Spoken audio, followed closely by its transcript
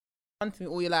to me,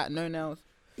 all you like, no nails.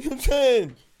 You know what I'm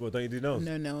saying? What, don't you do nails?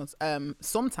 No nails.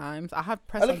 Sometimes I have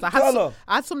press-ons. I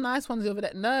had some nice ones the other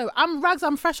day. No, I'm rags.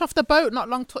 I'm fresh off the boat. Not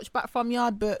long touch back from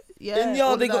yard, but yeah. In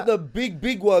yard, they got the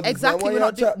big ones. Exactly. We're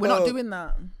not doing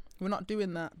that. We're not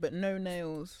doing that. But no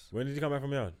nails. When did you come back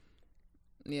from yard?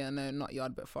 Yeah, no, not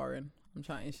yard, but foreign. I'm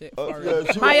chatting shit. Yeah,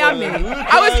 Miami.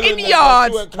 I was in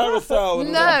yard. Carousel.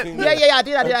 No.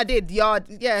 I did. Yard.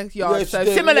 Yeah, yard. So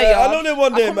similar yard. I know them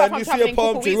one day, man. You see a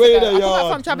palm tree. Where the yard? I come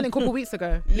back from traveling a couple weeks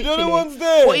ago. You know the ones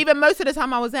there? Or even most of the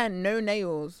time I was there, no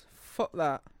nails. Fuck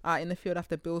that. Out in the field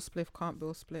after bill spliff. Can't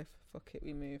bill spliff. Fuck it,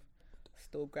 we move.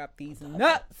 Still grab these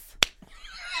nuts.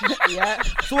 Yeah.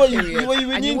 So when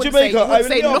you in Jamaica, I would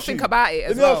say nothing about it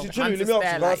as well. Let me ask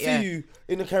you, I see you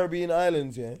in the Caribbean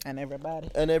islands, yeah. And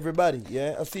everybody,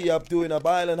 yeah. I see you up doing up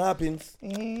island hoppings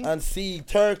and sea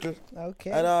turtle,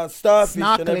 okay, and starfish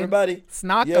snorkeling. And everybody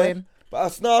snorkeling. Yeah. But I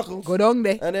snorkel. Good on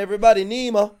there. And everybody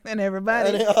Nemo. And everybody.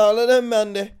 And all of them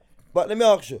man there. But let me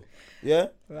ask you, yeah.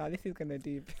 Wow, this is gonna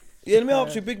do. Yeah, let me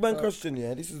ask you, big man question,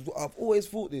 yeah. This is I've always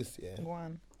thought this, yeah. Go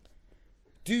on.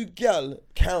 Do gal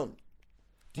count?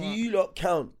 Do you lot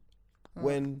count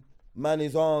when man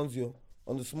is arms you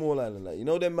on the small island? Like, you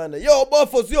know them man that, yo,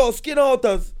 buffers, yo, skin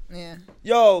outers. Yeah.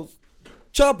 Yo,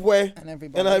 chop way. And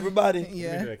everybody.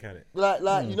 Yeah.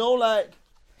 Like, you know, like,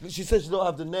 she said she don't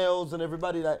have the nails and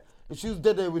everybody, like, if she was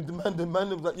dead there with the man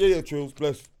was like, yeah, Trills,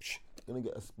 bless. Gonna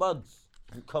get a spuds.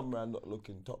 You come round not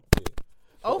looking top tier.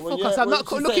 Oh, fuck us, I'm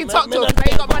not looking top tier. I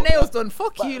ain't got my nails done.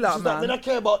 Fuck you lot, man. I don't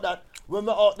care about that. When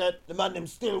we're out there, the man them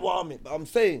still want it. But I'm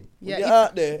saying, when you're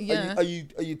out there, are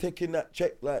you taking that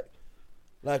check like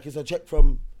it's a check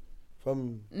from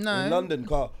London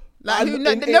car? Like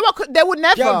they would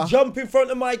never. Can't jump in front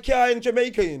of my car in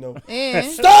Jamaica, you know.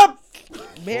 Stop!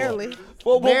 Barely.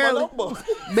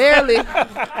 Barely.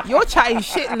 You're chatting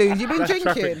shit, Loons. You've been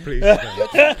drinking.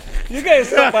 You getting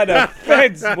stopped by the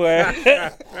feds, boy.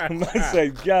 Man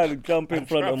said, "Girl, jump in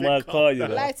front of my car." You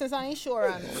know. License and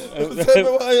insurance. Tell me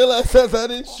why your license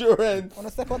and insurance. On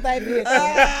a step out that vehicle.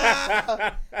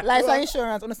 License and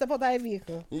insurance. On a step out that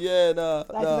vehicle. Yeah, nah.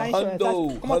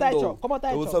 Hundo. Come on, that truck.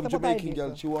 There was some Jamaican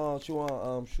girl. She want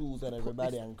shoes and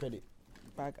everybody and credit.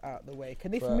 Bag out the way.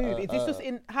 Can this move? Is this just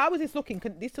in? How is this looking?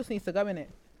 This just needs to go in it.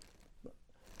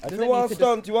 If you want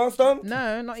stunt, you want stunt?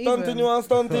 No, not stunting, even. You want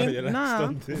stunting? You like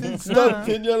stunting?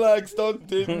 Stunting, you like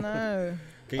stunting? No.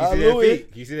 Can you see their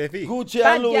feet? Can you see their feet? Gucci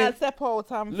and Louis.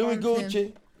 Louis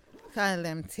Gucci. Kind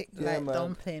them tick like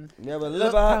dumpling. You have a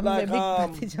liver hat like You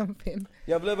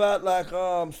have liver hat like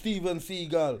Steven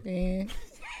Seagal. Yeah.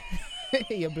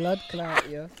 Your blood clot,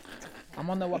 yeah. I'm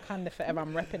on the Wakanda forever.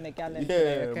 I'm repping the gallon. Yeah,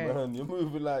 today, okay? man. You're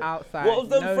moving like outside. What was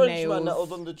them no French nails. man that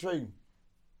was on the train?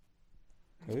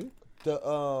 Who? They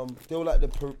were like the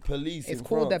police. It's in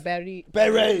called France. the beret.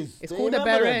 Berets. It's called the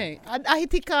beret. I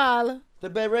hit it call. The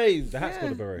berets. The hat's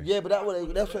called a beret. Yeah, but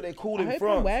that's what they call in I hope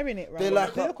France. I'm wearing it right. They're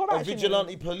like a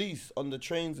vigilante police on the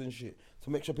trains and shit to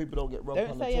make sure people don't get robbed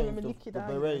on the trains. Don't say the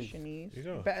berets.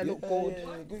 Better look good.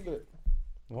 Yeah, Google it.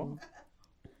 What?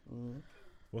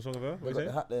 What's wrong with her? What got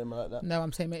the hat there, man, like that. No,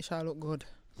 I'm saying make sure I look good.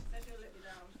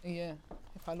 Yeah.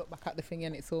 If I look back at the thing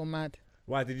and it's all mad.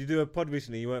 Why did you do a pod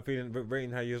recently? You weren't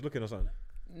rating how you was looking or something?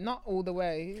 Not all the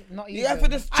way. Not even. Yeah,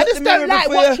 I just don't like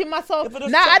watching myself.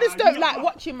 Nah, I just don't like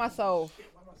watching myself.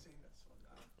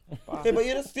 Yeah, but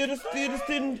you just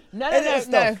didn't. No.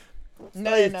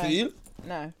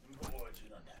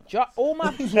 All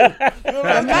my the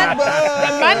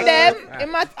man them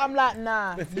I'm like,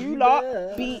 nah, you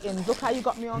lot beating. Look how you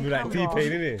got me on You're camera. like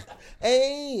T-Pain, innit?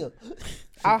 Hey.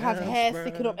 I'll have hair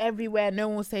sticking up everywhere. No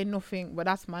one will say nothing, but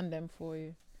that's man them for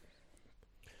you.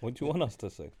 What do you want us to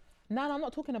say? No, I'm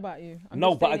not talking about you.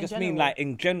 No, but I just mean like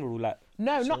in general, like.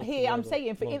 No, not here. I'm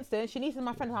saying, for instance, Shanice is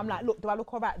my friend. I'm like, look, do I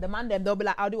look alright? The man them, they'll be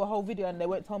like, I'll do a whole video, and they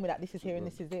won't tell me that this is here and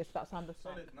this is this. That's how I'm just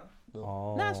like.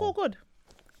 Oh. No, it's all good.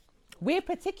 We're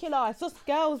particular. It's just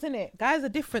girls, innit? Guys are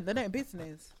different. They don't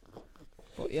business.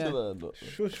 But yeah.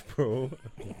 Shush, bro.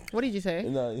 What did you say?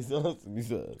 No, he's not.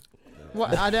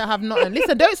 What? I don't have nothing.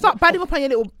 Listen, don't start banning up on your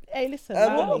little. Hey, listen.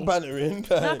 I'm not bannering.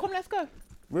 Now come, let's go.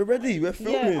 We're ready. We're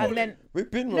filming. Yeah, and then we've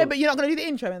been. No, but you're not gonna do the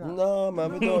intro, innit? No,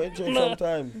 man, we don't intro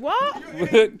sometimes.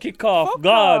 What? Kick off,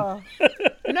 God.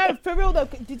 No, for real though.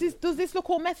 Does this look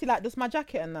all messy? Like, does my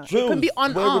jacket and that? Jules, it can be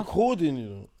on. We're recording, you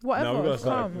know. Whatever. No, we're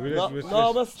starting.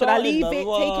 Should I leave it? Take it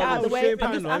out of the way. Shit,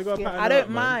 I'm just man, asking. I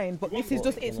don't mind, but this is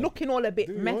just. It's looking all a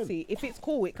bit messy. If it's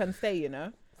cool, it can stay, you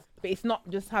know. But it's not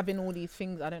just having all these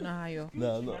things. I don't know how you're.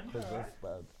 No, not because that's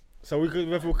bad. So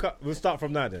we'll start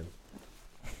from that then.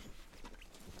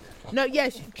 No, yeah,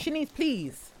 Shanice,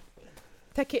 please.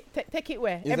 Take it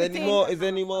where? Is there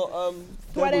any more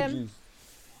double juice?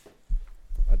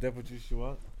 Devil juice you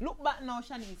want? Look back now,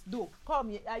 Shanice. Do.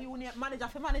 Come, are you manager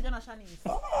for manager now, Shanice?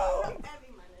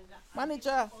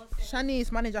 Manager.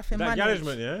 Shanice, manager for That manager.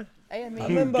 management, yeah? I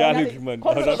remember- Management.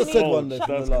 Come Oh, on, that's the said false. one there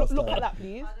from the last Look time. at that,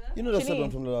 please. You know the said Shani.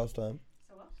 one from the last time.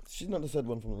 She's not the said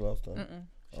one from the last time.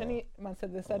 Shani, man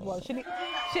said the said one. Shani.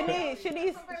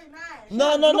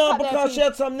 No, Look at because that, she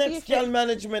had some please. next girl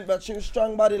management, but she was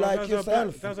strong body like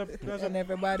yourself. That was And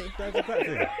everybody. a black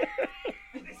thing.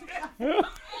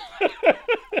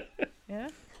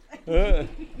 Yeah.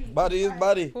 Body is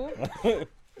body.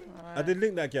 I did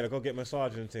link that girl. I gotta get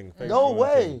massage and thing. No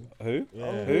way. Who?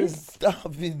 Yeah. He's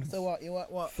starving. So what? You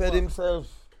what? Fed himself.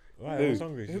 Right, I was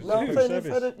hungry. She was No, doing you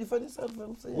service. fed yourself.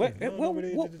 I'm saying.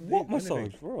 What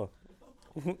massage, bro?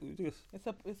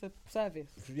 It's a service.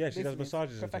 Yeah, she does Business,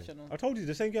 massages. And professional. things. I told you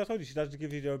the same girl. I told you she does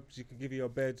give you she can give you your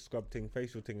bed scrub thing,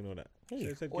 facial thing, and all that.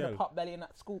 She said, Or the girl. pot belly and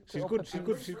that scoop. She's good.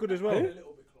 She's good as well.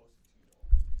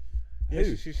 Yeah,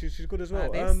 Who? she's good as well.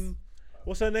 Like this?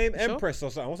 What's her name? You sure? Empress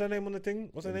or something. What's her name on the thing?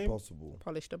 What's her name? Impossible.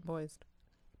 Polished and poised.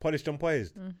 Polished and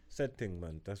poised. Said thing,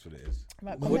 man. That's what it is.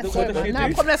 Right, What let's does go, she man. Now,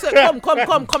 do? come, let's go.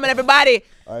 Come, and everybody.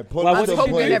 Alright, I'm Polished does she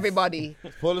hungry, do? everybody.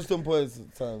 Polished boys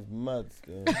sounds mad.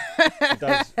 Still.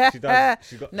 She does.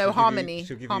 She got, No, she'll Harmony.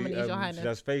 Give you, Harmony is your she highness.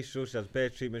 does facial. She does bear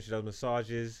treatment. She does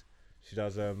massages. She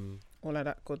does All of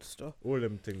that good stuff. all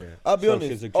them thing there. I'll be So honest.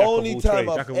 she's a jack of Only all time trades.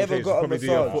 I've Jack of all ever trades, got a probably do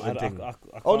your massage. foot and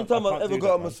thing. Only time I've ever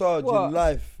got a massage What? in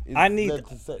life is I need- led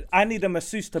to sex. I need a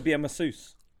masseuse to be a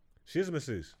masseuse. She is a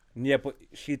masseuse. Yeah, but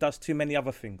she does too many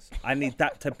other things. I need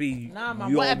that to be Nah, man,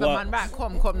 your whatever, work. man. Right,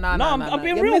 come. Nah, I'm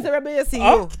being You're real. miserable, you see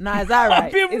Huh? you. Nah, it's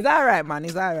alright. being- It's alright, man.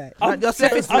 It's alright. I'm Your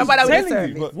surface, I'm nobody will telling serve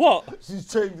you. it. What? She's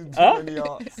changing too Huh? many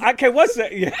arts. Okay, what's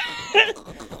it? Yeah.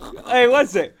 Hey,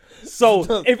 what's it? So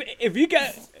if you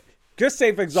get, just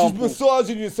say for She's example,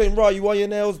 massaging you, saying, "Right, you want your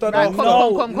nails done?" Right, or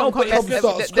come. not? but Let's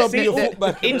start scrubbing your foot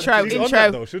back. intro. She's on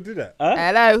that though. She'll do that.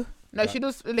 Hello. No, she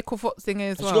does a little foot thing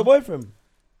as She got a well. boyfriend.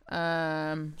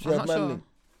 I'm She has not sure. manly.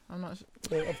 I'm not sure.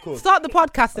 Yeah, of course. Start the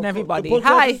podcast and everybody. The podcast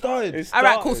Hi. has started. It's All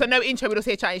right, cool. So started. no intro. We just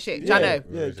here chatting shit. Yeah. Jano.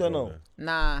 Yeah, Jano.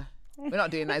 Nah, we're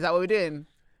not doing that. Is that what we're doing?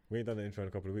 We ain't done the intro in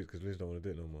a couple of weeks because Liz don't want to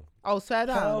do it no more. Oh, swear How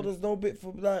down. there's no bit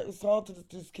for like it's hard to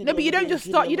just kill. No, but you don't just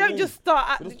start. You don't just start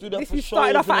at. Let's do that This for we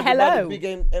started shows off at and everybody,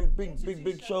 hello.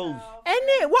 big shows.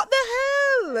 Innit? What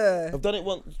the hell? I've done it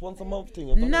once a month thing.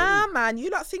 I've done it Nah, already. man. You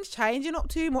lot things changing up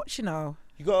too much, you know.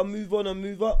 You gotta move on and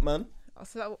move up, man.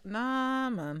 So nah,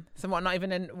 man. So what? Not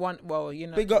even in one. Well, you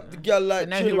know. Big up the girl like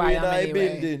know who Chillery I and am I anyway.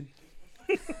 building.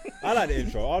 I like the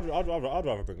intro. I'd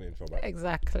rather bring the intro back.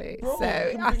 Exactly. Bro, So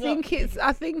you can I bring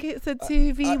think it's a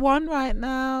 2v1 right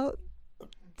now.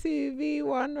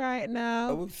 2v1 right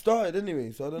now. We've started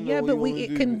anyway, so I don't know. Yeah, what but you wanna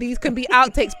do. these can be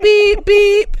outtakes. Beep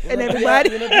beep, and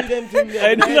everybody. You wanna do them things, yeah,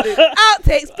 And- we edit.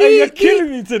 Outtakes. Hey, you're Beep killing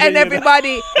beep, me today. and you know.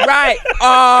 everybody. Right.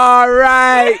 All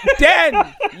right. Then.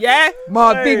 Yeah. Big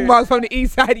Hey. Margs from the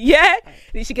east side. Yeah.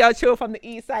 This your girl Chill from the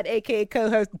east side, aka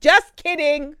co-host. Just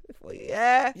kidding.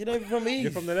 Yeah. You know from East.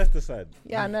 You're from the Leicester side.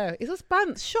 Yeah, I know. It's a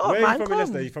span. Shut Where up, are man. you from in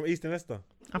Leicester? Come. You from Eastern Leicester?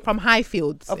 I'm from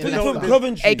Highfields. I in think you're from Leicester.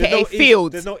 Coventry. AKA There's no east-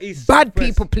 Fields. there's no east, Bad south, west.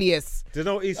 people, please. There's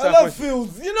no east, I south, love west.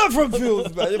 Fields. You're not from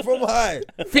Fields, man. You're from High.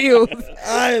 Fields.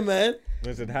 High, man.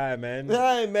 I said hi, man.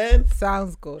 High, man.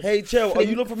 Sounds good. HL. Are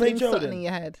you not from Fling HL something then? in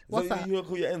your head. What's so that? you don't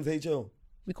call your ends HL?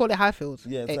 We call it Highfields.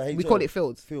 Yeah, it's a We HL. call it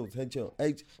Fields. Fields, HL.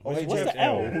 What's HL. What's the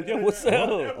L? Yeah, what's the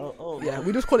L? Oh, Yeah,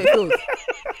 we just call it Fields.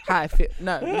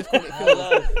 No, we just call it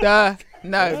Fields. Duh.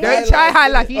 No, don't try high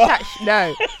life. You chat.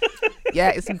 No.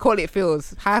 Yeah, we call it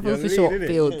Fields. Highfields You're for short. lean, innit?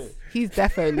 Fields. He's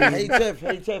definitely.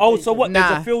 HF. Oh, so what? There's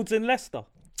Nah. a Fields in Leicester.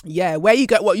 Yeah, where you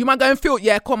go? What you man going Field?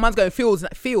 Yeah, come man's going Fields.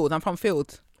 Fields. I'm from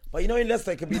Fields. But you know in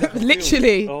Leicester it can be like a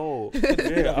Literally. Oh, field. It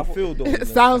can be like a field though. It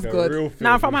sounds Like a real good. field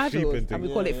Now I'm from with sheep Highfields, and and we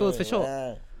things. call it Fields for short.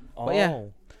 Yeah. But yeah.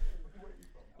 Oh.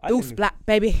 I Deuce didn't- black,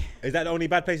 baby. Is that the only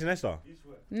bad place in Leicester?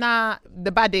 Nah,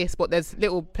 the baddest, but there's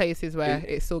little places where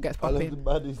it still gets I love the popping.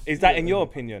 baddest. Is that in your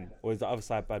opinion, or is the other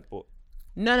side bad? But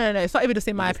No. It's not even just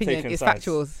in my just opinion. taking It's sides.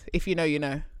 factuals. If you know, you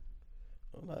know.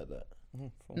 I like that.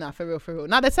 Nah, for real.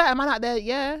 Now there's certain man out there,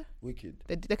 yeah. Wicked.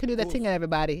 They can do their thing and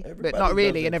everybody, but Everybody not does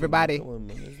really. their And thing. everybody. Come on,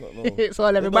 man. There's not no- It's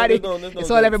all everybody. There's no It's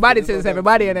all everybody there's till no it's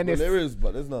everybody, and then well, it's there is,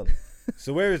 but there's none.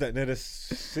 So where is that? Near the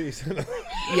city centre?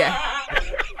 yeah.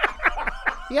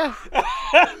 Yeah.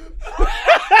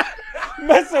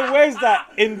 Messer, where's that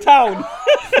in town?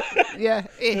 Yeah.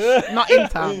 Ish. Not in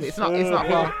town. It's not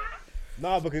far.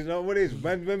 No, because you know what it is?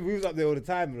 Man, we was up there all the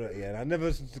time, like, yeah, and I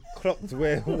never clocked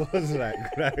where it was like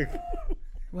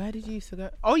Where did you used to go?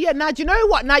 Oh yeah, now do you know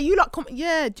what? Now you lot come,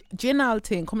 Ginal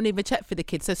thing, come and even check for the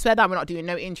kids. So swear down, we're not doing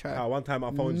no intro. One time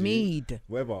I phoned you.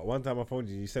 Whatever. One time I phoned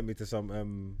you. You sent me to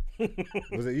some.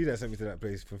 Was it you that sent me to that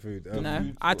place for food?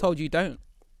 No, I told you don't.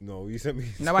 No, you sent me.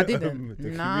 No, I didn't.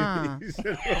 Nah.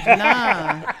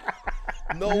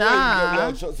 No way you get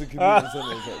wild shots of community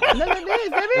centers. No,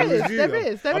 there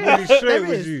is.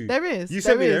 There is. You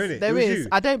sent me there, innit? There is.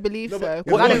 I don't believe so.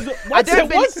 I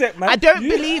don't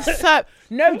believe so.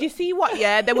 No, do you see what?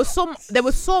 Yeah, there was some.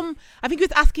 I think he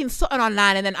was asking something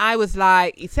online, and then I was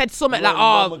like, he said something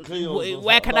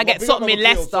where can I get something in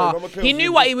Leicester? He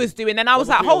knew what he was doing, and I was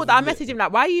like, hold on. I messaged him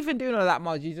like, why are you even doing all that,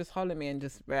 Margs? You just holler me and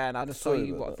just and I'll just tell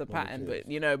you what's the pattern. But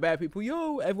you know, bare people,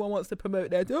 everyone wants to promote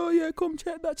that. Oh yeah, come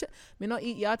check that. Me not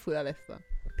eat yard food at Leicester.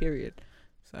 Period.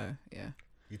 So yeah.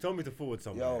 You told me to forward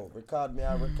somewhere. Yo, record me.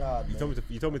 I record. You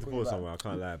told me to forward somewhere. I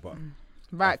can't lie, but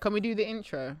right. Can we do the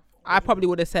intro? I probably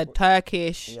would have said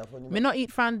Turkish. Me not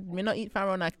eat fan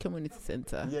on our community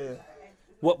centre. Yeah.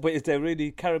 What? But is there really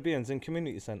Caribbeans in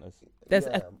community centres?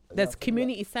 There's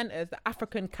community centres, the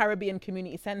African Caribbean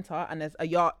Community Centre, and there's a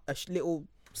little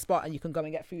spot, and you can go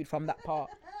and get food from that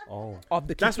part of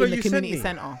the community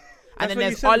centre. And then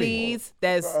there's Ollie's,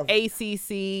 there's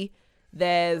ACC,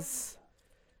 there's.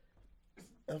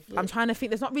 I'm trying to think.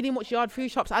 There's not really much yard food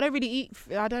shops. I don't really.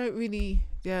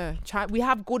 Yeah. We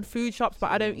have good food shops, but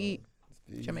I don't eat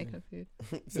Jamaican food.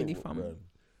 Really fun.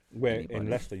 Where in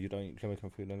Leicester you don't eat Jamaican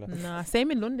food in Leicester? Nah,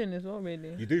 same in London as well.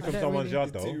 Really. You do from someone's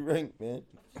yard though. Too rank, man.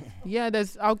 Yeah,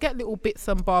 I'll get little bits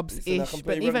and bobs ish,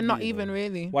 but even not even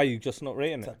really. Why you just not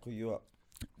rating it? Tackle you up.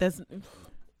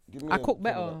 I cook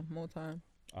better more time.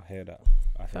 I hear that.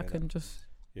 I can just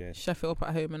chef it up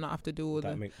at home and not have to do all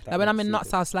that. Like when I'm in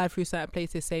Nuts, I'll slide through certain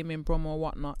places, same in Brum or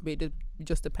whatnot. But it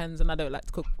just depends, and I don't like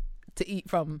to cook to eat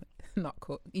from,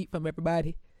 eat from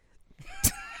everybody.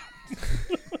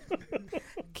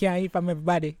 Can't eat from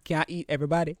everybody. Can't eat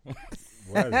everybody.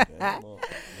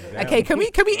 Okay, can we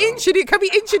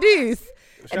introduce?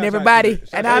 And everybody,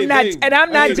 and I'm not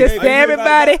just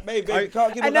everybody,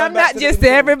 and I'm not just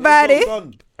everybody.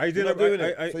 Are you doing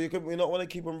it? So we not want to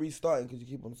keep on restarting because you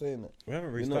keep on saying that. We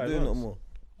haven't We're restarted. not doing it no more.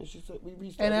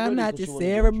 And I'm not just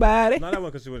everybody. No, that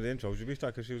one because she wanted the intro. She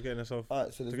restarted because she was getting herself.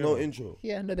 Alright, so there's together. no intro.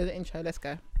 Yeah, no, there's an intro. Let's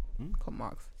go. Come,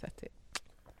 Margs, set it.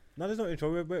 No, there's no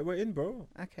intro. We're in, bro.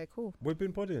 Okay, cool. We've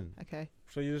been podding. Okay.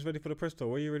 So you're just ready for the press tour?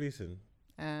 What are you releasing?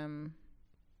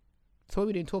 So what are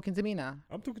we doing? Talking to me now?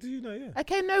 I'm talking to you now, yeah.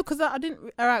 Okay, no, because I didn't.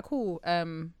 All right, cool.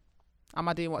 Am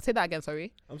I doing what? Say that again,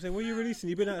 sorry. I'm saying, what are you releasing?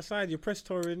 You've been outside, you're press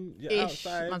touring, you're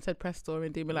outside. Man said press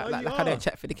touring, do me like I don't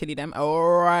check for the kiddie them.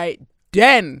 All right,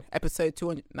 then. Episode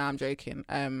 200. Nah, I'm joking.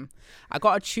 I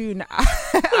got a tune.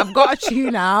 I've got a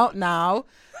tune out now.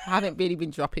 I haven't really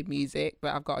been dropping music,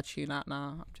 but I've got a tune out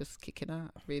now. I'm just kicking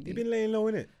out, really. You've been laying low,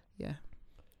 innit? Yeah.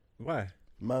 Why?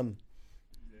 Man.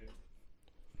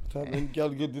 Type of girl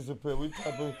get disappear. We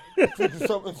type of do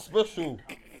something special.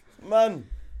 Man.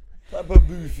 Type of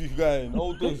booth you guys.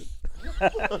 Hold this.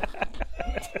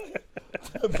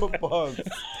 Type of bars.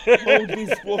 Hold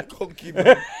this one cocky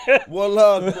man.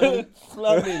 Voila, man.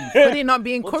 Slamming. Could he not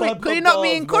be encouraging? Could he not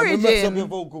be encouraging? Mess up your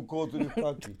vocal cords with this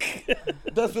cocky.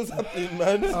 That's what's happening,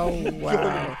 man. Oh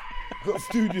wow. Got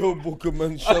studio booker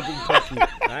man shoving cocky.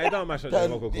 I don't mash up your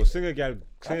vocal cords. Sing a gal,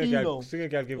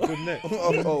 give a good neck.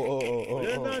 Oh.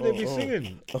 They be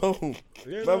singing. Oh.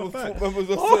 Yeah, Remember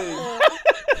the saying.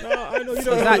 No, I know you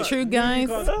don't. Is that true, guys?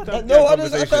 No, I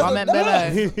don't. I meant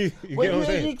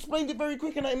below. You explained it very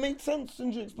quick and it made sense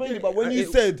and you explained it. But when you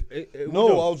said no,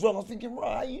 I was wrong. I was thinking,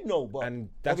 right, you know, but and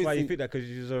that's why you think that because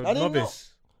you're a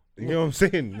novice. You know what I'm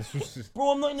saying?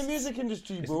 Bro, I'm not in the music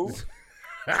industry, bro.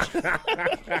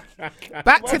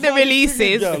 Back to the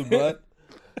releases.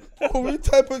 Bro, we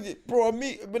type of bro.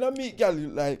 When I meet gal,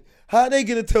 like, how are they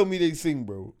gonna tell me they sing,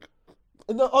 bro?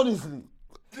 No, honestly,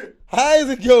 how is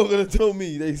a girl gonna tell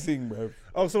me they sing, bro?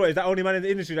 Oh, so is that only man in the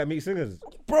industry that meets singers?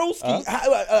 Broski,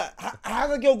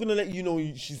 how's a girl gonna let you know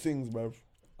she sings, bro?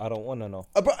 I don't wanna know.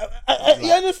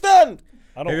 You understand?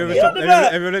 I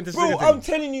don't. Bro, I'm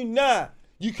telling you now.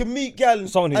 You can meet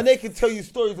gals and they can tell you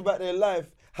stories about their life,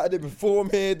 how they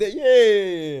perform here.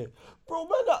 Yeah. Bro,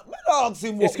 man,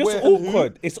 asking what. It's just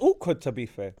awkward. It's awkward, to be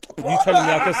fair. You telling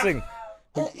me I can sing?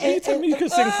 Who you telling me you can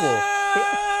sing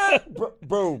for?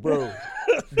 Bro.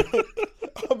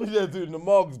 I'll be there doing the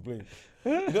Margs blink.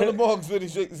 You know the Margs when he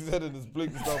shakes his head and just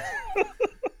blink stuff.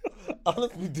 I'll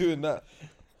just be doing that.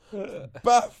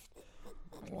 Bath.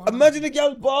 Wow. Imagine a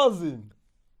gal barzing.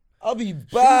 I'll be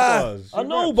bad. I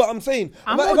know, but I'm saying.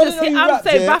 I'm so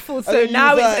baffled. So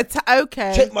now it's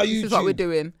okay. Check my YouTube. This is what we're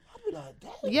doing. I'll be like,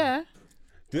 damn. Yeah.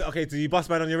 Okay, do you bust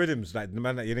man on your rhythms? Like the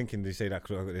man that you're linking, do you say that?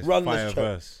 Cause I got this Run fire this track.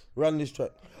 verse. Run this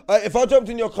track. If I jumped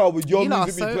in your car with your You lot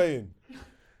music are be so- playing,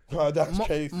 that's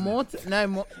crazy. More.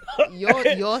 You're.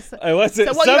 Hey, what's it?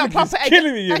 So what you Savage got is proper?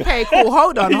 killing me, you know. Okay, cool.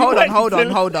 Hold on. You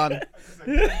might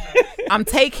I'm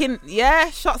taking. Yeah,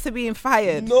 shots are being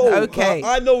fired. No, Okay.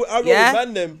 I know. I roll Yeah? with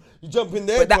man them. You jump in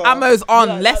there. But the ammo's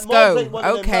on. Let's go.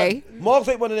 Okay. Margs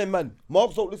ain't one of them, man.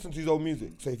 Margs don't listen to his own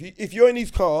music. So if you're in his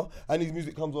car and his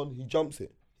music comes on, he jumps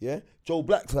it. Yeah. Joe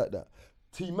Black's like that.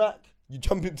 T Mac, you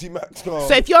jump in T Mac's car.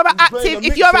 So if you're an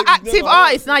active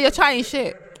artist, now you're trying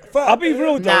shit. I'll be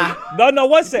real though. Nah. No,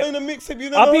 one sec. Playing a mixtape, you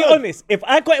know. I'll be honest. If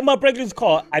I got in my brethren's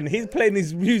car and he's playing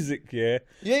his music, yeah,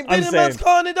 You ain't I'm been in man's saying,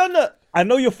 car and they done that. I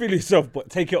know you're feeling yourself, but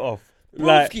take it off.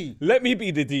 Like, Broski. let me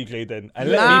be the DJ then, and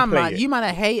Nah, let me play man. it. You man are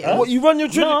haters. What you run your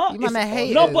trigger? No, You man are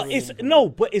haters. no,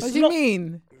 but it's What do you not.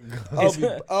 mean? I'll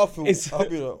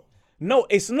be like, No,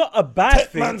 it's not a bad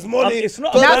thing. man's money. It's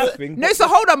not a Now, bad thing. no, so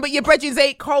hold on, but your brethrens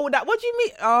ain't cold. What do you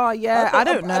mean? Oh, yeah, I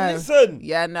don't know. Listen.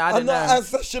 Yeah, no, I don't I'm not know.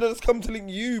 as that shit that's come to link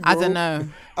you, bro. I don't know.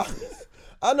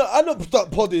 I know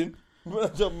start podding. When I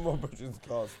jump in my brother's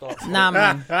car, start. Nah,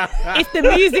 man. If the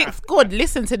music's good,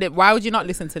 listen to it. Why would you not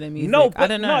listen to the music? No, but I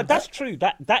don't know. no, that's true.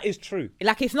 That is true.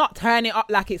 Like, it's not turning up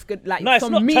like it's good. Like, No, it's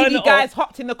some not turn meaty it guys up.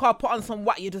 hopped in the car, put on some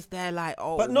what, you're just there like,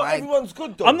 oh, But not my everyone's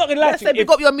good though. I'm not gonna lie Let's to say you. pick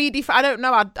up your meaty. I don't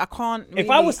know. I can't. If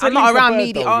I was I'm telling not around Cabell,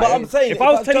 meaty though, But I'm artists. saying, If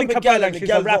I was telling jump a Cabell gal and the she's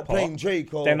a gal's not rapper, playing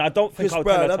Drake or then I don't think Chris I'll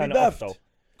Brown, tell her I'd turn be it off baffed. though,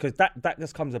 because that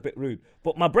just comes a bit rude.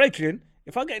 But my brethren,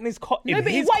 if I get in his car, No, in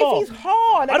but his what car, if he's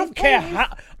hard? I don't care how.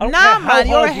 I don't Nah, care how man,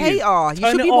 you're hard a he is. hater. You Turn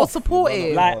should it be more off.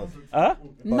 supportive. Like, huh?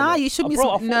 Nah, you should be. Bro,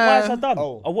 I thought, why is I No. done?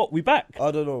 Oh. Or what? We back? I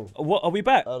don't know. What are we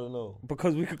back? I don't know.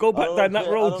 Because we could go back don't down that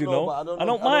care. I road, don't you know, know. but I don't I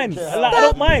don't know- I don't mind. care Like, how I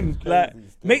don't it mind. is. Like, Crazy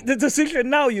still. make the decision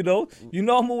now, you know. You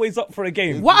know I'm always up for a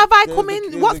game. What have I There's come the- in?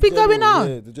 there's What's the been going general, on?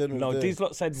 yeah, the general's No, there. these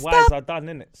lot said why is I done,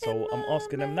 innit? So I'm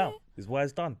asking them now. Is why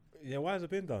is done? Yeah, why has it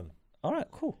been done? All right,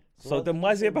 cool. So then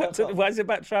why is he about to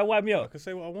try wind me I up? can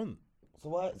say what I want. So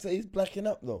why? So he's blacking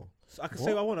up though. I can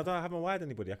say what I want. I haven't wired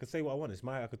anybody. I can say what I want. It's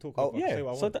my. I could talk. Oh, I can Yeah. say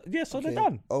what I So want. so Okay. they're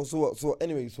done. Oh, so what? So what?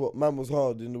 Anyway, so what? Man was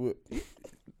hard in the whip.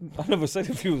 I never said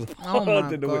if he was Oh hard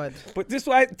my in the way. God. But this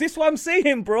why I'm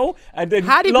saying, bro. And then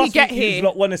How did we last get week here? You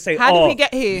not want to say, How oh, did we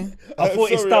get here? I I'm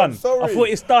thought it's sorry, done. I'm sorry. I thought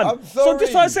it's done. I'm So this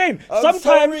is what I'm sorry. saying. I'm Sometimes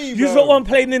sorry, you bro. don't want to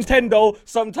play Nintendo.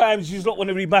 Sometimes you don't want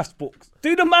to read maths books.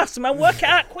 Do the maths, man. Work it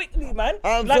out quickly, man.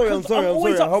 I'm Like, sorry. 'cause I'm sorry. I'm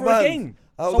always sorry. up Hold for a my game. hands.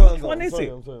 So Hold on, which one is it?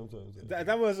 I'm sorry.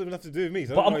 That wasn't enough to do with me.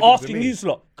 So I But don't I'm know what it did asking to you me.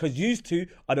 lot because you two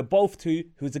are the both two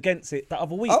who was against it the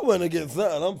other week. I went against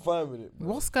that and I'm fine with it.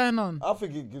 Bro. What's going on? I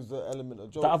think it gives an element of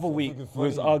joke. The other week we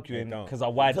was arguing don't. because I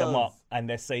wired them Does. up and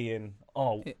they're saying,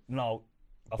 "Oh no,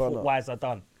 I But thought no. why is I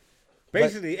done?"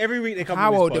 Basically, every week they come How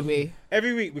on this old pod. are we?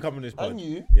 Every week we come on this pod. And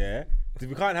you? Yeah.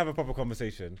 We can't have a proper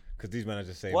conversation because these men are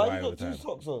just saying Why why you all got the two time.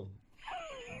 socks on?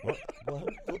 What? Why have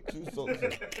you got two socks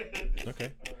on?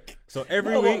 Okay. So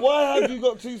every No, but week. why have you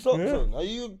got two socks on? Are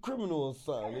you a criminal or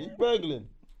something? Are you burgling?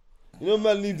 You know,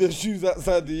 man leave their shoes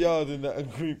outside the yard and that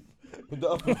and creep with the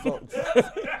upper socks.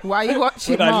 Why are you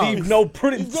watching When I Margs? leave no He's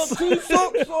prints. got two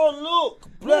socks on, look,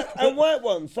 black and white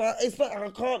ones. So it's like I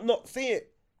can't not see it.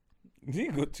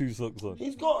 You got two socks on.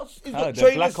 He's got Oh, trainer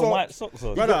they're black socks. and white socks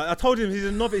on. Brother, I told him he's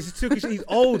a novice. He's Turkish. He's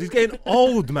old. He's getting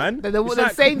old, man. They're the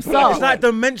It's same sock. It's like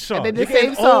dementia. They're the You're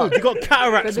getting same old. sock. You got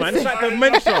cataracts, They're man. the It's like same-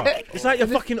 dementia. It's like you're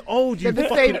fucking old. You they're the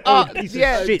fucking same- old piece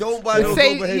yeah. of shit. Don't buy The those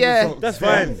same- Behaviour yeah. socks. That's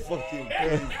fine. Fucking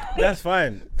crazy. That's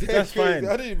fine. That's Crazy. fine.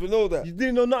 I didn't even know that. You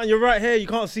didn't know nothing. You're right here. You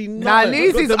can't see Nah, nothing.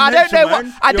 You've got Lose is. I don't dementia, know what.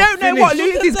 man. I You're don't know what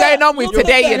finished. Lose is going on with Look at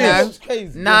today. that. You know. That's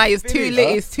crazy. Nah, it's too finished, lit.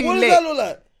 huh? It's too What does that lit. look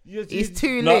like? He's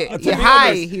too No, lit. to You're be high.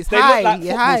 honest, He's they look high. like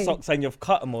You're football high. socks and you've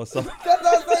cut them or something.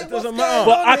 That doesn't matter.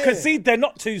 But I can see they're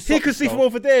not two socks. He can see though. from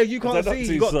over there. You They're can't not see.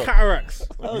 two You got socks. cataracts.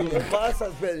 Oh, yeah, my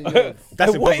eyesight's better than yours.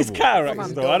 That's What is impossible. cataracts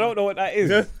on, though? I don't know what that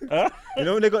is. Huh? You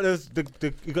know when they got those,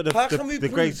 you got How can we the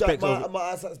grey prove that specs my over.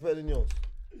 eyesight's better than yours?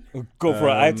 Go for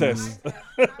an eye test. How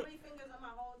many fingers am I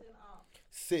holding up?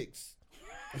 6.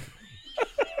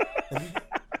 How many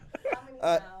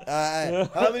now?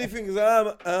 How many fingers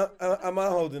am I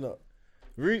holding up?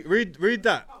 Read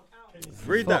that.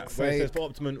 Read that. fuck's Where it sake. says for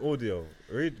optimum audio.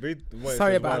 Read. What it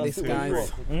Sorry says, about 1, this, 2,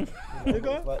 guys.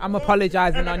 4. I'm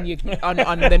apologising on you on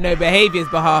the no behaviours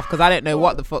behalf because I don't know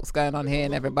what the fuck's going on here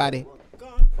and everybody. Go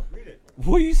on, read it.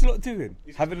 What are you lot doing?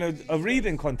 Having a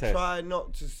reading contest? Try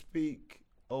not to speak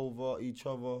over each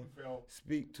other.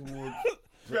 Speak towards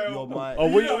your mic. Oh,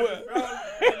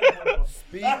 what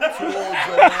Speak towards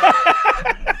your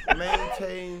mic.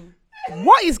 Maintain.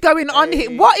 What is going on here?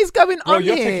 What is going Bro, on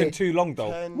you're here? taking too long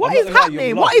though. What I'm is not gonna lie, happening?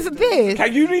 you're What lost. is this?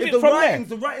 Can you read it The from there?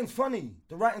 writing's funny.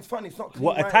 The writing's funny. It's not clean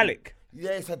What, writing. italic?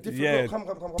 Yeah, it's a different Yeah.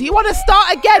 look. Come. Do you want to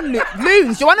start again,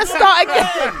 Loons? Do you want to start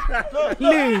again?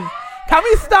 Loons. Can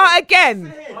we start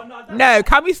again? No,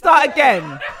 can we start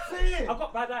again?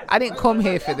 I didn't come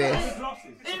here for this.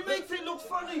 It makes it look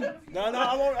funny. No,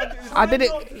 I won't. I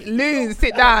didn't. Loons,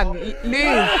 sit down.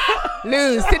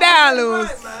 Loons, sit down, Loons.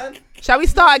 Shall we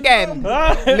start again?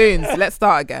 Loons, let's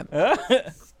start again.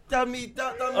 Damn me.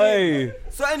 Hey.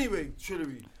 So anyway,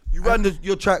 Trillery, you ran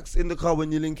your tracks in the car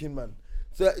when you're linking, man.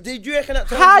 So did you reckon that?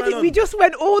 How did we just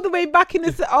went all the way back in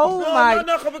the? Oh my!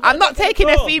 I'm not taking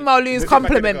a female Loons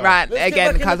compliment rant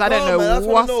again because I don't know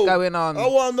what's going on. I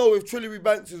want to know if Trillery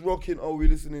Banks is rocking. Oh, we're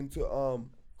listening to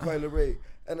Kyla Ray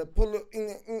and I pull it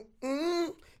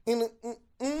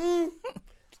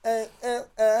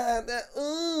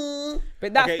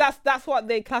But that's what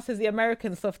they class as the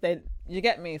American stuff. Then you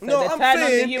get me. So No, they I'm turn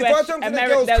saying, off the if I US, jump in the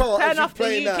American, girl's they'll car and turn she's off the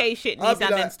playing UK that, shit I'll and be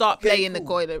then like, start okay, playing the cool.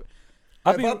 coil.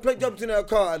 If I jumped in her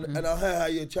car and I heard how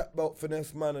you chat about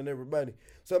finesse man and everybody.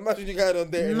 So imagine you guys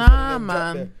on there. Nah,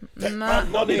 man.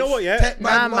 Nah, You know what? Yeah.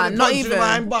 Nah, man. Not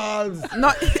even. Balls.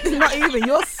 Not even.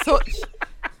 You're such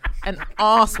an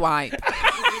arsewipe.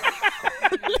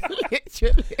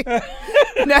 Literally.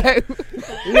 No.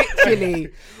 Literally.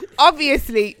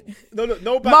 Obviously. No.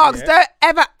 Margs, don't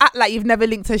ever act like you've never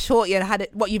linked a shorty and had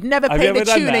it. What, you've never played the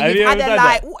tune and you've had it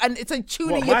like, and it's a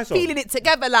tune and you're feeling it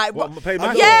together like, what?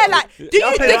 Yeah, like, do you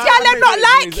think y'all not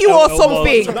like you or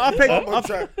something? No, I've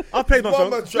played my song.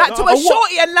 Like to a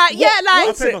shorty and like, yeah, like,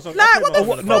 what the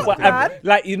fuck, No, but man?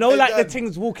 like, you know, like the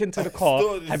things walk into the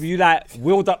car. Have you like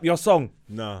wheeled up your song?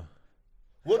 No.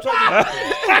 What time?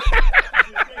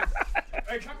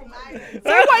 So what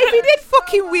if he did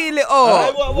fucking wheel it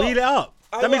up? Wheel it up.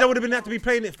 That means I would have been have to be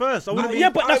playing it first. I wouldn't be. Yeah,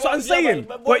 but that's what I'm saying.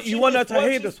 But you want her to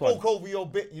hear this one. Spoke over your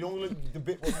bit. You don't look the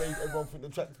bit what made everyone think the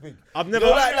track's big. I've never.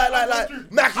 You know,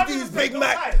 like Mac D's Big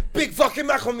Mac, big fucking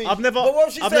Mac on me. I've never. But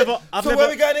what she I've said, never. I've so never. where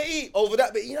we going to eat over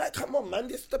that bit? You're like, come on, man,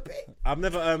 this is the bit. I've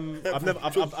never. I've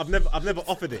never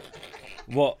offered it.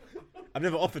 What? I've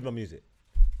never offered my music.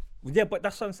 Yeah, but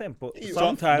that's what I'm saying. But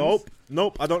sometimes.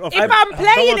 Nope. I don't offer. If I'm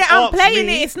playing it, I'm playing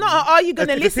me. it. It's not, are you going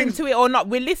to If the listen things- to it or not?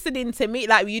 We're listening to me.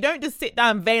 Like, you don't just sit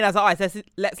down vain as artists.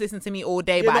 Let's listen to me all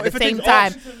day, Yeah, but no, at if the the same thing's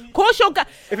time, of course you're.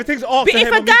 If it takes off, But if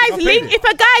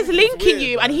a guy's linking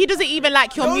you and he doesn't even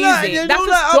like your music, that's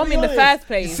just dumb in the first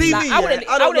place. See Like, me, I wouldn't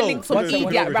know. link some One second,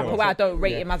 idiot one rapper second. where I don't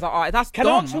rate him as an artist. That's Can I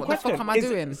dumb. ask you a What the question? fuck am I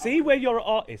doing? See where you're an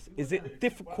artist, is it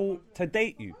difficult to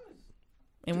date you?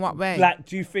 In what way? Like,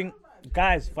 do you think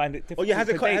guys find it difficult Oh yeah, has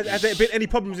to date there been any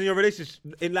problems in your relationship?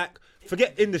 In like,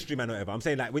 forget industry man or whatever. I'm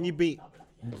saying like when you beat.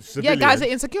 Yeah, Civilians, guys are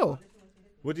insecure.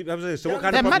 What do you, I'm saying, so what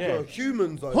kind They're of mad. problem?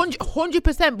 Humans.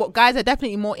 100%, but guys are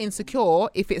definitely more insecure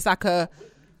if it's like a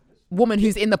woman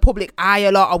who's in the public eye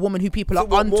a lot, a woman who people are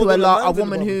onto a lot, a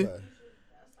woman who.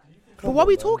 But what are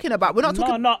we talking about? We're not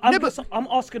talking. No, I'm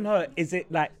asking her. Is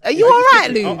it like? Are you all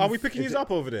right, Lou? Are we picking you up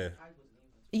over there?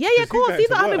 Yeah, of course.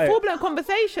 These are having full-blown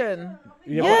conversation.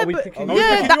 Yeah, Yeah, are we but picking Are we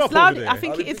picking you that's up loud. over I there?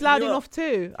 think it is loud enough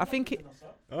too. I think it.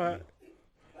 All right.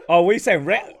 Oh, what are you saying?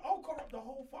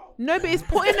 No, but it's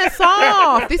putting us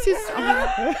off. This is.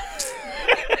 I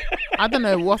don't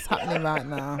know what's happening right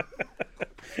now.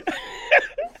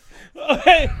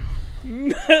 Hey.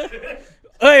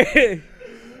 Hey.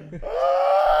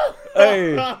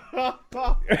 Hey.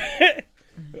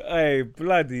 Hey,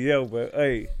 bloody hell, but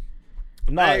hey.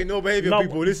 No, Hey, no behavior,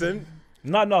 people. Listen.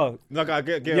 No. No, gotta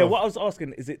get Yeah, off. what I was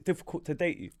asking, is it difficult to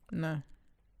date you? No.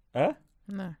 Huh?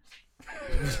 No.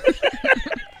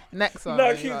 Next one. No,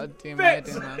 I she gotta do my head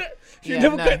in, man. She Yeah,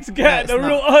 never no. got to get No, the it's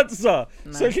real not. answer.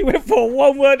 No. So she went for a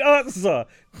one-word answer.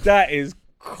 That is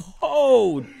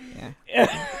cold. Yeah.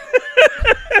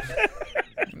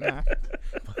 No.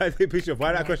 Why did it piss you off?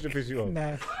 Why that question piss you off?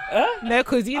 No. No,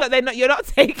 because you're not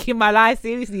taking my life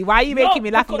seriously. Why are you making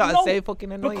me laugh? You lot are so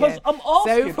fucking annoying. Because I'm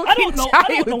asking. So I don't know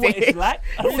what it's childish. like.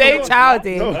 I don't know So what it's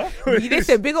childish. No. You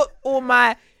listen, big up all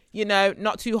my,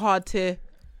 not too hard to,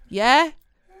 like.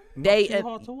 date. Too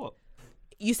hard to what?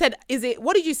 You said,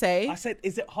 what did you say? I said,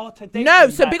 is it hard to date? No,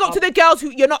 you? so Like, big up to the girls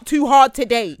who you're not too hard to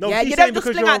date. No, Yeah, he's you saying don't just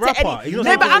because fling you're out a to rapper. any. He's not No,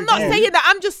 saying but I'm because not you. saying that.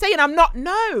 I'm just saying I'm not.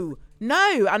 No.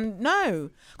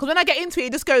 Because when I get into it,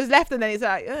 it just goes left, and then it's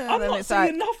like. I'm then not it's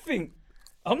saying like, nothing.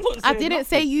 I'm not saying I didn't nothing.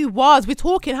 say you was. We're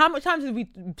talking. How much times have we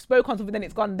spoke on something? Then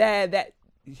it's gone there. That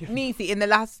Neezy in the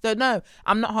last. No,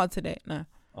 I'm not hard to date. No.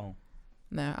 Oh.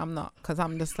 No, I'm not, because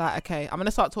I'm just like, okay, I'm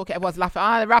gonna start talking. Everyone's laughing.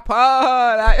 The rapper.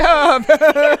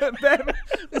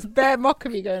 There's bare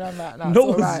mockery going on right now. No It's all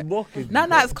one's right. mocking. No,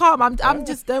 it's calm. I'm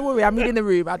just. Don't worry. I'm reading the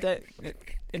room. I don't.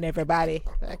 And everybody.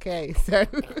 Okay, so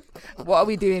what are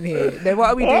we doing here? No,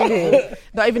 what are we doing here?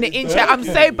 Not even an inch. I'm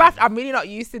so bad. I'm really not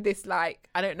used to this. Like,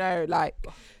 I don't know. Like,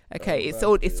 Okay, it's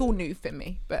all new for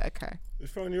me, but okay.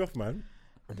 It's throwing you off, man.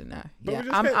 I don't know. But Yeah, we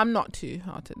just I'm not too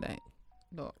hard to date.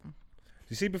 Look.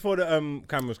 You see, before the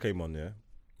cameras came on, yeah,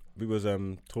 we was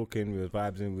talking, we was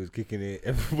vibing, we was kicking it.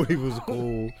 Everybody was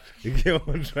cool. You get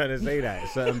what I'm trying to say? That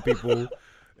certain people,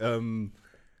 I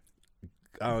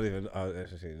don't even.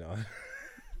 Actually, no.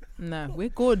 No, we're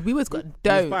good. We was good. It was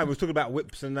Don't fine. We was talking about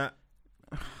whips and that.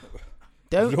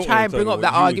 don't don't try wanna and bring tell up me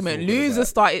that what you was argument. talking Loons about. have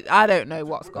started. I don't know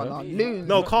what's going on. Loons.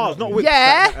 No, cars, not whips.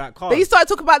 Yeah, like cars. but you started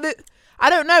talking about the. I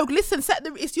don't know. Listen,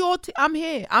 it's your. I'm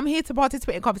here. I'm here to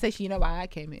participate in conversation. You know why I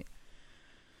came here.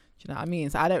 Do you know what I mean?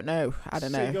 So I don't know.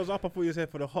 City girls up. I thought you said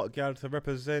for the hot girl to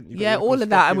represent. You got Yeah, your all of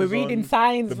that, and we're stockings reading on,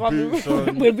 signs. the From, boots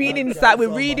on. we're reading.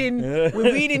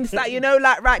 We're reading. You know,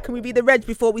 like right. Can we be the reg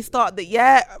before we start?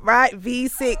 The right.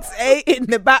 V6 in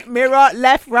the back mirror,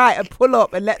 left, right, and pull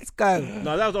up, and let's go.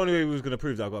 No, that was the only way we was gonna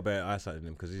prove that I got better eyesight than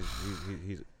him because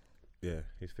he's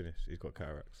finished. He's got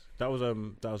cataracts. That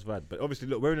was bad. But obviously,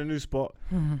 look, we're in a new spot,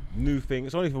 new thing.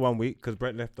 It's only for 1 week because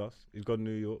Brent left us. He's gone to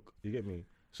New York. You get me?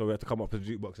 So we have to come up to the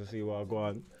jukebox and see where I go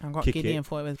on. I got kick Gideon it.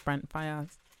 for it was Brent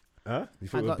Fires. Huh? You I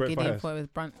thought it was got Brent Gideon Fires? for it was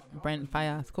Brent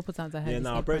Fires. A couple times I heard. Yeah, you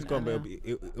no, say Brent's Brent gone, but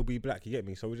earlier. it'll be black. You get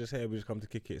me? So we're just here. We just come to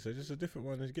kick it. So it's just a different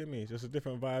one. You get me? It's just a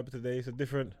different vibe today. It's a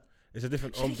different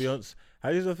ambience.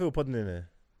 How does it feel podding in there?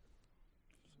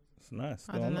 It's nice.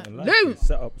 I don't know. Like Loon!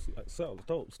 Setup's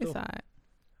dope still. It's alright.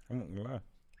 I'm not gonna lie.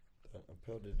 I've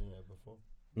podded in there before.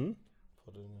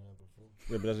 Podded in there before.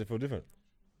 Yeah, but does it feel different?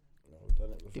 No, I've done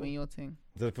it before. Doing your thing.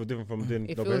 Does it feel different from doing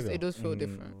It no feels. behaviour? It does feel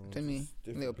different to me. It's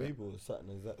A little different bit. people sat in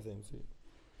the exact same seat.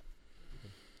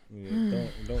 Yeah,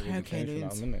 don't really Okay, change for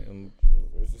Loons. that minute. And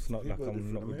it's not like people are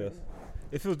I'm not different, with man. us.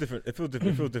 It feels different. It feels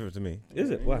different to me. Is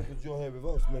it? Why? Because you're here with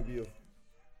us, maybe you're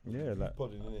Yeah, like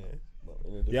podding in here. But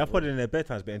in a different yeah, I put it way. in their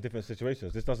bedtimes, but in different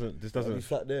situations. This doesn't. Like, you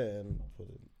sat there and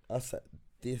podded. I sat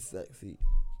this exact seat.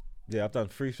 Yeah, I've done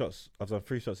 3 shots.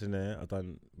 In there.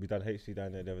 We done HC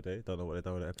down there the other day. Don't know what they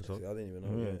done with the episode. See, I didn't even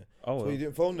know. Yeah. Oh, So you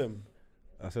didn't phone them?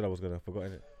 I said I was gonna.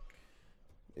 Forgotten it.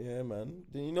 Yeah, man.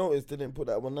 Didn't you notice they didn't put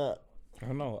that one out? I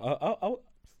don't know.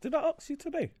 Did I ask you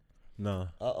today? No.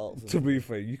 I asked To them. be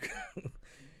fair,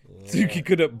 Dookie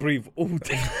couldn't breathe all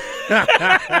day.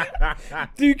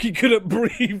 Dookie couldn't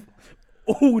breathe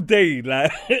all day,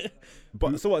 like.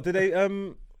 But so what? Did they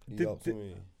He asked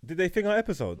me. did they think our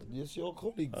episode? Yes, your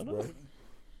colleagues, bro.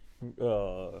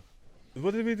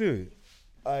 What did we do?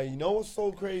 You know what's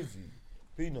so crazy?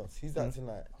 Peanuts, he's acting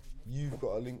like you've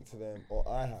got a link to them or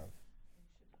I have.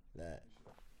 Like,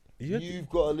 you've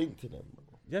got a link to them.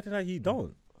 Yeah, like you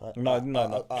don't.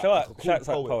 No. Shouts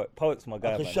out Poet. Poet's my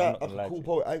guy, I can man. shout, I'm I not can gonna lie call to you.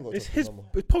 Poet. I ain't got It's Chucky's his. number.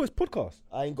 It's Poet's podcast.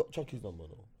 I ain't got Chucky's number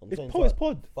though. I'm It's saying Poet's so-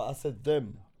 pod. But I said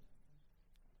them.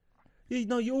 Yeah,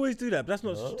 no, you always do that, but that's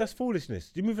not. No. That's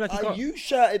foolishness. You move like you can't. You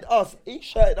shouted us. He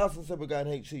shouted us and said we're going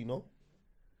HC, no?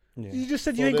 You just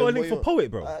said So you ain't got a then link for what Poet,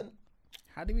 bro.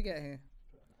 How did we get here?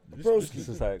 Broski, This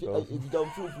is how it goes. If you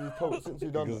don't feel for Poet since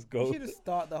we've done Just that. You go. should have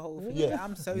started the whole thing. Yeah.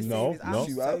 I'm so No, serious. I'm no,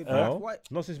 so bad. no. What?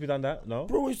 Not since we done that. No,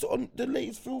 Bro, it's on the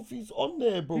latest filthy's on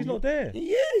there, bro. he's not there.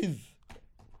 He is.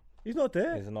 He's not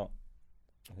there. He's not.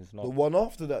 He's not. The one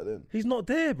after that, then. He's not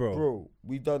there, bro. Bro,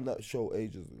 we done that show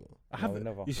ages ago. I No, haven't. we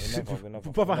never. You We never, we never,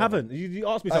 Bruv, we I haven't. You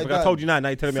asked me something. I Dan, told you now. Now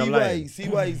you're telling me I'm See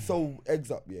lying. why he's so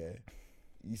eggs up, yeah?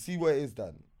 You see where it is,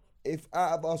 Dan? If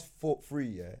out of us 3,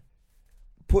 yeah,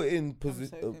 put in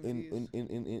position so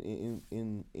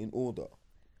in order.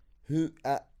 Who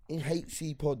in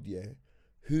HC Pod, yeah?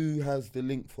 Who has the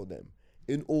link for them?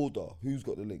 In order, who's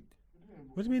got the link?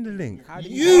 What do you mean the link? How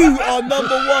did You are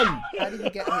number 1 How did you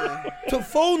get here? to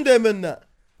phone them and that.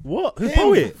 What? Who Him.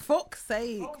 Poet? Fuck's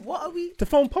sake! What are we? To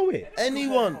phone Poet?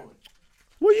 Anyone.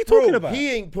 What are you Bro, talking about?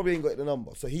 he probably ain't got the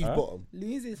number, so he's bottom.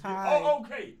 Loons is high. Oh,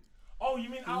 okay. Oh, you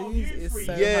mean out of Loons you is 3?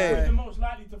 so Yeah. Who's the most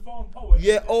likely to phone Poet?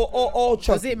 Yeah, or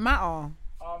Chuck. Does it matter?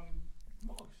 Margs.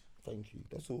 Thank you.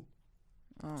 That's all.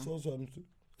 Oh. That's what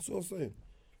I'm saying.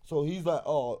 So he's like,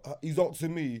 he's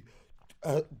asking me,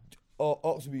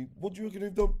 asking me, what do you reckon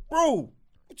they've done? Bro,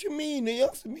 what do you mean? He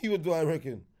asking me, what do I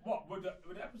reckon? What, with the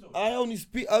episode? I only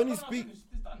speak. No, it's done. It's finished.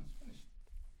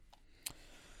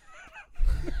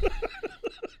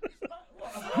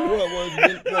 What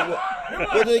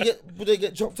would they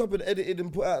get chopped up and edited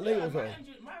and put out later or something?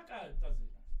 My guy does it.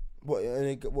 What? And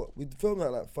they get, what? We filmed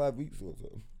that like 5 weeks ago or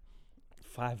something.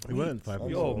 5 weeks. We weren't 5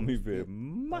 weeks. You're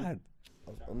moving mad.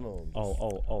 I know.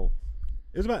 Oh.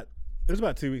 It was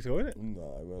about 2 weeks ago, wasn't it?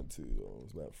 No, I weren't 2 though. It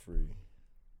was about 3.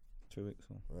 2 weeks.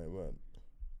 I weren't.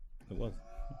 It was.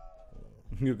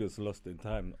 You just lost in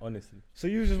time, honestly. So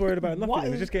you was just worried about nothing.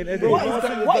 And it's just getting edited. What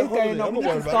is going on? We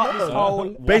need to start this whole.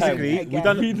 Basically, we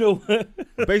done.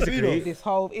 Basically, This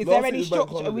whole. Is Last there week any was bank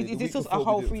structure? holiday, Is the this week just a before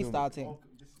whole we did freestyle thing?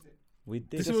 We did.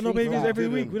 this Just is what no babies freestyle. every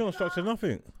Didn't. week. We don't structure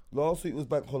nothing. Last week was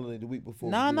bank holiday. The week before.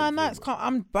 No, we no, did no. it. It's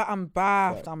I'm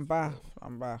baffed. I'm baffed.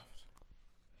 I'm baffed.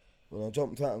 When I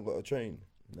jumped out and got a train,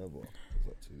 never. It was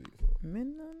like 2 weeks.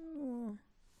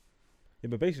 Yeah,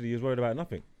 but basically, you was worried about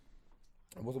nothing.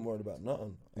 I wasn't worried about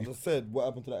nothing. I just said what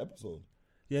happened to that episode.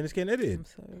 Yeah, and it's getting edited. I'm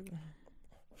sorry.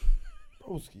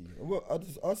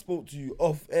 Broski, I spoke to you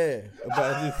off air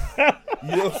about this.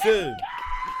 You know what I'm saying?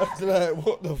 I was like,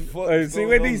 what the fuck? is See, going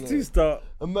when on these there? two start,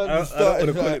 A man I just don't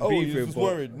wanna started call like, it oh, beefing, you was but-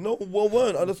 worried. No, one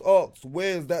weren't. I just asked,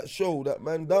 where's that show that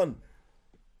man done?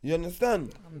 You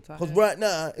understand? I'm Because tired. right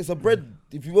now, it's a bread.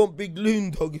 If you want big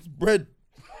loon, dog, it's bread.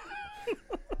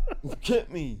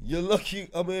 Get me. You're lucky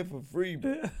I'm here for free,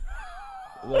 bro.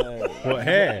 Like, What,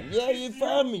 hair? yeah, you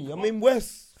found me. I'm in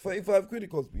West. 35 quid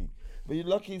it cost me. But you're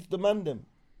lucky it's the man them.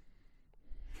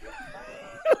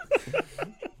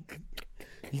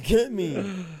 You get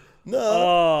me? No.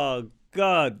 oh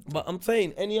God, But I'm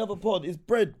saying any other pod is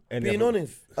bread. Any Being other-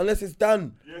 honest. Unless it's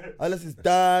done. Unless it's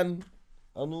done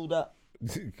and all that.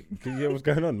 Can you hear what's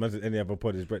going on? Man, said any other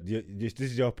pod is bread. This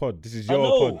is your pod. This is I your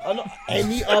know. pod. I know.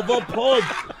 Any other pod.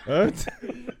 Huh?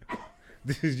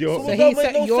 This is your. So So Well, he that make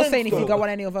said, no you're sense, saying if you though. go on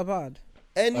any other pod?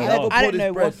 Any I other know. pod I don't is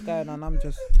know bread. what's going on. I'm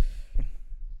just.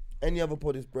 Any other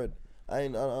pod is bread. I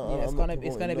ain't. Yeah, it's I'm not gonna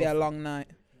promoting be a nothing. long night.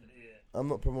 I'm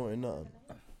not promoting nothing.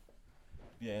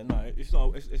 Yeah, no, it's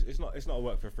not. It's not a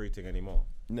work for free thing anymore.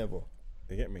 Never.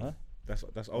 You get me? Huh? That's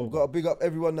I've over. got to big up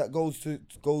everyone that goes to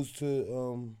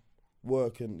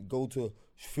work and go to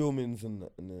filmings and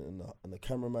the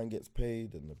cameraman gets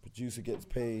paid and the producer gets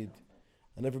paid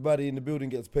and everybody in the building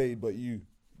gets paid, but you,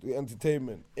 the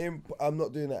entertainment. I'm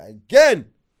not doing that again.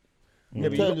 Yeah,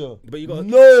 but Tell you you. but you got.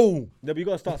 No. Yeah, but you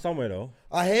got to start somewhere though.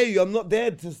 I hear you. I'm not there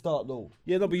to start though.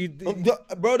 Yeah, no, but you.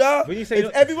 Brother, When you say if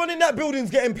not- everyone in that building's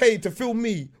getting paid to film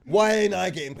me, why ain't I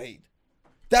getting paid?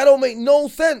 That don't make no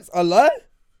sense. I lie.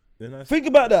 Then I Think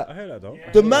about that. heard that though.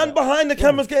 The man behind the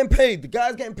camera's getting paid. The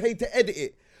guy's getting paid to edit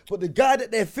it. But the guy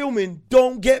that they're filming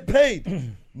don't get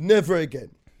paid. Never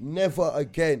again. Never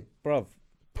again. bruv.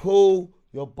 Pull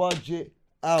your budget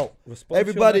out. Respond to your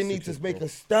Everybody needs messages, to make bro. a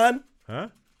stand. Huh?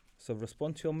 So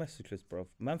respond to your messages, bruv.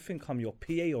 Man, think I'm your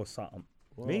PA or something.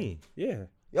 Me? Yeah.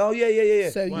 Oh, yeah.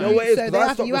 So You know what it is? 'Cause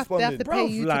I stopped you have to responding. pay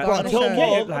you to like, go on the tell show. Margs- yeah, I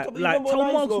like, can't like remember tell when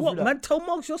I used to Margs go what, through that. man? Tell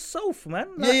Margs yourself, man.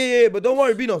 Like, Yeah, but don't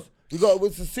worry, Beanos.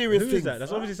 It's a serious Who thing. is that?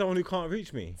 That's obviously someone who can't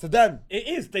reach me. Sedan, It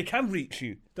is. They can reach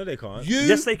you. No, they can't. you,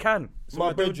 Yes, they can. So my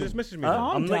why don't you bedroom. just message me. Huh? then?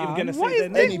 I'm not even gonna What say is their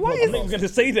this? name. What I'm is not even gonna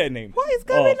say their name. What is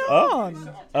going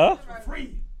on? Huh?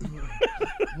 Free.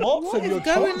 Mark What said is you're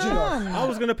going charging us. on? I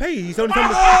was gonna pay you. He's only told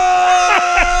me.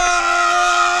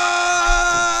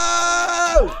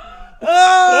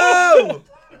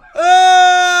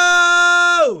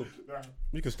 Oh!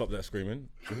 You can stop that screaming.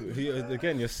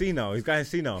 Again, you're senile. He's going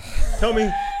senile. Tell me.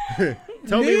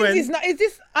 Tell me Loons when. is not. Is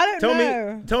this? I don't Tell me-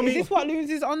 know. tell me- Is this what Loons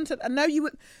is on to? No, you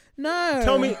would. No.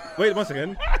 Tell me. Wait 1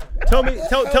 second. Tell me.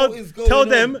 Tell is going tell on?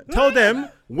 them. Tell them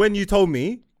when you told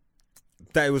me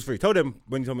that it was free. Tell them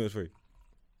when you told me it was free.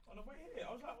 On the way here,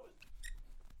 I was like, what?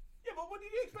 Yeah, but what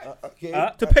did you expect?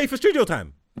 Okay. To pay for studio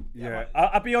time. Yeah.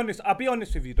 I'll be honest. I'll be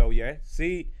honest with you though. Yeah.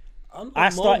 See, I'm not I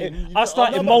started. moaning. I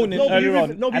started I'm not- moaning no, but earlier you on,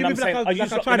 even- no, but and you I'm even saying, like I- are you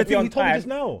like I not tried gonna to be think on you told me time? just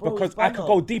now. Bro, Because it's I could banter.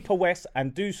 go deeper west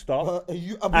and do stuff. I'll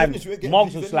be And honest, we're getting Margs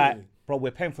these was anyway. like, bro,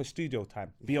 we're paying for studio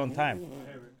time. Be on time.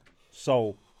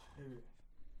 So,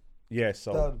 yeah,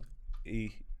 so Done.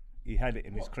 he had it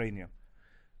in his cranium.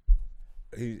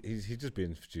 He's just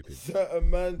being stupid. Certain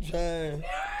man trying.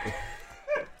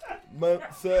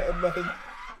 Certain man.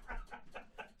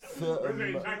 Certain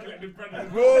man.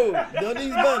 Bro, none of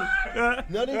these man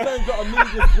got a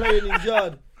mini disc play in his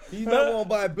yard. These man want to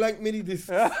buy a blank mini disc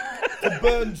to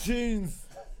burn tunes,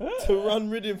 to run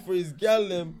rhythm for his gal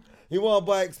them. He want to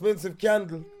buy expensive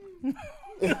candle.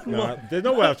 No, there's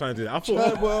no way I was trying to do that. I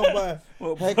Try thought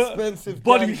to buy expensive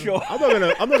Body candle. shot.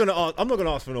 I'm not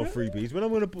gonna ask for no freebies. When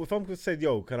I'm gonna book, if I'm gonna say,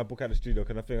 yo, can I book out the studio?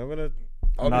 Can I think I'm gonna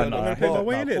I'll be No, honest, no, I'm gonna pay my Mark,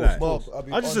 way in of it. course, Like. Mark, I'll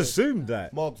be I just honest. assumed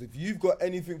that. Marks, if you've got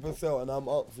anything for sale and I'm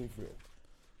asking for it,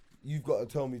 you've got to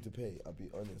tell me to pay. I'll be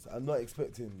honest. I'm not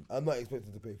expecting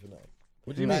to pay for that.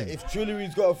 What do you Like mean? if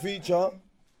Jewellery's got a feature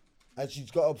and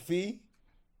she's got a fee,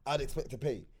 I'd expect to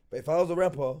pay. But if I was a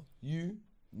rapper,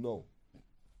 no.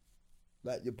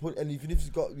 Like you put, and even if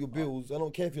you've got your bills, I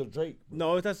don't care if you're Drake.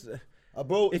 No, that's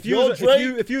Bro, If if you you're was a-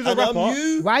 Drake if you was a and I'm rapper-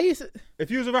 you, Why you?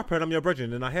 if you was a rapper and I'm your brethren,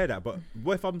 then I hear that. But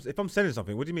what if I'm selling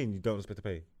something? What do you mean you don't expect to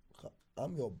pay?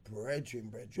 I'm your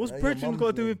brethren. What's brethren got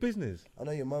to do with business? I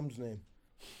know your mum's name.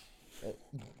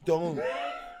 Don't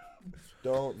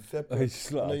separate.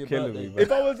 He's like killing me, man.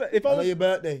 If I was, I know your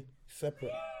birthday.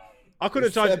 Separate. I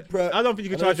couldn't charge. Separate. I don't think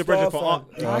you can I know charge your brethren star for art.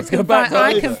 sign. I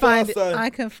can find it. I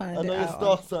can find I it know your out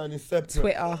star on sign is separate.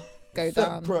 Twitter. Go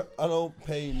down. Separate. I don't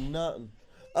pay nothing.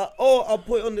 I'll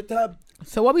put it on the tab.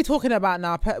 So what are we talking about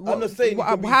now? I'm just saying.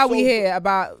 How are we here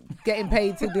about getting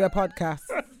paid to do a podcast?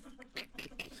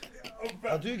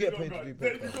 I do get paid to do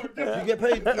podcasts. Do you get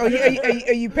paid?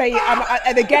 Are you paying?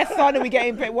 Are the guests on? Are we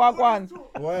getting paid? One.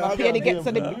 Why? All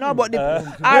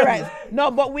right. No,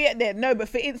 but we're there. No, but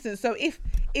for instance, so is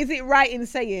it right in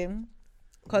saying?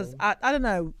 Because I don't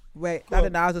know. Wait, I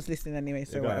don't know. I was just listening anyway.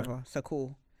 So whatever. So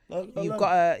cool. You've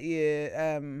got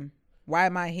why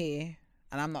am I here?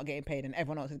 And I'm not getting paid, and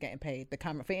everyone else is getting paid. The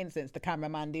camera, for instance, the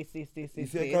cameraman, this. You see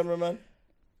a cameraman?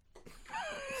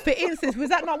 For instance, was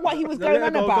that not what he was going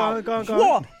on about? Go on.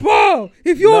 What? Bro,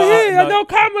 if you're here and no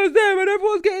camera's there and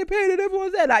everyone's getting paid and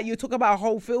everyone's there, like you talk about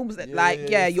whole films that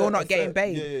you're not getting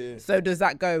paid. Yeah. So does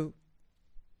that go,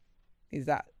 is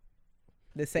that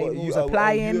the same rules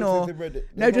applying or?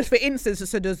 No, just for instance,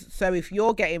 so if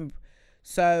you're getting,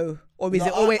 or is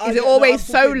it always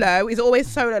solo? Is it always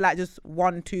solo, like just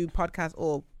 1-2 podcasts,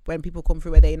 or when people come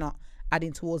through, are they not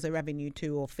adding towards the revenue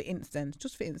too? Or for instance.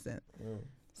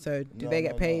 So do they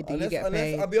get paid? Do you get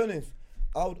paid? I'll be honest.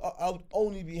 I would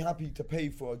only be happy to pay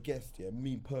for a guest. Yeah,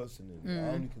 me personally. I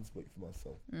only can speak for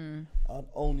myself. I'd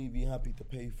only be happy to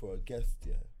pay for a guest.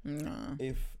 Yeah.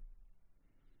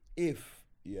 If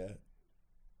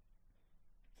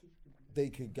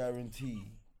they could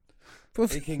guarantee.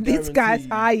 This guy's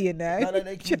high, you know.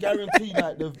 They can guarantee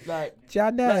I'll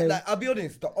be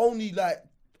honest. The only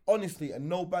honestly and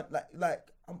no bad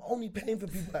I'm only paying for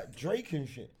people like Drake and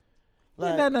shit.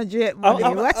 Like, you're not Drake money.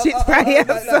 Watch it, Brian.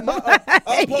 Our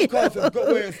podcast has got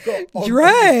where it's got.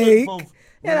 Drake.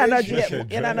 You're not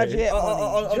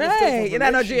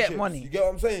Drake money. You get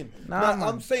what I'm saying?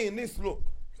 I'm saying this. Look,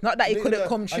 not that it couldn't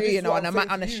come true, on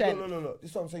a shed. No.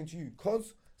 This is what I'm saying to you.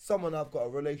 Cause someone I've got a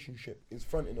relationship is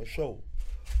fronting a show,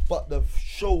 but the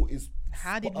show is.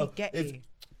 How did we get it?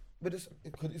 But it's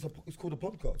called a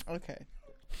podcast. Okay.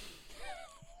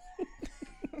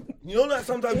 You know, like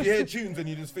sometimes you hear tunes and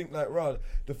you just think like, right,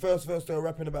 the first verse they're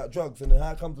rapping about drugs, and then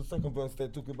how comes the second verse they're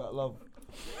talking about love?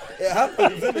 It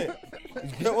happens, isn't it?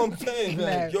 You get what I'm saying?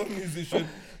 Like, you're a musician,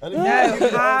 and if you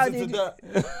give the answer to that,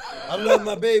 I love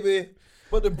my baby,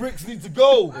 but the bricks need to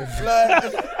go.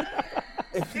 Like,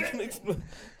 if you can explain,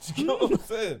 you get what I'm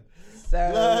saying?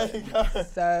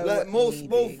 Like Mo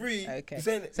Free, okay.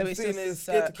 saying they're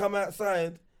scared to come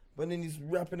outside, but then he's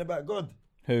rapping about God.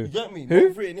 Who? You get me? Who?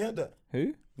 Mo Free, and you heard that?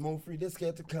 Who? Mo Free, they're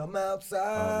scared to come I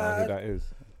outside. don't know who that is.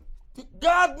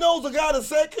 God knows I got a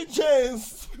second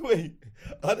chance. Wait,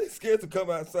 are they scared to come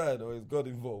outside, or is God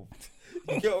involved?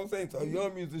 You get what I'm saying? So you're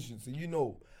a musician, so you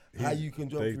know how you can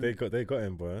jump through. They got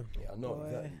him, boy. Yeah, I know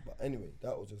exactly. But anyway,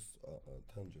 that was just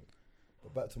a tangent.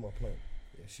 But back to my point.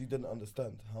 Yeah, she didn't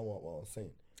understand what I was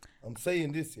saying. I'm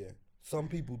saying this, yeah. Some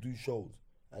people do shows,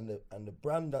 and the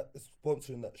brand that is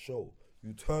sponsoring that show,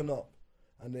 you turn up,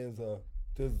 and there's a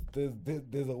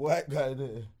white guy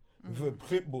there with a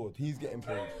clipboard. He's getting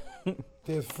paid.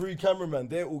 There's 3 cameramen.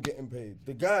 They're all getting paid.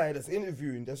 The guy that's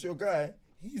interviewing, that's your guy.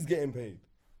 He's getting paid.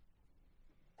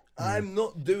 I'm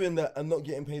not doing that and not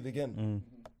getting paid again.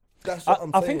 That's what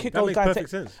I'm saying. I think it goes down to.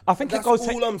 Sense. I think That's it goes.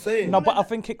 all I'm saying. No, but I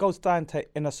think it goes down to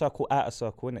inner circle, outer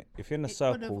circle, innit? If you're in a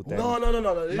circle, then No.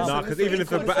 No, because even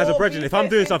if as a brethren, if I'm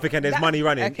doing something and there's money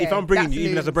running, okay, if I'm bringing that's you,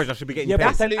 even as a Loons. brethren, I should be getting yeah, paid.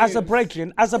 but then as a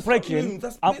brethren, Loons,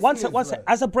 that's one business, sec.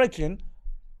 As a brethren,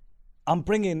 I'm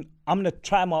gonna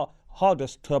try my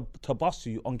hardest to bust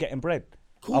you on getting bread.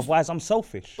 Otherwise, I'm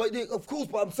selfish. But of course,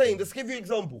 but I'm saying, let's give you an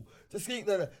example. Let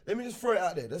me just throw it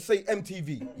out there. Let's say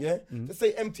MTV, yeah? Let's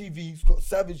say MTV's got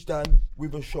Savage Dan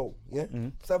with a show, yeah?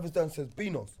 Savage Dan says,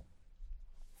 Benos,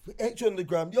 H on the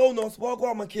gram, yo Nos, what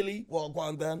go on my killie, what go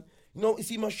on Dan? You know, you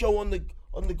see my show on the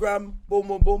gram, boom,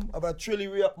 boom, boom. I've had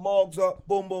Trillery up, Margs up,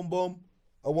 boom, boom, boom.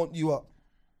 I want you up.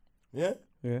 Yeah?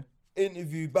 Yeah.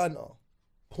 Interview, banter,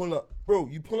 pull up. Bro,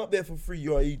 you pull up there for free,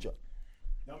 you're a agent.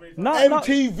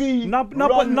 MTV,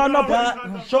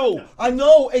 but show. I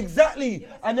know exactly.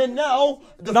 And then now,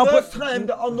 last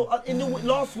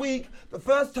week, the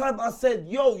first time I said,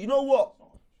 "Yo, you know what?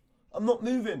 I'm not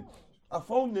moving." I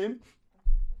phoned him,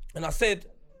 and I said,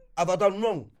 "Have I done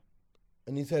wrong?"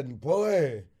 And he said,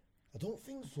 "Boy, I don't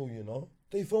think so. You know."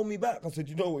 They phoned me back. I said,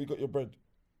 "You know what? You got your bread."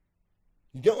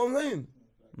 You get what I'm saying?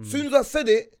 As soon as I said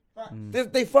it,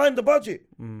 they find the budget.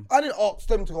 I didn't ask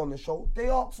them to go on the show. They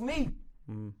asked me.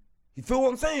 You feel what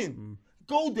I'm saying?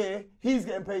 go there, he's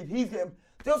getting paid.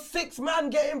 There's 6 man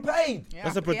getting paid. Yeah,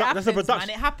 That's a happens, production. Man,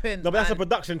 it happens. No, but that's a man.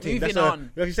 production team. Moving That's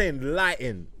on. like you're saying,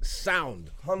 lighting, sound.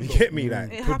 Hundo. You get me?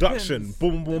 Like It production, happens.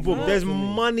 boom, boom, boom. There's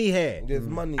Definitely. money here. There's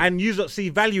money. And you don't see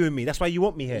value in me. That's why you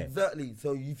want me here. Exactly.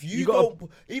 So if you gotta-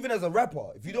 don't, even as a rapper,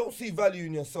 if you don't see value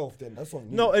in yourself, then that's on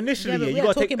you. No, initially, Yeah, but you we're gotta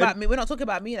not take. talking about me. We're not talking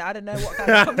about me. I don't know what kind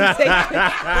of conversation.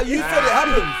 But you said it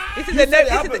happens. This is You a said no. it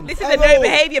This happens. is a I no know.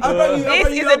 behavior. I bet you- I This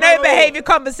bet is you- a I no bet you- behavior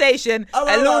conversation.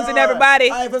 And Loons and everybody.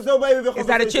 If there's no behavior Is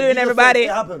that a conversation, chilling you just everybody?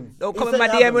 said it happens. Don't You come in said my it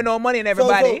DM with happens. no money and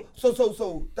everybody.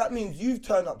 So that means you've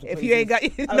turned up to If places you ain't got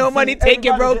and no seen money, take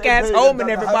your everybody broke getting ass paid home and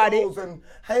the everybody. hellos and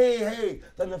hey,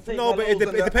 then the fake No, but it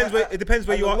hellos and depends the-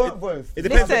 where you and are. the work voice. It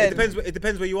depends. Listen. It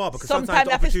depends where you are because Sometimes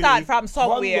you have to start from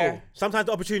somewhere. sometimes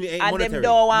the opportunity ain't And monetary. them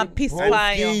don't want piss Broski.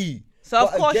 by you. So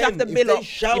of But course you have again, to if build they up.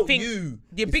 shout You think you,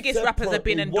 your it's biggest rappers have separate.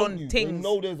 been They and want done you. They things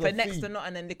know there's for a next fee. to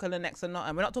nothing and nickel and next to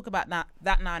nothing. We're not talking about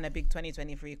that now in a big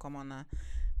 2023. Come on now.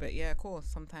 But yeah, of course,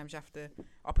 sometimes you have to.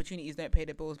 Opportunities don't pay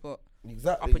the bills, but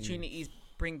Exactly. opportunities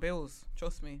bring bills.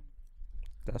 Trust me.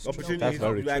 That's Opportunities, That's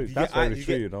very like, true. you That's get eye- very you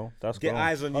true. get- You know. That's Get grown.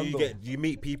 eyes on you. You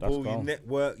meet people. You grown.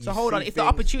 network. So you hold on. see If the things.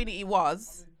 opportunity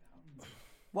was,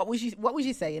 what was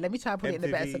you saying? Let me try and put it in the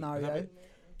better MTV, scenario.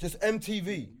 Just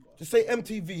MTV. Just say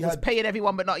MTV Was had. paying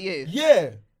everyone but not you.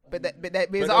 Yeah. But there's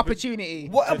an the opportunity.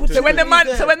 What So opportunity? So when the man,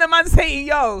 is so there? when the man saying,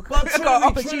 "Yo, But I've got an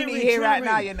opportunity here right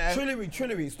now," you know.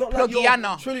 Trillery. It's not Plug like you're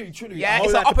Yana. Trillery. Yeah, Oh,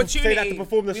 it's like an to say that opportunity. to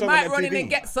perform the We song might on run in MTV. and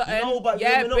get something. No, but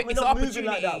yeah, we're but not it's an moving opportunity.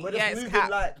 like that. We're Yeah, just it's moving cap.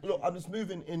 like, look, I'm just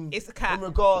moving in. It's a cap. In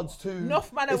regards to.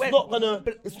 Enough man It's went- not gonna.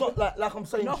 It's not like I'm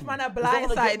saying. Enough to you. man are It's not gonna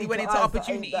get blindsided. me He went to into eyes that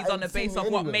opportunities ain't on the seen base me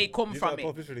of what anyway. may come You from guys it.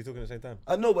 both literally talking at the same time.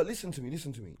 I know, but listen to me.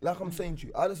 Like I'm saying to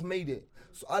you, I just made it.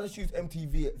 So I just use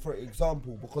MTV for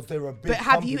example because they're a big. But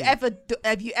have you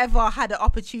company. ever had an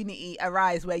opportunity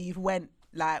arise where you've went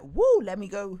like, "Woo, let me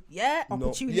go"? Yeah, No.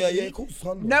 opportunity. Yeah, of course.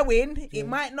 Knowing it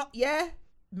might not. Yeah,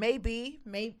 maybe.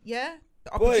 Yeah. The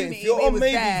Boy, opportunity if you're on was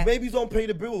maybes, there. maybes don't pay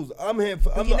the bills. I'm here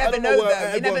for. I'm you not, I never don't know, know where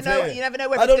though. You never everyone's know- here. you never know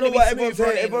where I it's don't gonna know be what smooth everyone's here.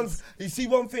 runnings. Everyone's. You see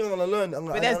one thing I'm gonna learn.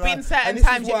 But there's been certain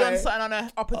times you've done something on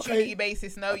an opportunity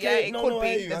basis. No, Okay, yeah, it no, could no, I be.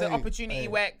 hear you, There's I an hear you, I opportunity hear you.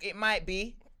 where it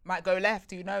might go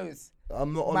left. Who knows?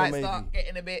 I'm not on a Might maybe. start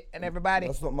getting a bit and everybody.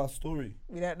 That's not my story.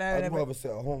 We don't know. I'd never- rather sit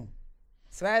at home.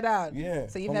 Swear down. Yeah,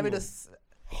 So you've never humble. just.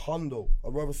 Hundo.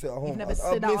 I'd rather sit at home. never I'd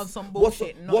sit out miss- on some what's-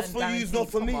 bullshit, What's nothing for you is not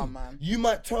guaranteed. for Come me. on, man. You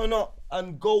might turn up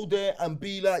and go there and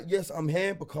be like, yes, I'm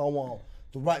here because I want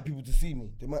the right people to see me.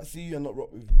 They might see you and not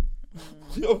rock with you.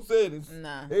 You know what I'm saying?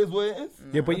 Nah. It is what it is.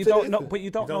 Yeah, but I you said don't it know. is. But you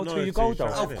don't know till know you until go you though.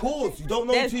 try. Of course, you don't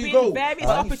know There's until you been go. various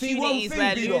But you see one opportunities thing,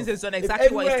 where D-Dog. Loons has done If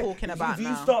exactly what he's everywhere- talking if about you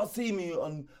now. start seeing me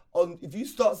on if you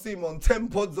start seeing me on 10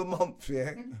 pods a month,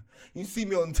 yeah, you see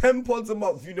me on 10 pods a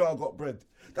month, you know I got bread.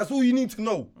 That's all you need to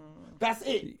know. That's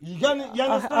it. You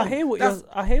understand? I hear what That's- you're.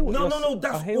 I hear what No, you're. no, no.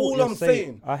 That's I hear what all you're I'm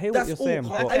saying. I hear That's what you're saying,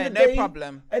 all. but End of the no day-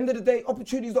 problem. End of the day,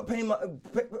 opportunity's not paying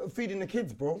feeding the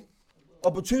kids, bro.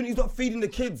 Opportunity's not feeding the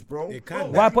kids, bro. It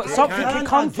can. why? But I something can, can I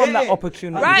come from get that it.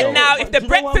 opportunity. Right Yeah, now, but if the do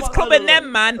you know what Breakfast I'm- Club no, and no,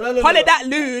 them man no, no, hollered no. at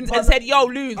Loons But and said, "Yo,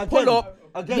 Loons, again, pull up."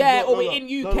 again, Yeah, no, or no, we're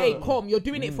in no, UK, no, no. come. You're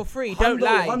doing it for free. Don't Hundo,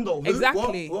 lie. Hundo, who?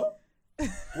 Exactly. What?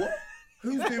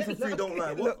 Who's doing for free? Don't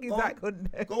lie. What? Look, is that good?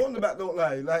 Go on the back, don't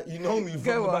lie. Like you know me from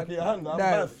Go the back on. of your hand. I'm No.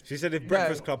 math. She said if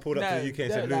Breakfast Club pulled up to no, the UK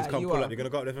and said, don't Loons, lie, come you pull are. up, you're going to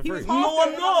go up there for He free. was No, half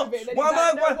I'm not. Then he's Why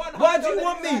like, no, why do you Hundo,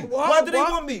 want me? then he's like, Why do they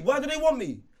what? want me? Why do they want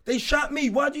me? They shot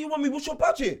me. Why do you want me? What's your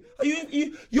budget? Are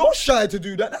you're shy to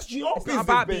do that? That's your It's business, not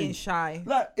about babe. being shy.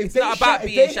 Like, if It's they not about if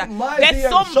being they shy. hit my There's DM,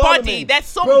 somebody. Charlamagne, There's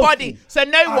somebody. broski, So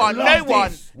no I one. love No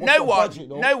one. this. What's No your one. budget,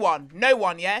 though? No one. No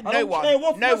one. Yeah. I No don't one. care.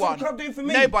 What's No Breakfast one. Club doing for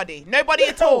me? Nobody. Nobody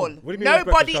at all. What do you mean what's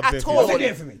Nobody Breakfast Club at doing for you? all. What's it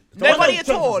doing for me? Nobody Don't at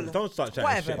try to- all. Don't start chatting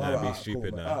Whatever. shit now, Alright, be cool,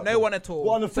 stupid man. now. Alright, No cool. one at all.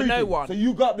 What, on the For free no thing? one. So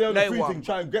you got there on the No free one. thing,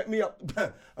 try and get me up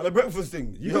on the breakfast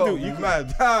thing. You Yo, can do- you can-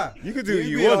 mad. Ha. you can do what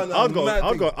you be want. on a I'll go- mad I'll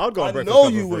thing. go on I Breakfast know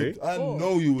Club you for would. free. I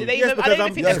know you Do would. they Yes, even? I because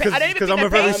don't even think they pay. I don't even because think I'm a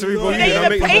they very pay. cerebral Do user. they I even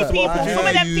make pay you- people? I Some of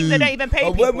hear them things they don't even pay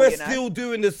And people. when we're You know? still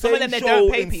doing the Some of same them, they show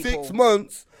don't pay in people. 6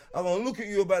 months, I'm gonna look at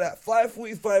you about that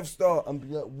 5:45 start and be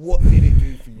like, what did it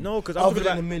do for you? No, 'cause I'm other talking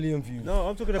than about- a million views. No,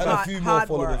 I'm talking and about. a few more hard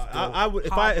followers. work. bro. I would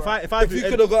if Hard I If you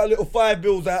could have got a little 5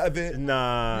 bills out of it.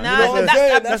 Nah, Nah, know what I'm saying?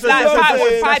 that's That's like what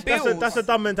I'm five saying. bills. that's a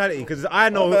dumb mentality because I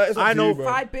know man, it's up I to you, know bro.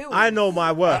 5 bills. I know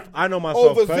my worth. I know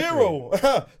myself Over personally.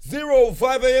 zero,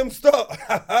 5 a.m. start.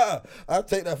 I'll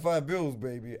take that 5 bills,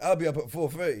 baby. I'll be up at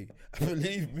 4:30.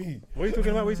 Believe me. What are you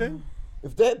talking about? What are you saying?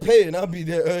 If they're paying, I'll be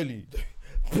there early.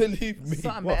 Believe me.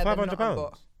 Something What, better than £500?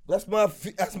 nothing,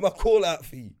 That's my call out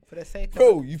fee. For the sake of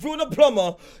Bro, if you're a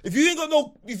plumber, if you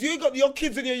ain't got your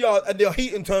kids in your yard and their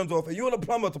heating turns off and you want a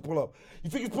plumber to pull up, you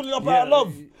think it's pulling up out of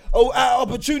love or out of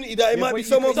opportunity that it might be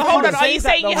someone's So hold on, are you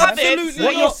saying you have it? Absolutely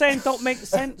What not. you're saying don't make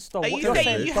sense, though. Are What you you're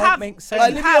saying you don't have? make You sense.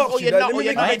 Let me have ask or you you're that. not Let or me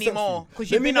you're make not it make sense anymore? to you. Because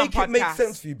Let you've me been on make it make podcasts.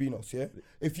 sense for you, Benos, yeah?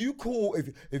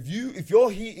 If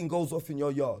your heating goes off in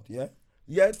your yard,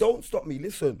 yeah, don't stop me.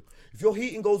 Listen, if your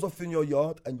heating goes off in your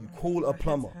yard and you call a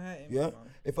plumber, yeah,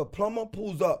 if a plumber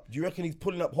pulls up, do you reckon he's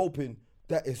pulling up hoping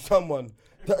that is someone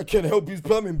that can help his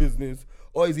plumbing business,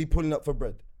 or is he pulling up for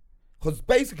bread? Because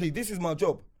basically, this is my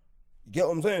job. You get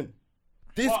what I'm saying?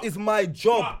 This is my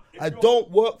job. I don't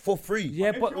work for free.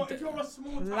 Yeah, but if you're a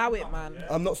small time Allow it, plumber, man. yeah?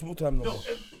 I'm not small time no No, more.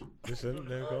 Listen,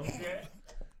 there you go. Yeah.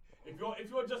 If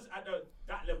you're just at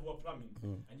that level of plumbing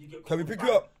and you get Can we called pick by-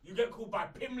 you up? You get called by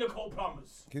Pimlico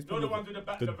plumbers. Kiss You're the Pimlico. ones with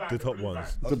the The van, top blue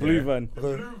ones. van. the blue van. The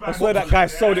blue van. I swear that guy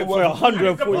sold it for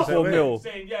 144 mil.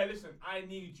 Saying, yeah, listen, I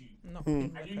need you. Not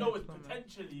And you know it's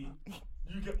potentially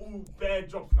you get all bare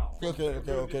jobs now. Okay. You're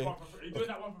doing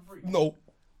that one for free. No.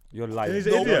 You're lying. He's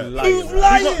an You're idiot. lying. Who's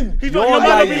lying? He's You're not. You're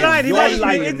not be lying. lying. He You're might be an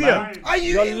lying, idiot. man. Are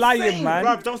you You're insane? lying, man.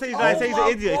 Bruv, don't say he's lying. Say he's an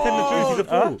idiot. He's telling the truth. He's a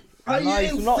fool. Are you No, he's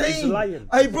insane? not. He's lying.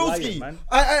 Hey, He's lying, broski. man.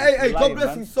 Hey, He's God lying, bless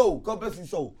man. his soul. God bless his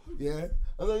soul. Yeah.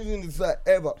 I'm not using this like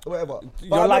ever, whatever. But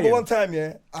You're I remember lying. one time,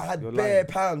 yeah, I had You're bare lying.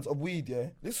 pounds of weed, yeah.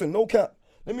 Listen, no cap.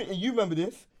 You remember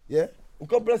this, yeah? Well,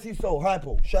 God bless his soul.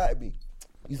 Hypo, shout at me.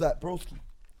 He's like, broski,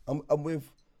 I'm with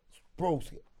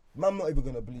broski. Man, not even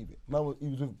gonna believe it. He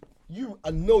was with you.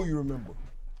 I know you remember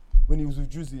when he was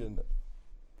with Drizzy and that.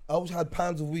 I always had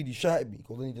pounds of weed. He shouted at me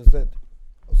because then he just said,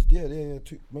 I said, yeah.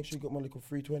 Make sure you got my little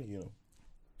 320, you know.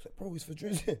 I said, bro, it's for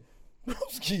Drizzy.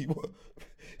 Broski, what?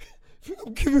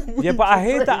 I'm giving weed Yeah, but I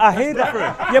hear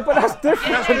that. Yeah, but that's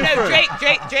different. No,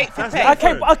 Drake for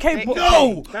pay. Okay, but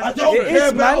No, I don't It care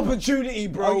is, about man. opportunity,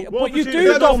 bro. But you opportunity? do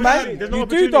There's though, no man. opportunity. There's no You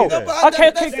do opportunity though. there. But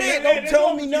Okay, that's it. Don't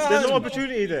tell me now. There's no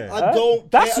opportunity there. I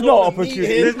don't. That's care. I not don't wanna meet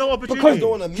opportunity. him. There's no opportunity. Because I don't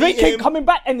want to meet Drake him. ain't coming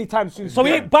back anytime soon, so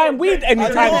he ain't buying weed I know,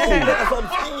 anytime soon. that's what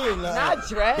I'm saying. Like, Not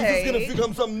Drake. He's just gonna think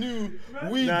I'm some new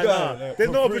weed Nah, guy. nah. like, There's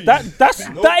for no free.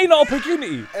 That ain't an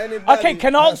opportunity. Anybody Okay,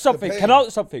 can I has ask to something? pay. Can I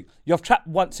ask something? You've trapped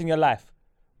once in your life.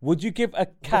 Would you give a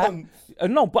cat? Once.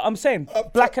 No, but I'm saying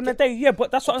I've black trapped in the day. Yeah, but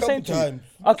that's what I'm couple saying to you. times.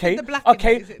 Okay, the black in it?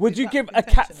 okay. Is it- Would is you that give a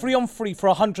cat intentional? 3-on-3 for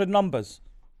 100 numbers?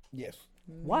 Yes.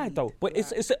 Why though? But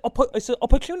it's an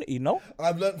opportunity, no?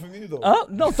 I've learned from you though.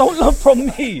 No, don't learn from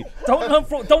me. Don't worry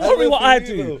learned what from I you,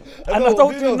 do, though. and I I don't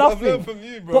know, do I've nothing. learned from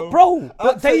you, bro. But bro,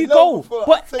 I'd there say you no go. before.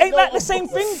 But I'd say ain't no that the same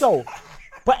before. thing though?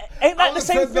 But ain't that the I'd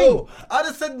same said thing? no. I'd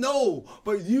have said no,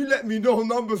 but you let me know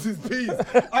numbers is peace.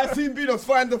 I seen Benos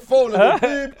find the phone and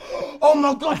the beep. Oh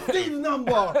my God, Steve's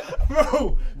number,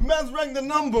 bro. Man's rang the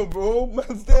number, bro.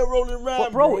 Man's there rolling around,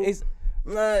 But bro, it's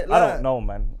like, I don't know,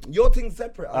 man. Your thing's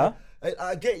separate. Huh?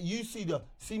 I get you.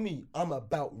 See me. I'm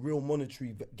about real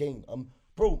monetary gain. I'm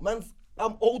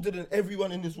older than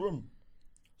everyone in this room,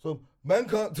 so man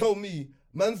can't tell me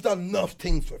man's done enough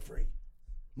things for free.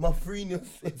 My freeness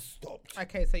is stopped.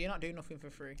 Okay, so you're not doing nothing for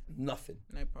free. Nothing.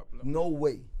 No problem. No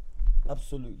way.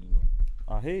 Absolutely not.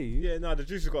 I hear you. Yeah, no, the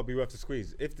juice has got to be worth the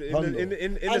squeeze. If the, Hundo.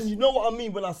 in And you know what I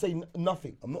mean when I say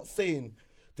nothing. I'm not saying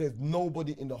there's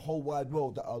nobody in the whole wide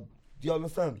world that I'll. Do you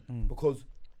understand? Because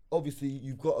obviously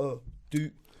you've got to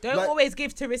do. Don't like, always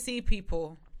give to receive,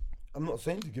 people. I'm not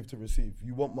saying to give to receive.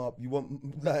 You want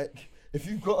like if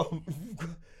you've got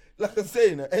like I'm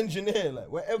saying, an engineer,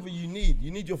 like whatever you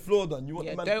need your floor done. You want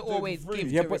Yeah, the man don't to do it always for free.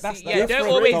 give Yeah, to but that's receive. Yeah, don't different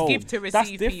always though. give to receive. That's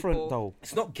different people. though.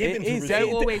 It's not giving It to is. receive.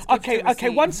 Don't always give Okay, to okay.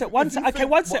 receive. One sec. If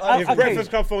If Okay.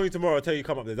 breakfast come phone you tomorrow, I'll tell you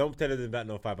come up there. Don't tell them that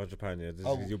no £500. Yeah,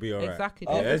 Oh. you'll be alright. Exactly.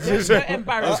 Yeah, Don't- it's don't- just- don't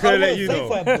embarrass. I was gonna I let you won't know.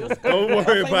 say 500. Don't worry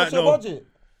Say about what's your no.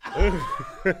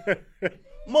 budget?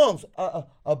 Moms,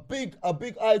 a big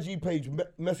IG page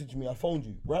messaged me. I phoned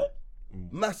you, right?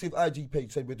 Massive IG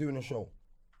page said we're doing a show.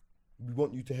 We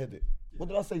want you to head it. What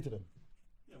did I say to them?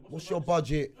 What's your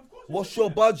budget? What's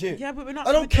your budget? Yeah, but we're not.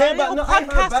 I don't care about no. I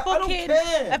podcast. don't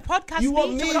care. A podcast You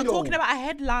want feature. me We're not though. talking about a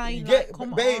headline. You get,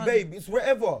 come babe, on. it's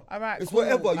whatever. All right, it's cool.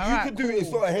 whatever. All You right, can do it. It's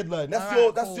cool. not a headline. That's All your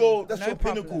right, that's cool. your that's No your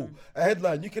pinnacle. problem. A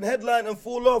headline. You can headline and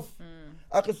fall off.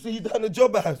 I can see you down the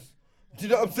job house. Do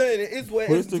you know what I'm saying? It is what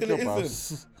it is until it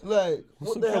isn't. Like,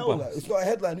 what the hell? Like, it's not a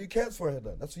headline. Who cares for a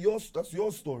headline? That's your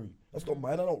story. That's not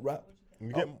mine. I don't rap.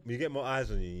 You get more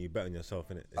eyes on you, you bet on yourself,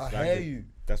 innit? I hear you.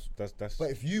 That's. But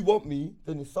if you want me,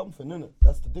 then it's something, innit?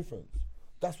 That's the difference.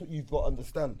 That's what you've got to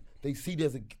understand. They see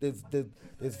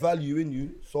there's value in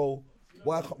you, so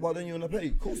why don't you wanna pay?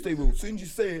 Of course they will. As soon as you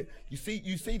say it,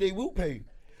 you see they will pay.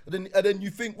 And then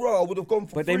you think, I would have gone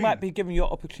for But free. they might be giving you an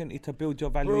opportunity to build your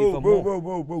value even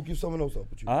more. Bro, give someone else an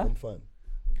opportunity. Huh? I'm fine.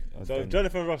 So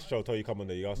Jonathan Ross show told you come on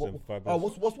there. You asked him 5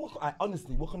 minutes.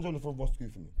 Honestly, what can Jonathan Ross do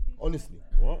for me? Honestly,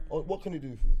 what can he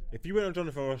do for me? If you went on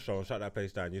Jonathan Ross show and shut that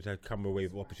place down, you'd have come away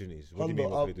with opportunities. What do you mean?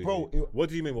 What can he do for you? What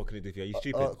do you mean? What can he do for you? Are you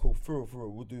stupid? Cool. For real,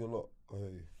 we'll do a lot. I hear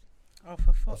you. Oh,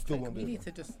 for fuck's still sake, won't we do need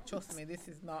that. to just trust me. This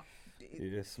is not.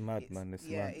 It's mad, man. It's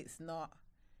mad. it's not.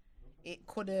 It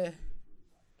could have.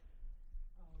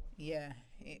 Yeah,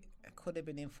 it could have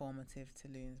been informative to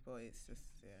Loons, but it's just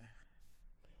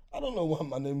I don't know why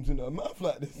my name's in her mouth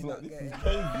like this. Like, this is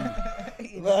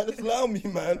crazy. Like, just allow me,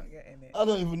 man. I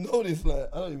don't even know this. Like,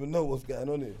 I don't even know what's going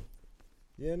on here.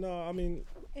 Yeah, no, I mean,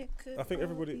 I think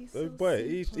everybody, so boy,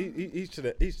 each to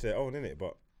their own, innit?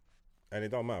 But and it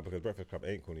don't matter because Breakfast Club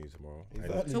ain't calling you tomorrow.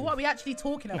 Exactly. So what are we actually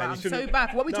talking about? I'm so shouldn't-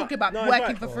 bad. What are we talking about? no, Working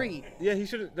it's for like- free. Yeah, you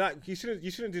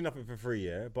shouldn't do nothing for free,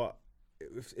 yeah. But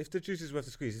if the juice is worth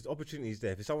the squeeze, there's opportunities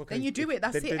there. If someone Then you do it.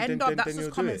 That's it. End of. That's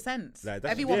just common sense. Like,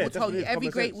 that's- Everyone yeah, will tell you. definitely Every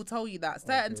common great sense. will tell you that.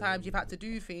 Certain times you've had to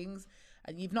do things.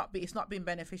 And it's not been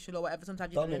beneficial or whatever.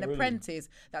 Sometimes you've been an apprentice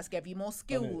that's gave you more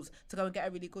skills to go and get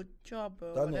a really good job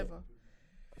or whatever.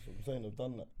 That's what I'm saying. I've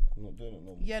done that. I'm not doing it no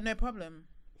more. Yeah, no problem.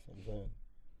 That's what I'm saying.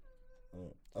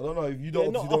 I don't know if you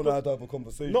don't know how to have a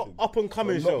conversation. Not up and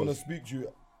coming I'm shows. not gonna speak to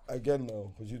you again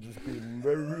now because you're just being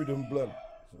very rude and blunt.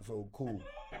 So cool.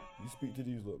 You speak to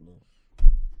these lot now.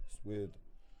 It's weird.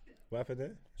 What happened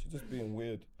there? She's just being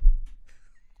weird.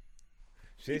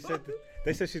 They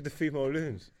said she's the female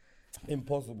Loons.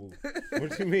 Impossible.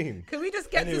 What do you mean? Can we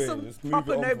just get to some let's move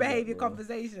proper it on no from that, behaviour bro.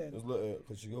 conversation? Let's let her,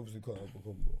 because she obviously can't have a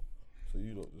combo. So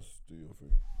you lot just do your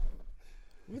thing.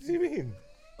 What do you mean?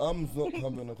 I'm not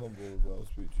having a combo with her. I'll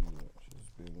speak to you. Like. She's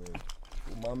just being weird.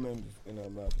 Well, my man just in her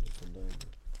mouth for some days.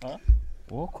 Huh?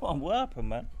 What happened,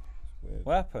 man? Weird.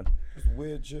 What happened? Just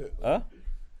weird shit. Huh?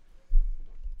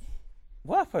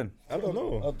 What happened? I don't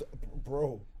know.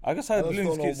 Bro. I just heard I just Loons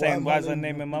don't know keep saying, my why is her name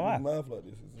name in my mouth? mouth like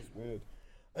this? It's just weird.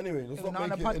 Anyway, let's We're not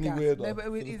not make on it a any podcast. weirder. No, but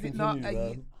So is just it not? continue,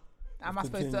 man. Am I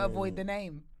supposed to continue, avoid man. the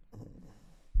name?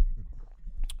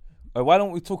 Why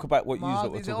don't we talk about what you Margs,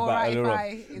 lot were is it talking about alright if earlier on? I?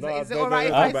 Is No, it don't alright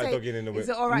if talk I about say? dogging in the whip. Is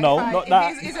it alright? No, if I, not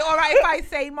that. Is it alright if I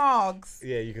say Margs?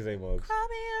 Yeah, you can say Margs. Call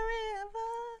me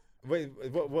a river.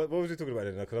 Wait, what was we talking about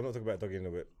then? Because I'm not talking about dogging in the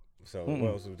whip. So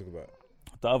what else are we talking about?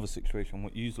 The other situation,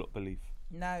 what you lot believe.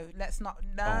 No, let's not.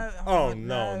 No. Oh,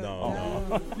 no.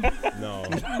 no. No.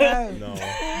 No.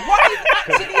 What is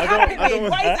actually happening?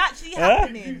 What is actually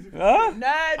happening? Huh? No,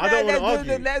 I don't wanna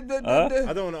argue. no.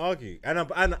 I don't want to argue, and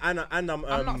I'm I'm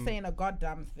not saying a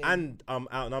goddamn thing. and I'm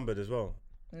outnumbered as well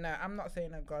No, I'm not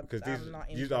saying a god. because I'm not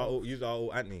these are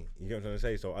all anti. You get what I'm trying to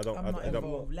say? So I don't. I'm I not don't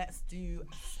involved. Let's do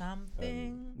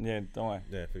something. Yeah, don't worry.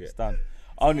 yeah, forget. It's done.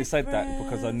 I only said that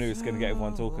because I knew it's going to get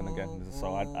everyone talking again.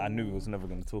 So I knew we was never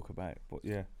going to talk about it. But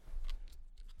yeah.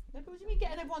 No, but what do you mean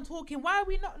getting everyone talking? Why are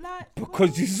we not like?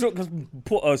 Because you sort of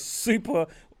put a super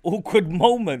awkward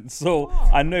moment. So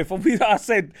I know if I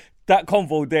said that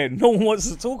convo there, no one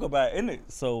wants to talk about it, innit?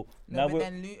 So No, now but we're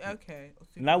then okay.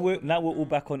 now we're all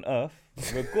back on Earth.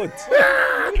 We're good.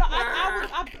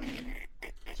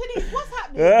 Chili, what's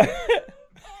happening?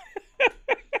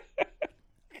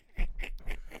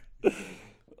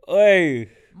 Hey.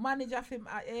 Manager him.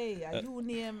 Hey, are you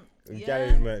name?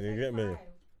 Gary's man, you get me?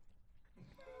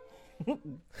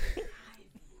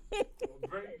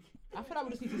 I feel like we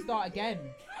just need to start again.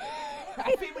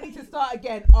 I think we need to start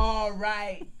again. All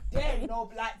right. Damn, no,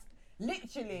 like,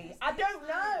 literally. I don't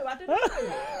know.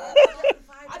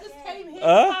 I just came here.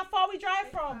 How far we drive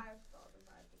from?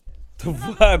 The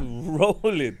vibe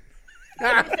rolling. You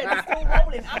said it's still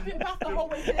rolling. I've been back the whole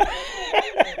way.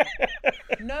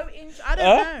 No inch. I don't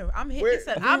know. I'm here.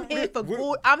 Listen, I'm here for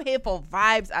good. I'm here for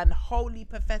vibes and holy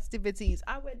festivities.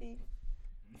 I ready.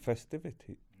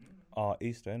 Festivity.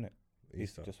 Easter, innit?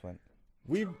 Easter just went.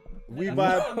 We That's vibe.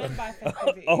 what I meant by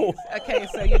festivities. Oh. Okay,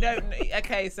 so you don't.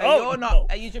 Okay, so you're not. No.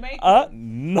 Are you Jamaican?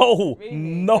 No. Really?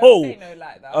 No. Don't say no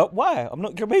like that. Why? I'm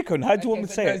not Jamaican. How do you want me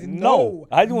to so say it? there's No.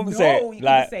 How do you want me to say No, it? you can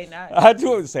Like, just say no. how do you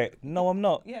want me to say it? No, I'm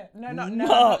not. Yeah. No. No. Just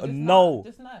No. No.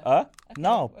 Just no.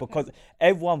 No, okay. because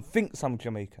everyone thinks I'm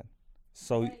Jamaican.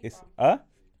 So it's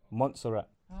Montserrat.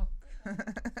 Oh.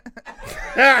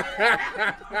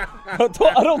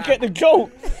 I don't get the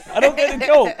joke. I don't get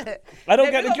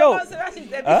the joke.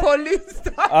 Before Loons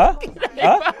starts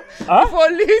Huh? Before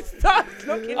Loons starts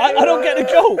looking I don't get the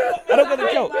joke. I don't get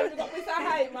the joke. Man, we got Mr.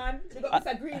 Hyde, man. We got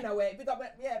Mr. Greenaway. We got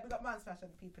Man's Fashion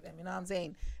people, them. You know what I'm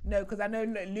saying? No, because I know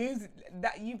Loons,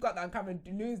 that you've got that on camera.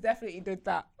 Loons definitely did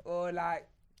that. Or like.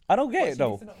 I don't get it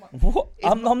though. listen up, What?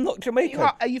 I'm not Jamaican.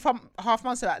 Are you from half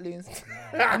Montserrat at Loons?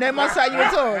 No Montserrat you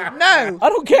at all? No. I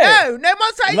don't care. No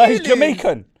Montserrat No, you he's Loons.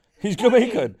 Jamaican. He's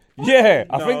Jamaican. Yeah,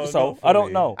 I think so. not I don't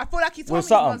fully. know. I feel like he told With me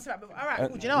something. once. All right,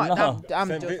 cool. Do you know what? no. I'm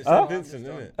St. just St. Vincent,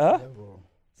 isn't it? Huh?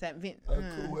 St. Vincent.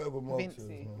 Whoever Marks is, Vinci.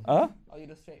 man. Huh? Oh, you're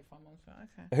just straight from Montserrat.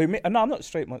 Okay. Who me? No, I'm not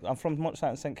straight. I'm from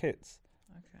Montserrat and St. Kitts.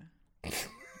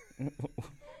 Okay.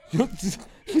 You're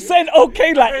saying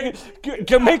okay, like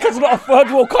Jamaica's not a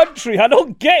third world country. I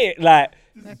don't get it. Like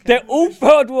they're all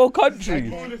third world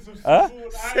countries. Huh?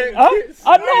 Huh?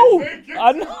 I know.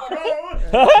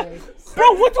 Huh?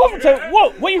 Bro, what do you want to?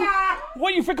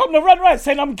 What you think I'm the run right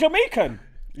saying I'm Jamaican?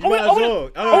 You might as well.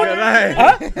 I'm not gonna lie.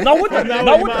 Huh? No, wouldn't. No,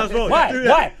 No, you might as well. wouldn't. Why? Just do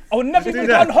that. Why? I would never even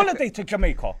go on holiday to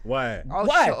Jamaica. Why? Oh,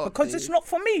 Why? shut up, Because dude. it's not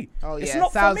for me. Oh yeah, it's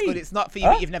not sounds for me. good. It's not for you,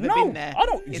 Huh? but you've never No, been there. I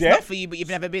don't. It's Yeah. not for you, but you've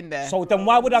never been there. So then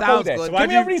why would I go Sounds there? good. Give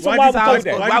me a reason why why I do would you-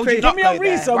 go there. why do Why you would you pay- not Give me a go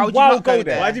there? reason Why would why you I'll not go go there.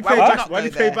 there? Why do you Why pay would back? not Why do go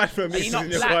you pay there? back for a Are you missus not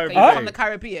in your black? car Are every you from day? the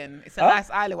Caribbean? It's a Huh? nice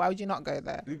island. Why would you not go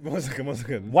there? One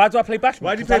second. Why do I play bashment?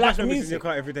 Why do you 'Cause pay I like back the for a missus in music. your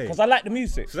car every day? Because I like the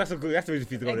music. So that's a reason for you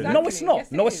to go there. No, it's not.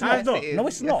 Yes, No, it it's is. not. How is not? No,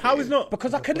 it's not. How is not?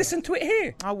 Because I can listen to it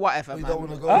here. Oh, whatever, You man. don't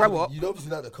want to go. Grow up. You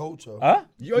obviously like the culture. Huh? Oh,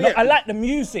 No, yeah. I like the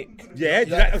music. Yeah, do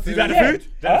you like the Yeah. food? Do you like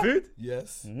the food?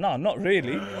 Yes. No, not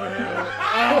really.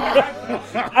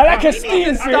 I like a You need steam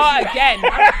to fish. start again.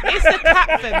 It's the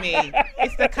cap for me.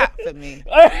 It's the cap for me.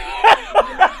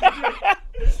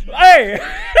 Hey,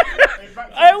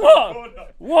 hey,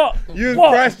 what? You was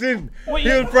What? priced in. What, He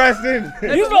you- was priced in.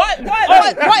 You What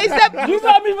is that? You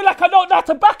know me like I don't know how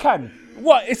to backhand.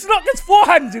 What? It's not just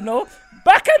forehand, you know.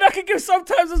 Backhand I can give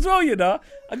sometimes as well, you know.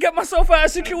 I get myself out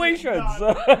of situations.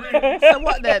 So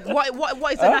what then?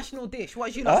 What is the national dish? What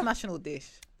is your lot's national dish?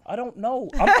 I don't know.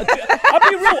 I'll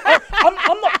be real.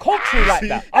 I'm not cultural like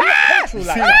that. I'm not cultural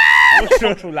like that. I'm not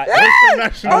cultural like that. What's the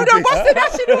national Hold on, dish? what's the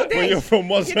national dish? When you're from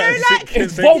Montserrat, You know, like,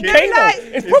 It's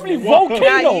volcano. It's probably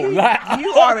volcano. you- Like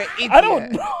you are an idiot. I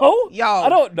don't know. Yo. I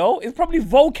don't know. It's probably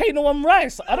volcano and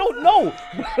rice. I don't know.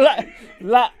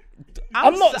 like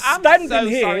I'm not standing so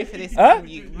here. sorry for this, Huh? man,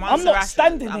 you I'm not Montserratians.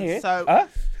 standing I'm here. so- Huh?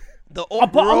 The but I'm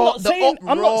uproar, not saying-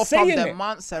 I'm not from saying the it.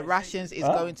 Montserratians is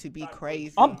going to be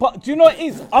crazy. But do you know what it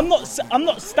is? I'm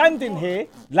not standing here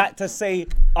like to say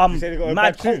I'm said you got a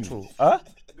mad bad tune. cultural. Huh?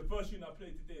 The first tune I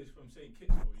played today is from St.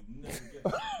 Kitts, boy. You never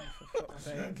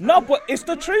get it. No, but it's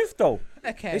the truth though.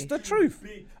 Okay. It's the truth.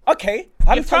 Okay. How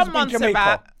many You're times from you been Jamaica?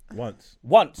 Montserrat. Once.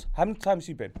 Once. How many times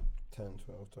you been? 10,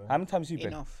 12 times. How many times you been?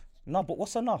 Enough. No, but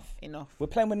what's enough? Enough. We're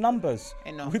playing with numbers.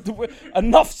 Enough.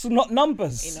 Enough's not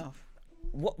numbers. Enough.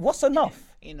 What's enough?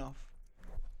 Enough.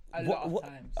 A lot of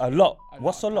times. A lot. A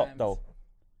What's a lot of lot times. though?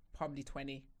 Probably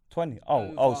 20. 20.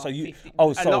 Over So you. 50.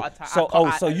 Oh, A so lot of ti- so I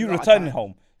can't- so a you lot of returning times.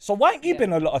 home. So why ain't you Yeah.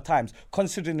 been a lot of times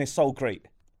considering it's so great?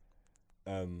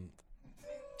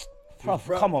 Oh,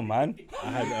 come on, man. I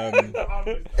had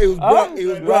It was bruh. It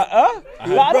was Like, bruh. huh?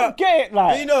 Like, I don't get it.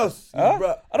 Like, Venus. huh?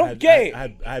 Bruh. I don't get it.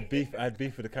 I had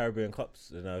beef with the Caribbean cops,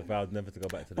 and I vowed never to go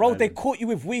back to the Bro, they island. caught you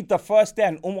with weed the first day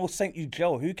and almost sent you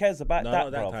jail. Who cares about No, that,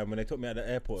 not that bro? time when they took me at the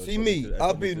airport. and See took me, to the- I've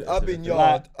took me been to the-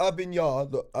 yard.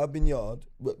 Look, I've been yard.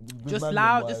 Just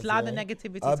allow the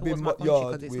negativity I've towards been my country yard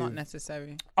because it's not with-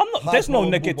 necessary. I'm not. There's no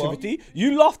Hypo, negativity.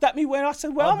 You laughed at me when I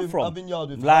said where I'm from. I've been yard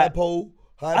with Like, Hypo,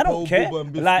 I don't care. Bubba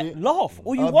and Like, Biscuit. laugh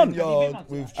all you I've want. been yard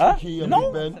with Huh? Chicky and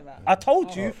No, Big Ben. I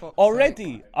told you fuck's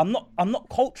already. I'm not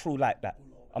cultural like that.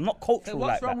 I'm not So cultural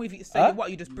what's like wrong that. with you? So Huh?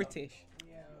 what? You just British?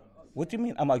 What do you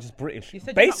mean? Am I just British? You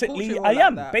said you're not Basically, cultural I like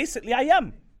am. that. Basically, I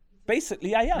am.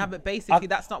 Basically, I am. No, but basically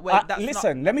that's not where- that's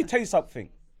listen, not- let me tell you something.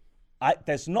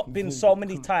 There's not been so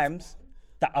many times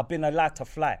that I've been allowed to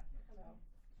fly.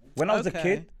 When I was a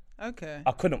kid, Okay.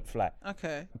 I couldn't fly.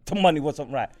 Okay. The money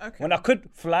wasn't right. Okay. When I could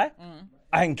fly,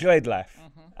 I enjoyed life.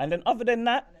 And then other than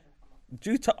that,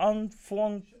 due to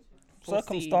unforeseen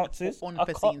circumstances,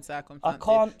 Unforeseen circumstances. I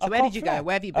can't. So I where can't did you fly. go?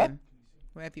 Where have you Huh? been?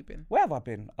 Where have you been? Where have I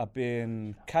been? I've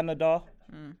been Canada,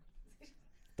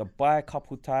 Dubai a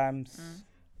couple times,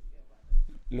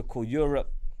 local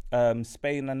Europe,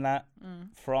 Spain and that,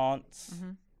 France.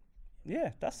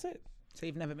 Yeah, that's it. So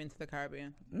you've never been to the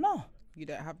Caribbean? No. You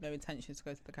don't have no intentions to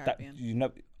go to the That, Caribbean? you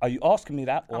know, are you asking me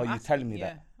that or I'm are you asking- telling me yeah,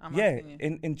 that? I'm yeah, asking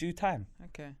you. in due time.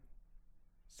 Okay.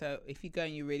 So if you go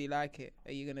and you really like it,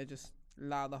 are you gonna just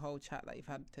allow the whole chat that you've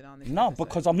had today on this? No, episode?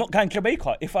 because I'm not going to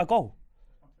Jamaica if I go.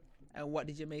 And what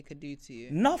did Jamaica do to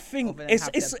you? Nothing. Other than It's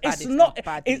have it's the it's baddest not. of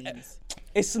It, baddies?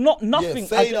 It's not nothing. Yeah,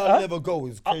 saying I'll never go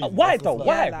is crazy. Why That's though? just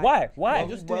Why? like- Why? Why?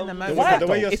 Just doing the The most.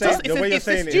 way you're It's saying, just- the way you're it's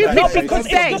a saying it, stupid like, No, thing because to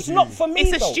it's say. just not for me.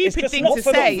 It's a though. stupid just thing not to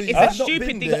for say. me. It's I've a not stupid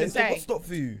been thing there, to so say. what's stopped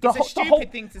for you? It's a the stupid whole-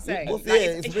 thing to say. What's- Like, yeah,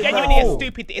 it's it's been genuinely a mad.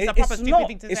 stupid. It's a It's proper stupid not.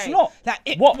 thing to It's say. not.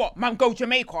 Like, What? man, go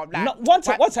Jamaica. Like, No, one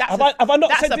sec. that's Have a- I not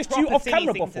that's said a this to you proper off silly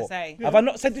camera thing to before? say. Have I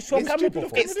not said this to you on camera before?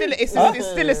 It's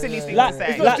still a silly thing Like- to say.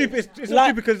 It's not stupid. It's not like-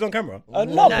 stupid because it's on camera. No,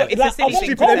 No, but it's like, a silly I won't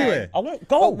thing go. to say. I won't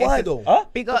go. But why though? Huh?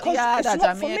 Because Because yeah, it's that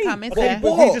not for Jamaica, me. miss Okay, it.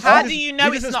 but what? How do you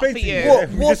know it's not for you?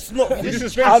 What's not?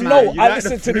 I know. I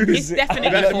listen to the It's music. definitely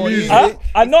like the for you. music.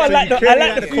 I know. I So like you the. I clearly like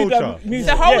like the the food. culture. Music.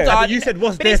 So hold yeah. on. You said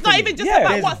what's But there it's for not you. even just Yeah. about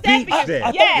There's what's there for beach you. there. I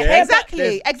Yeah, don't care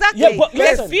exactly, exactly. Yeah, but There's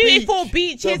listen. beautiful Beach,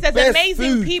 beaches. the There's best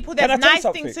amazing food. people. Can There's I tell you nice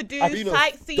something? things to do. Don't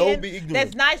Sightseeing. be ignorant.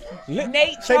 There's nice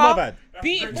nature. Say my bad.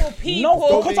 Beautiful people.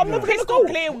 No, because I'm never gonna crystal go.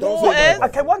 clear Don't say waters. that.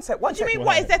 Okay, one sec. What do you mean?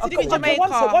 What is there to do in Okay, Jamaica?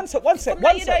 one sec. Come on,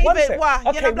 One you sec. don't One even- sec. what? You're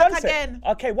Okay, not one black sec. again.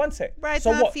 Okay, one sec. Right,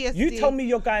 So turn what? for your You seat. tell me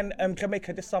you're going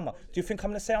Jamaica this summer. Do you think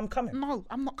I'm gonna say I'm coming? No,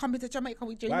 I'm not coming to Jamaica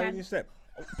with you, Why wouldn't man. you step?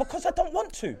 Because I don't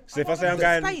want to. So if I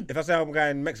say I'm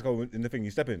going Mexico in the thing,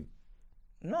 you step in.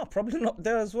 No, probably not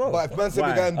there as well. But if man said Why?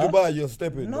 we're going to Dubai, you're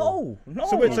stepping. No.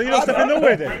 So wait, so you're not stepping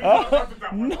nowhere then?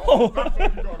 No.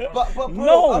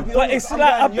 But it's like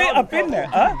I've been there.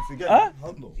 Huh?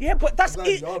 Yeah, but that's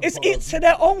it. It's each to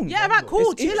their own. Yeah, right,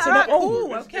 cool. It's each Chill to their out, own.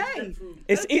 cool. Okay.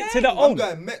 It's each to their I'm own.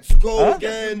 going Mexico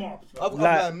again. I'm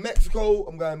Like- going Mexico.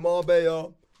 I'm going Marbella.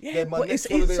 Yeah, Then my but next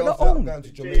it's holiday each to their after that, I'm own. going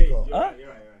to Jamaica. Huh?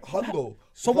 Hundo.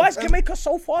 So why is Jamaica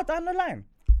so far down the line?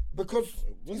 Because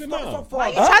What's it not matter? so far Why are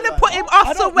you down trying the to put line. him off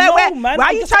I don't somewhere? know, Where? man. Why are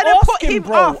I'm you just trying to put asking, him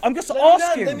bro. off? I'm just Let me learn,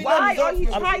 asking. let me Why learn. are you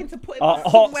I'm- trying to put him Uh,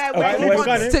 somewhere where Alright, he leave it, wants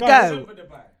go to then,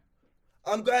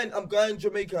 go? I'm going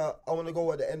Jamaica. I want to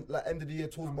go at the end of the year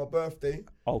towards my birthday.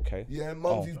 Okay. Yeah,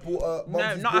 Mumsy's bought a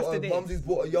not after this. Mumsy's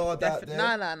bought a yard out there.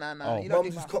 No. You don't do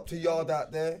Mumsy's that. copped a yard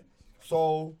out there.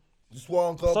 So just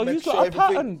want to So make you've sure got a everything.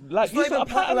 pattern, like, It's not you've got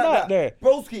even a pattern like there.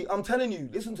 Broski, I'm telling you,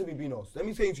 listen to me, Beanos. Let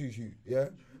me say to you, yeah?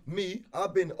 Me,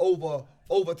 I've been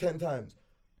over 10 times.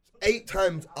 8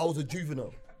 times I was a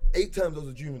juvenile. 8 times I was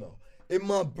a juvenile. In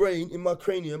my brain, in my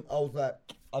cranium, I was like,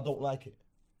 I don't like it.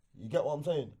 You get what I'm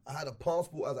saying? I had a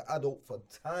passport as an adult for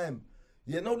time.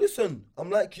 Yeah, no, listen, I'm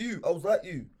like you. I was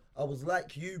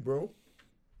like you, bro.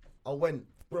 I went,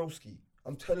 broski,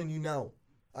 I'm telling you now.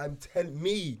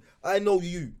 I know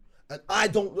you. And I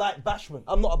don't like bashment.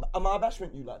 Am I a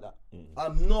bashment you like that?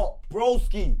 I'm not.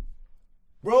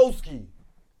 Broski.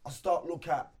 I start look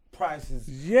at prices.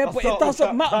 Yeah, I but start it doesn't look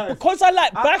at matter. price. Because I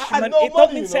like I had Bashman, no it don't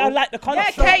money, mean you say I know. like the country.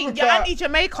 Yeah, Kate, you're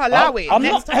anti-Jamaica. Allow it. I'm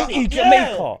Next not topic.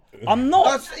 anti-Jamaica. I'm not.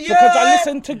 That's- Because yeah.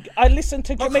 I listen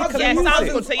to Jamaican Yeah, music.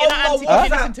 sounds good. So you're not Oh, anti my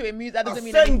listen God. to it. Music that doesn't I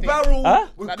mean send anything. barrel Huh?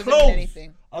 with That doesn't mean clothes.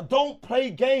 anything. I don't play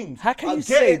games. How can I you get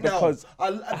say it now. because- How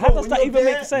how does does that even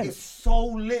make sense? It's so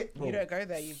lit, bro. You don't go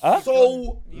there. You've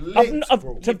So I've lit,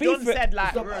 bro. to be done fair, said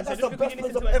like, That's so the just because best you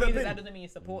listen place to I've a ever music, been. that doesn't mean you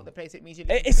support the place. It means you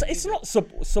listen to it's music.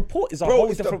 not support is a Bro, whole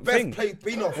it's the different best thing. place.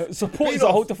 Beanos. Support is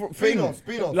a whole different thing.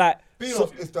 Beanos. Like,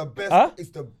 It's the best. Huh? It's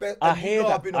the best. I and you hear know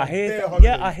that. I've been I on hear bare that. holidays.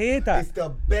 Yeah, I hear that. It's the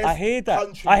best. I hear that.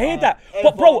 Country I hear I've that.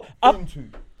 But bro, ever been to.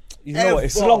 you know what?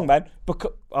 It's Ever. long, man.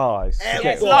 Because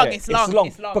it's long, it's long,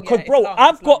 it's long, Because yeah, bro, it's long,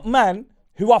 I've it's got long. man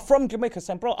who are from Jamaica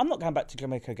saying, bro, I'm not going back to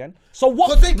Jamaica again. So what?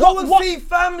 Because they go and what- see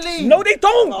family. No, they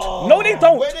don't. Oh, no, they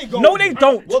don't. where they going? No, they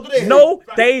don't. What do they no, do?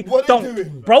 they What they don't.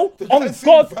 doing? Bro, They go on and see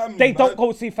God, family, they man. don't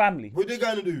go see family. What they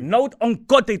gonna do? No, on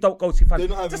God, they don't go see family. They're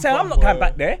not having Just say, I'm fun, not going boy.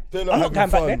 back there. They're not I'm not going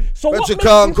having back fun. there. So Bet what you makes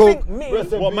can't you cook. think me?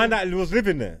 Rest in What man that was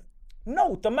living there?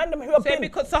 No, the man them who have So been.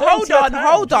 because so plenty of times.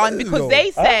 hold on, because No.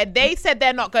 they said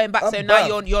they're not going back, so I'm now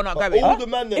bad. you're not But going. all the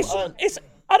man them It's, aren't. it's.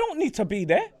 I don't need to be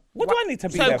there. What do I need to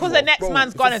be So there because for? the next Bro,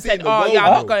 man's it's gone a and see said, the "Oh world, yeah, I'm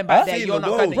bro. not going back there," See you're the not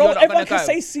world. going. Bro, You're not everyone going to can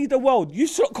go. say see the world. You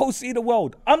should go see the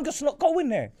world. I'm just not going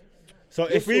there. So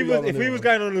if You're we so young was anyway.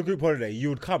 going on a group holiday, you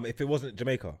would come if it wasn't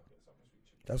Jamaica.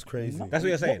 That's crazy. That's what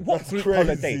you're saying. What That's group crazy.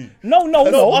 holiday? No.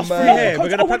 us three here, because we're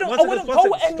gonna I wouldn't, one I second, wouldn't one go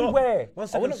second, stop. anywhere. One I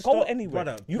second, wouldn't go stop, anywhere.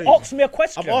 brother, You please. asked me a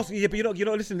question. I'm asking you, but you're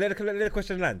not listening. Let the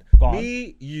question land. Go on.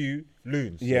 Me, you,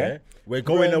 Loons. Yeah. Yeah. We're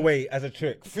going Bren, away as a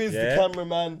trip. Fizz yeah? the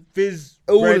cameraman. Fizz,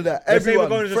 All Brent, of that. let's say we're Everyone.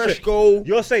 going as a Fresh trip. Goal.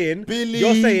 You're saying Billy,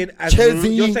 as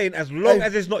Chezzy. long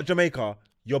as it's not Jamaica,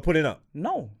 you're pulling up.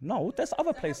 No. There's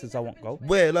other places I won't go.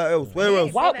 Where like else? Where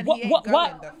else? Why? And he ain't Why?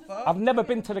 going, the fuck? I've never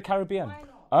been to the Caribbean.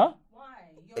 Huh?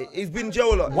 He's been in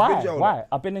jail a lot. He's been Why? in jail a lot. Why?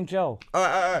 I've been in jail.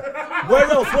 Alright. Where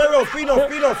else?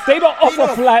 Beanos. They don't offer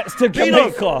Beanos. flights to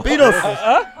Jamaica.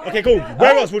 Beanos. Okay, cool.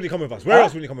 Where else would you come with us? Where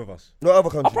else would you come with us? No other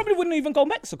I country. probably wouldn't even go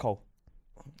Mexico.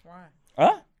 Why?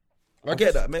 Huh? I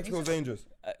get that. Mexico's dangerous.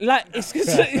 Like it's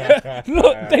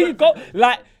look, there you go.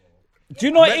 Like Do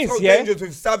you know what it Mexico is? Yeah. dangerous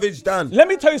with Savage Dan. Let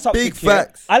me tell you something. Big yeah?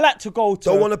 facts. I like to go to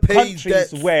Don't wanna pay countries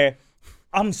debts. where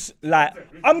I'm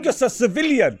just a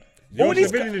civilian. You're All a these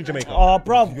civilian in Jamaica. Oh,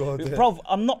 You're bro, dead.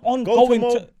 I'm not on Go to going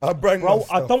Mo- to. I bring my Bro,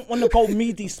 I stuff. don't want to go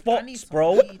meaty spots,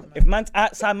 bro. If man's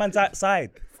outside, man's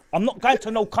outside. I'm not going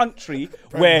to no country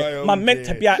my where own man meant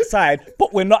to beer. be outside,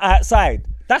 but we're not outside.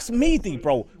 That's meaty,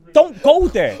 bro. Don't go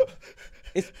there.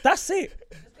 That's it.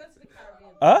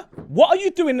 Huh? What are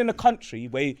you doing in a country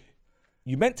where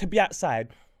you meant to be outside,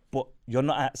 but you're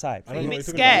not outside? I don't know what bit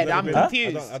you're talking scared, about. I'm I've never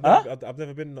confused. I've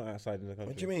never been not outside in the country.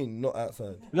 What do you mean, not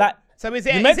outside? Like, So is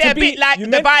You it meant a to be- bit like you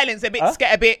the meant- violence, a bit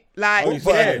scared, a bit like Oh, you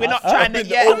scared? we're not trying to,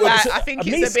 yeah, like, I think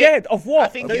me it's a scared bit, of what? I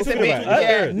think What it's are a you bit, talking about?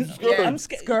 yeah. I'm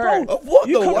scared. Scared. Bro, Of what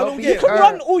you though? I can, don't you get can it.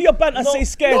 run all your banter and say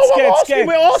scared, No, scared, we're asking, scared,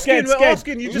 we're asking, scared, we're scared.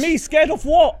 asking. You just- Me scared of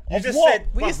what? You Of just what? said-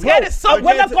 Were you Bro, scared of something?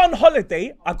 When I go on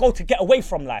holiday, I go to get away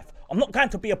from life. I'm not going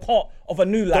to be a part of a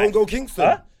new life. Don't go Kingston.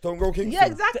 Huh? Don't go Kingston. Yeah,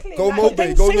 exactly. Go Like, Mobay,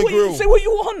 Then go say the what grill. say what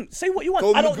you want. Say what you want.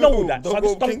 Go I don't the know grill. that, so Don't I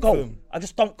just go don't go. Kingston. I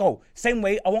just don't go. Same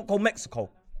way I won't go Mexico.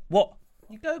 What?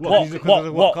 You go What? Because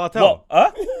of what, cartel?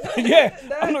 Huh? Yeah,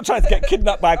 I'm not trying to get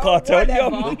kidnapped by a cartel.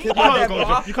 whatever. Yeah, You can't go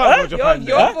You're to Japan.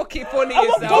 you're fucking funny I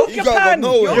won't go yourself. You to gotta go Japan.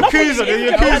 nowhere. You're Yakuza, nothing the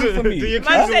in Japan Yakuza, for me. the Man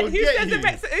Yakuza said, will who get said you. the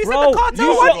Mexican? Who said Bro, the cartel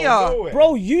you want lot- ya?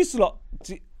 Bro, you lot.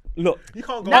 Look. You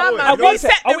can't go Nah, nowhere. man, You're-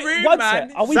 reset the Are we- room, one man.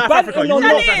 sec, Are we South bantering Africa, or you not,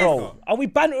 know South bro? Africa. Are we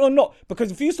bantering or not?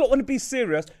 Because if you don't want to be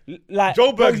serious, like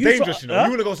Joe bro, Berg's you dangerous, you know. huh? You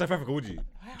wouldn't go to South Africa, would you?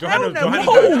 Hell no.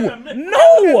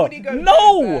 No, would he go to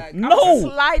no, Joburg? no. I'm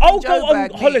sliding I'll go on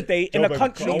Joburg, mate. holiday in a Joburg,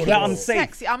 country I where wanna I'm go. safe.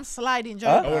 Sexy, I'm sliding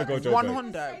I wanna Joburg. go One Joburg.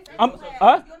 Hondo.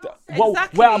 Well,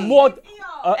 Exactly. where I'm more.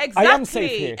 I am Exactly,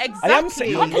 safe here. exactly. I am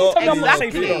safe. How can you tell me I'm not safe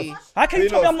Exactly. here? How can you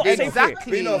tell me I'm not safe here?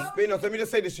 Exactly. Beanos, let me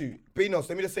just say this to you. Beanos,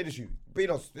 let me just say this to you.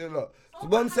 Beanos, look.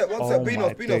 One sec, Oh Beanos,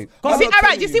 my Beanos. days. You see, all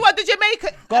right, you see what the Jamaican...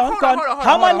 Go on, go on.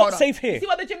 How am I not safe here? You see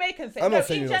what the Jamaicans say? I'm No, not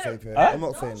saying in you're not general- safe here. Huh? I'm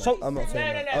not saying that. So- I'm not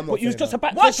saying that. no. I'm not But you saying just that.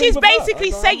 about What to agree she's with her. basically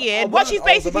I was saying, what she's about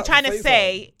to basically trying to say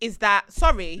say is that,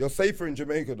 sorry, You're safer in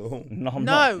Jamaica, though. No, I'm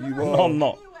No. not. You No, are. I'm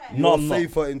not. No, You're I'm not.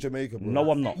 safer in Jamaica, bro.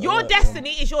 No, I'm not. your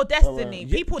destiny is your destiny. Alright.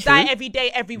 People True. die every day,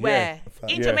 everywhere.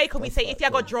 fact. In Yeah. Jamaica, we That's say fact, if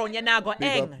you got yeah. drawn, you're now got Big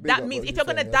eng. up, big That up means what if you're you're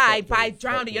gonna saying. That's die fact, by yeah.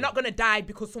 drowning, Fact, you're not gonna die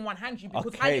because someone hangs you.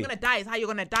 Because how Okay. you're gonna die is how you're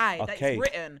gonna die. Okay. That's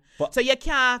written. But- So you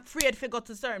can't afraid to go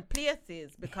to certain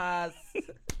places because.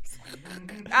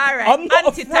 All right, I'm not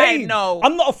anti-time, afraid. no.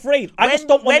 I'm not afraid. I just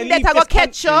don't want to when leave they this go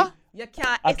catch country. you, you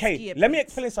can't Okay, escape. let me it.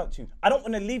 explain something to you. I don't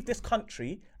want to leave this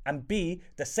country and be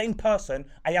the same person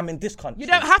I am in this country. You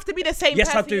don't have to be the same Yes,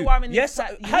 I person do. you are in Yes, this.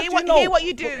 how do Hear you what, know? hear what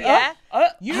you do, yeah?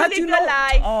 You how live do you your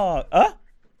know? life.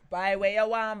 Buy where you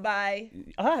want, buy.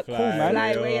 Alright, cool, Fly man.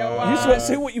 Fly where you want. You should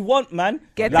say what you want, man.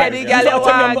 Get Like, any you gal gotta you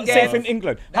tell me I'm want, not safe get. in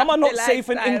England. How am I not That's safe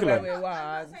in the lifestyle England? where we I'm want.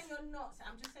 not saying you're not.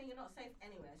 I'm just saying you're not safe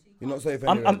anywhere. So you You're not can't- safe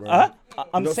anywhere, I'm bro.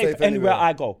 I'm Not safe safe anywhere anywhere.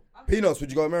 I go. Peanuts, would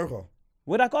you go to America?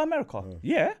 Would I go to America?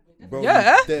 Yeah. Bro,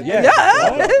 Yeah. you dead. Yeah.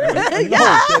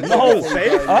 No.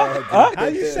 How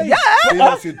you say?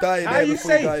 Peanuts, you die How there you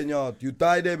before you say? die in yard. You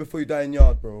die there before you die in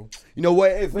yard, bro. You know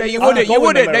what it is? No, you I wouldn't. go You in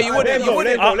wouldn't. No, America. you wouldn't. You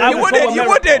wouldn't. I You would wouldn't. go You America.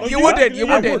 wouldn't. You wouldn't. You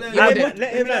I wouldn't. would. You I wouldn't.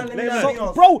 Let him land. Let him land.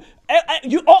 Peanuts. Bro,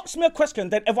 you ask me a question,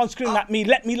 then everyone's screaming at me,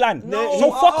 let me land. No,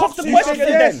 So fuck off the you question said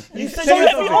then. yes. You said So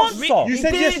yes. let me answer. You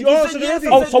said yes. You You answered said yes.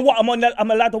 already. Oh, so what?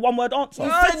 I'm allowed a one-word answer.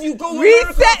 You go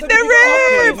Reset the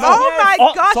room. Oh my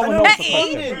Ask someone else gosh, a Petty.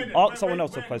 question. Ask someone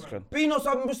else a question. Peanuts,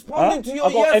 I'm Huh? responding to your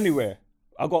I go yes. anywhere.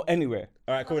 I go anywhere.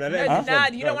 All right, cool. Now No, let him nah,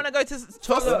 respond. you don't want to go to.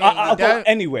 Trust me, I you go don't.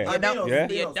 anywhere. You don't. Yeah.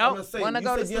 You I'm don't just saying, want to you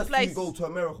go to said some yes, place. you go to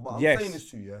America, but I'm Yes. saying this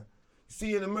to you, yeah?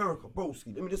 See, in America,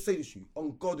 broski, let me just say this to you,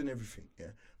 on God and everything, yeah?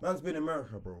 Man's been in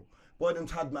America, bro. Boy, them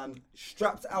had man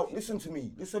strapped out. Listen to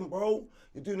me. Listen, bro.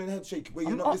 You're doing a head shake where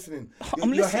you're not listening.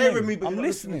 I'm You're listening. hearing me, but I'm you're not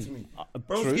listening to listening. me.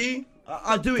 True. Broski,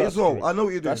 I do it That's as well. true. I know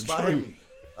what you're doing, That's but I hear true. me.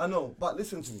 I know, but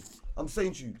listen to me. I'm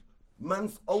saying to you,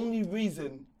 man's only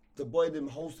reason the boy them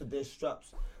hosted their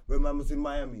straps when man was in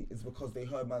Miami is because they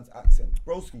heard man's accent.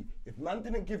 Broski, if man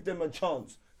didn't give them a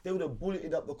chance, they would have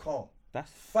bulleted up the car.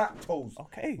 That's Factos.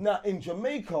 Okay. Now in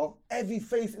Jamaica, every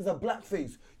face is a black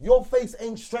face. Your face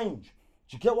ain't strange.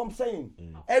 Do you get what I'm saying?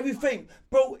 Everything,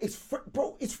 bro. It's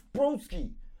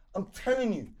broski. I'm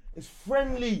telling you, it's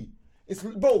friendly. It's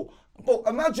bro.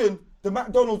 Imagine the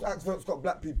McDonald's advert's got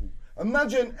black people.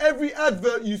 Imagine every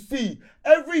advert you see,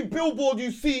 every billboard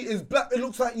you see is black. It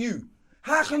looks like you.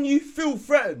 How can you feel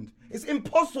threatened? It's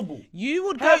impossible. You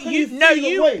would How go. can You you no. feel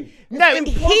You away? It's no. He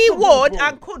impossible, would bro.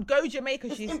 and could go Jamaica.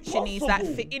 It's Shanice, like for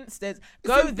impossible. instance, It's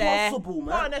go there, impossible, put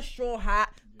man. on a straw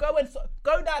hat,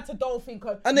 go down to Dolphin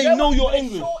Cove. And they know you're with a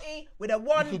English. Shorty, with a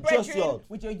one dress bedroom, yard.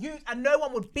 with your youth, and no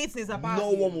one would business about you. No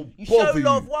one will You bother show you.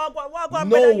 love.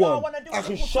 No one. I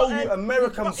can show you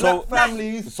American black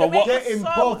families getting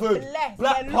bothered.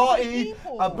 Black party,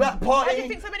 a black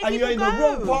party, and you're in the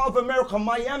wrong part of America,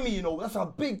 Miami, you know. That's a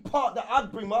big part that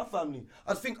I'd bring my family.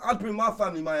 I think I'd bring my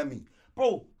family Miami.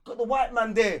 Bro, got the white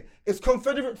man there. It's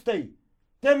Confederate Day.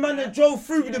 Them man that drove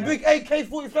through with the big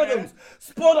AK-47s,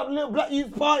 spawed up little black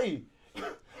youth party.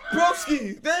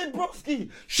 Broski, they ain't Broski.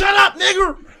 Shut up,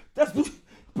 nigger! That's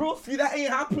Broski, that ain't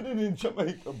happening in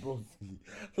Jamaica, Broski.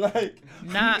 Like,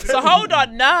 nah. So hold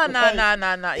on, nah.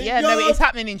 Yeah, no, it's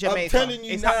happening in Jamaica. I'm telling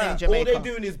you, it's happening in Jamaica. All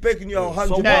they're doing is begging you 100.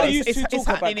 So No, what are you two it's talking about?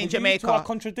 happening in 'Cause you two are Jamaica.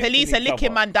 contradicting Police are each licking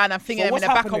other. man down and thinking So them in the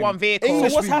what's back of happening? one vehicle.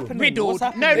 English What's people. happening? Riddled.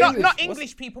 What's No, happening? not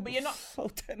English people, but you're not. So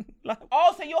then, like,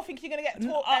 Oh, so you're thinking you're gonna get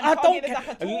taught? I don't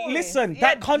get. Listen,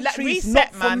 that country's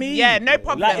not for me. Yeah, no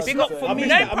problem. Like, it's not for me.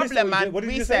 No problem, man. What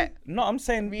did you say? Reset. No, I'm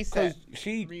saying Reset. because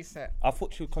she. Reset. I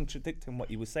thought she was contradicting what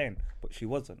you were saying, but she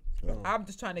wasn't. I'm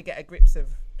just trying to get a grips of.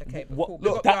 Okay, but What, cool.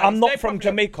 look, Guys, I'm not no from problem.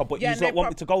 Jamaica, but Yeah, you no don't want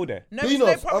me to go there. No, it's Beanos, no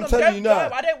I'm problem. telling Don't you go. now,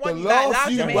 I don't want the you like last loud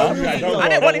few Jamaica. months- I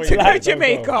don't want him to go Like, to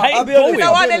Jamaica. I ain't I'll be going. honest, No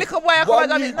I'll one be little boy come One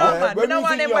to week, Jamaica. No man. when No we was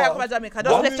one in little boy yard- come to Jamaica. I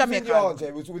just one left week in Jamaica. yard,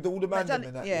 yeah, with all the man them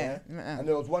and that, Yeah. and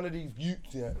there was one of these youths,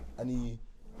 yeah, and he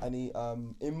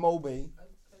in Mobe,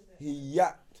 he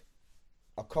yapped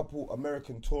a couple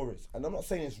American tourists, and I'm not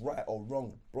saying it's right or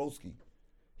wrong, broski.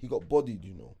 He got bodied,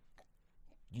 you know.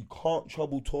 You can't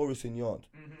trouble tourists in yard.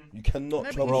 You cannot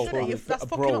No, trouble but you tourists. shouldn't. That's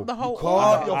fucking up the whole You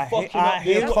can't. order. You're fucking I up the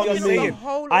hear what you're economy. saying.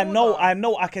 whole I know,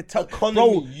 order. I can tell. Economy,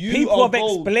 Bro, you people are have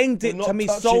gold. explained They're it not to me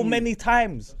so touching you. many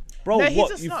times. Bro, No, he's what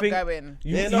just you not think? going.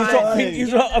 You Yeah, you no, don't I think ain't. he's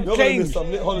not You're have gonna miss changed?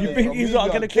 some lit holidays, You think but he's we not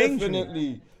are gonna change?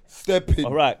 Definitely stepping.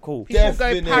 All right, cool. People go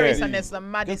Definitely. Paris and there's the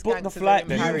maddest Just book the gangsters flight in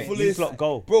then. Paris. You lot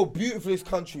go. Bro, beautifulest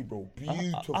country, bro.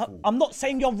 Beautiful. I'm not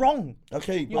saying you're wrong.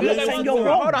 Okay, I'm not saying you're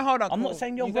Montserrat. wrong. Hold on. I'm cool. not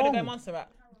saying you're You're gonna go wrong. Montserrat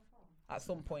at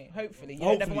some point. Hopefully, you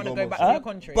Hopefully never want to go go back to Montserrat.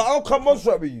 your country. But I'll come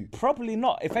Montserrat with you. Probably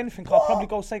not. If anything, I'll probably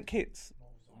go St. Kitts.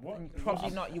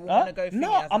 Probably not. You Huh? want to go.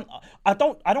 No,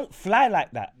 I don't fly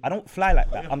like that.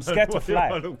 I'm scared to fly.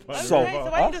 So, Okay, so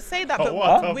why you just say that? But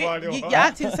What? you're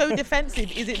acting so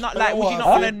defensive. Is it not like? Would you not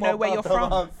want to know where you're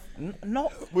from? no,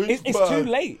 Which it's part? too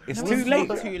late. It's No, too it's late.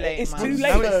 not too late, It's man. too No,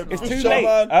 late. it's It's not. too Shut late.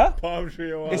 up. Huh? Palm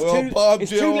tree or It's Well, too. Bob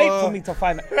It's too late Joa. for me to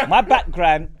find out. My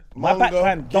background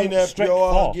don't stretch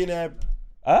far.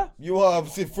 Huh? You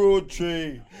have a fruit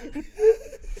tree.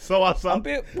 So I saw.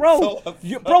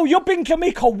 Bro, you've been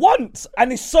Jamaica once,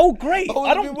 and it's so great. Oh, I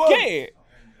it's don't been once. get it.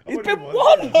 It's been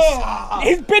once. once.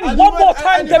 He's been And one he more went-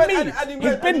 time and he than went- me. and he He's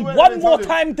went- been and he went one and more told him.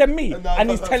 time than me, And now and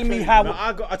he's that's telling me crazy. how. No,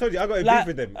 I told you I got a Like, beef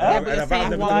with them. but And you're I found saying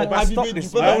them why- to go Have back. you Stop been,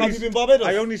 this, brother, man. have you been Barbados?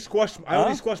 I only squashed my Have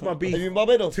you beef been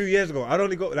Barbados? 2 years ago. I'd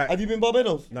only got like. Have you been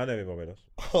Barbados? No, I never been Barbados.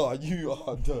 Oh, you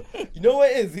are the. You know what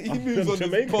it is? He moves on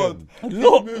Jamaican. this pod.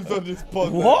 Look. He moves on this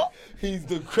pod. What? He's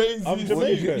the craziest. I'm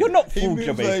Jamaican. You're not He full moves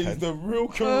like Jamaican. he's the real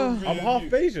Caribbean. I'm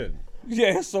half Asian.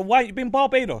 Yeah, so why you been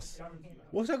Barbados?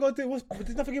 What's that got to do?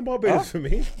 There's nothing in Barbados for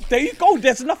me. There you go.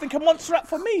 There's nothing in Montserrat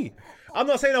for me. I'm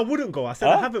not saying I wouldn't go. I said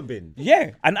I haven't been.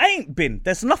 Yeah, and I ain't been.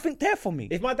 There's nothing there for me.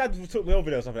 If my dad took me over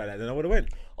there or something like that, then I would have went.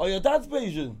 Oh, your dad's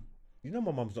Bayesian. You know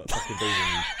my mum's not fucking Asian.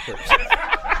 You prick.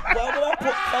 Why would I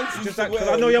put countries Just like, to 'cause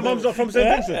where I know your he mum's lives? not from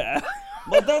St. Vincent.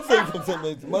 My dad's ain't from St.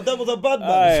 Vincent. My dad was a bad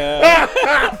man.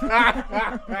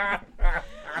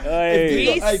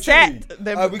 Hey. Reset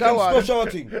the We go can on. special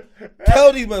thing.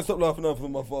 Tell these men stop laughing at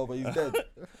my father. He's dead.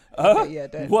 Yeah,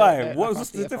 don't- Why? don't What's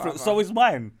after the your difference? father. So is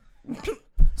mine.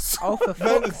 Oh, for Man,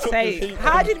 fuck's it's took the sake! heat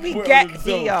How and did we put it get on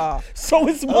himself. here? So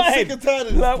is I'm mine. sick and tired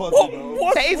of this Like, pod, what, you know.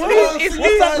 what's, So it's what- Loons- it's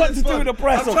what's that got Loons. to do with the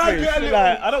press I'm trying to office? get a little-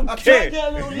 Like, I don't I'm trying to care. get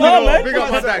a little. No, man. Big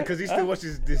up my dad because he still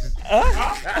watches this.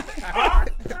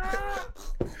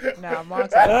 Nah,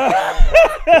 Margs.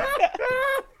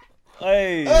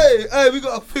 Hey. Hey, we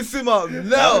gotta piss him up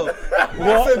now.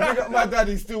 I said big up my dad,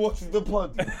 he still watches the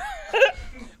pod.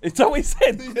 Is that what he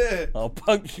said? Yeah. I'll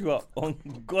punch you up. Oh,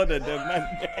 God, and the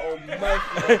man. Oh,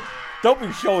 man. Don't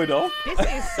be showing off. This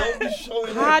is so. Don't be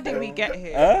showing How up, did bro. we get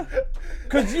here? Huh?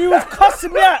 Because you was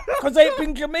cussing me out because I ain't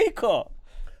been Jamaica.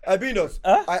 Beanos,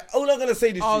 Huh? all I'm gonna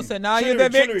say this to Oh, you. so now Chillery, you're the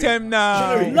Chillery, victim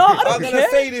now. Chillery. No, I don't I'm gonna care.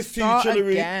 say this to you, Start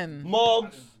Chillery. again.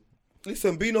 Margs,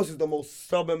 listen, Beanos is the most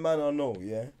stubborn man I know,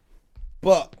 yeah?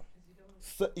 But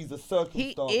he's a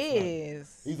circumstance He man.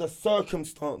 is. He's a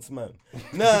circumstance man.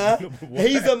 Nah,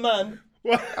 he's a man.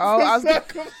 Oh, I was.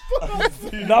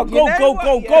 Now go, know go, what,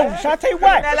 go, yeah? go. Shall I tell you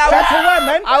why? No, like, Shall I tell you why,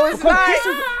 man? I was Because like- this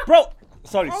is, bro,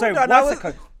 Sorry, Hold sorry, on, 1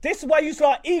 second. This is why you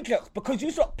lot are idiots, because you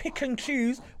lot pick and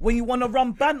choose when you want to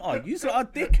run banter. You lot are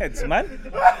dickheads, man.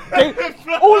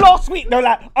 All last week, they're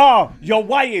like, oh, you're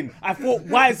whining. I thought,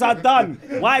 why is that done?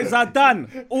 Why is that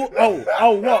done?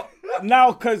 Oh, what?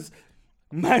 Now, because...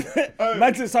 Man,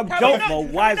 imagine some joke,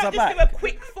 man. Why is that back? back? Just do a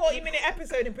quick 40-minute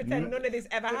episode and pretend none of this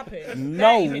ever happened.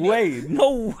 No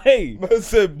way. Man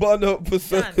said bun up for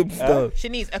circumstance. She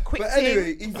needs a quick. But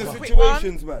anyway, it's the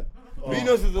situations, man.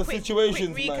 Venus is the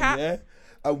situations, man. Yeah.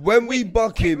 And when we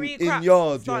buck him in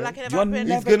yards, he's gonna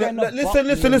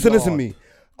listen to me.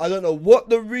 I don't know what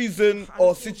the reason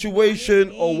or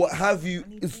situation or what have you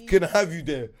is gonna have you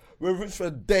there. Whether it's for a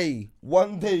day,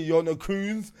 one day you're on a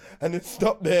cruise and then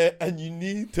stop there and you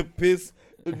need to piss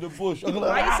in the bush.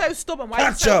 Why are you so stubborn? Why are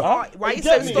you so hard? Why are you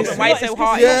so stubborn? Why are you so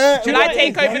hard? Should I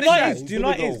take over the show? Do you know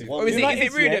what it is? Or is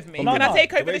it rude of me? Can I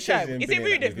take over the show? Is it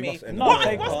rude of me?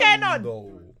 What's going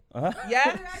on?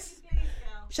 Yeah?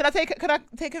 Should I take? Can I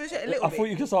take over the show a little bit? I thought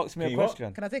you just asked me a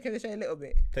question. Can I take over the show a little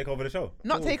bit? Take over the show.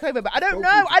 Not take over, but I don't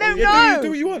know. I don't know. Do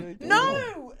what you want.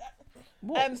 No. So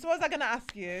what was I gonna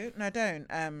ask you? No, don't.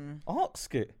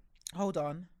 Ask it. Hold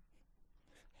on.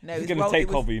 No, he's gonna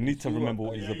take over. You need to remember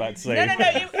what he's about to say.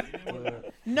 No.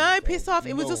 No, piss off.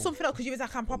 It was just something else because you was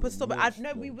like, I'm proper stubborn.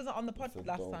 No, we wasn't on the pod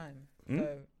last time.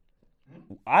 So.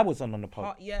 I wasn't on the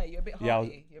pod. Yeah, you're a bit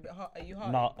hearty. You're a bit hearty. Are you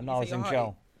hearty? No, I was in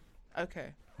jail.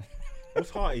 Okay. What's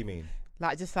hearty mean?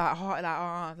 Like just like hearty,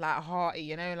 like hearty,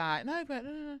 you know, like no, but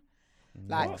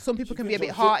like some people can be a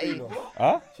bit hearty.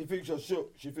 Huh? She thinks you're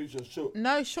shook.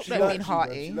 No, shook don't mean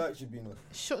hearty. She likes you, Bino.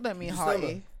 Shook don't mean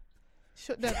hearty.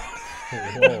 Shook don't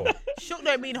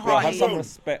mean hearty. Have some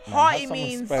respect, man. Hearty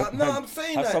means. No, I'm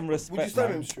saying have that. Some respect, would you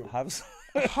slam him, shook?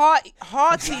 Hearty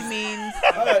means.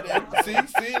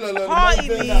 See, hearty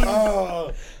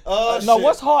means. No,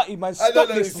 what's hearty, man? Stop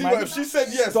this, see man. What, if she said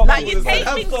yes. Like you take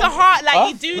things to heart, like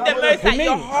you do the most, like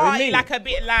you're hearty, like a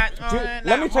bit like.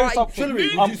 Let me tell you something.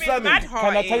 Loons has been mad hearty.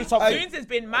 Can I tell you something? Loons has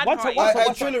been mad hearty.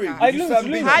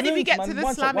 How did we get to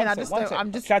the slamming?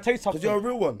 I'm just. Can I tell you something? You're a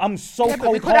real one. I'm so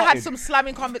cold-hearted. We could have had some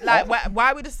slamming conversation. Like,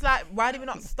 why did we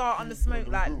not start on the smoke?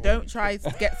 Like, don't try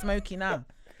to get smoky now.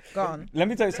 Go on. Let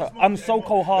me tell you something. I'm so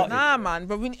cold-hearted. Nah, man.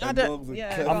 But I don't.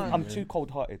 Yeah. I'm too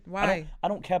cold-hearted. Why? I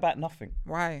don't care about nothing.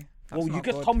 Why? Well, you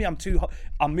just told me I'm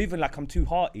moving like I'm too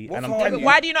hearty, and I'm telling you.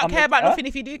 Why do you not care about nothing?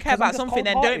 If you do care about something,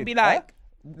 then don't be like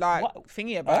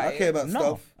thingy about it. I care about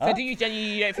stuff. So do you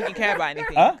genuinely don't think you care about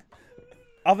anything?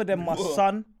 Other than my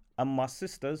son and my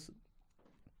sisters,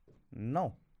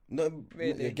 no. No,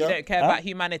 really. You don't care about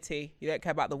humanity. You don't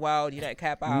care about the world. You don't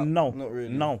care about. No, not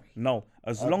really. No.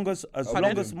 As long as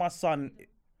my son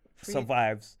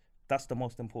survives, that's the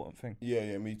most important thing.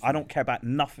 Yeah, me too. I don't care about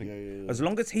nothing. Yeah. As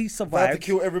long as he If I survives. have to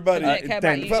kill everybody. You don't care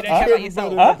about you. You don't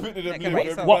care about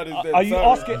yourself. What are you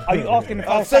asking? Are you asking if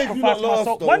I'll sacrifice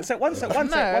myself? One sec. That's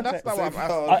not what I'm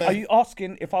asking. Are you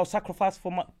asking if I'll sacrifice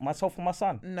for myself for my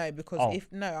son? No, because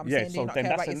I'm saying do you not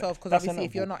care about yourself? Because obviously,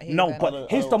 if you're not here, no. But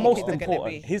here's the most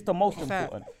important. Here's the most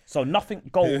important. So nothing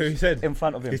goes in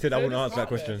front of him. He said I wouldn't answer that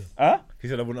question. He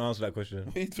said I wouldn't answer that question.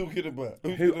 What are you talking about?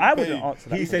 I wouldn't answer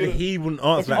that. He said he wouldn't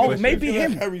answer that question. question. Maybe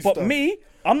him, but me,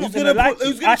 I'm not gonna like.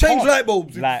 Who's gonna change light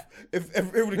bulbs? Like, if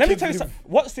everybody. Let me tell you something.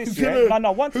 What's this? Yeah,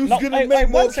 no. Who's gonna make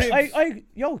more kids?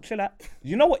 Yo, chill out.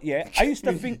 You know what? Yeah, I used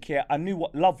to think I knew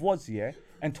what love was. Yeah,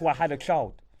 until I had a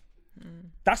child.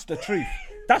 That's the truth.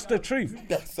 That's the truth.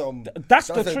 That's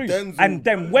the truth. And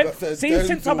then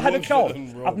since I've had a child,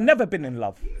 I've never been in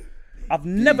love. I've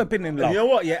never been in love. You know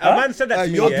what? Yeah, a man said that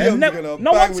to me.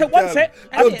 No, one sec.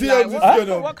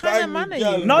 What kind of man are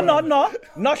you?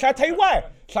 No. Shall I tell you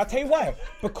why?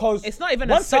 Because it's not even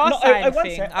a star sign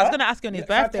thing. I was going to ask you on his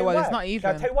birthday. Well, it's not even.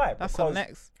 Shall I tell you why? That's the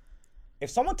next. If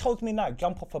someone told me now,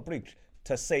 jump off a bridge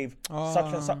to save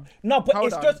such and such. No, but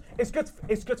it's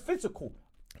just physical.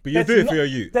 But you do it for your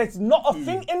youth. There's not a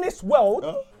thing in this world.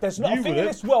 There's not a thing in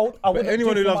this world. But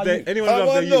anyone who loves their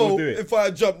youth will do it. If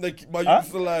I jump, my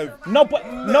youth's alive. No.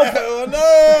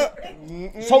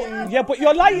 So yeah, but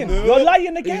you're lying. You're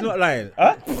lying again. He's not lying.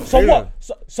 So what?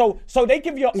 So they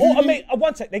give you an ultimatum.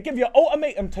 One sec. They give you an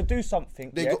ultimatum to do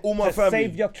something. They got all my family.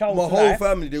 Save your child's life. My whole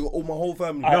family. They got all my whole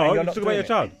family. No, you're talking about your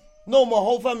child. No, my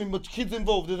whole family, but kids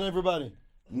involved in everybody.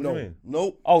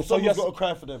 Nope. Oh, so someone's got to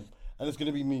cry for them, and it's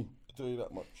gonna be me. I'll tell you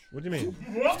that much. What do you mean?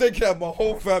 They can have my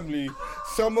whole family.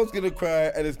 Someone's gonna cry,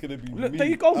 and it's gonna be me. There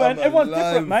you go, man. Everyone's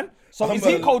different, man. So is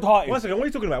he cold-hearted? One second. What are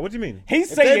you talking about? What do you mean? He's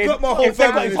saying they've got my whole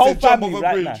family, his whole family off a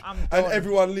right bridge, now, and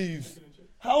everyone leaves.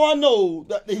 How I know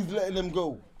that he's letting them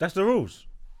go? That's the rules.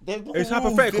 It's rules.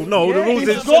 hypothetical. No, the rules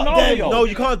is no.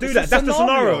 You can't do that. That's the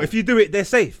scenario. If you do it, they're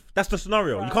safe. That's the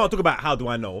scenario. You can't talk about how do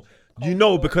I know. You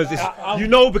know because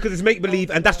it's make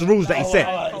believe and that's the rules that he set.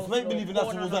 It's make believe and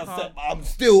that's the rules that I set. But I'm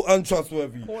still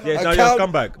untrustworthy. Yeah, no, you're a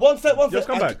scumbag. One sec. You're a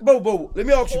scumbag. Bro, let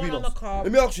me ask you, Corn on the Beanos. cob.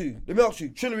 Let me ask you.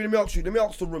 Chillery, let me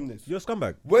ask the room this. You're a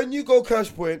scumbag. When you go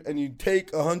cash point and you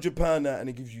take £100 out and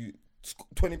it gives you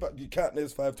 20 back, do you count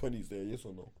there's 520s there? Yes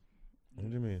or no? What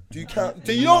do you mean? Do you count?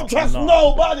 Do you don't trust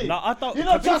nobody? No, I don't. You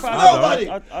don't to be trust fair, I nobody.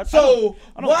 don't. So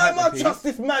I don't why count am I the trust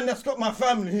this man that's got my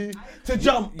family to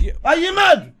jump? Are you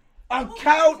mad? I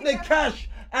count the cash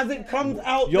as it comes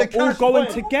out. You're the all cash going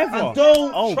point. together. I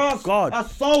don't Oh, trust God. a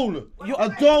soul. I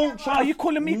don't trust. Are you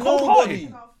calling me nobody.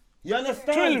 cold-hearted? You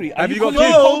understand? Trillery, are Have you you got calling me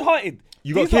kids? cold-hearted?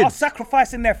 You got These are kids?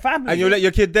 sacrificing their family. And you let your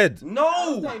kid dead? I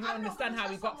No. don't even understand how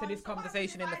we got to this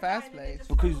conversation in the first place.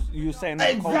 Because you're saying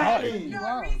they're cold-hearted.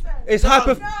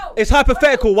 Exactly. It's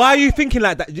hypothetical. Why are you thinking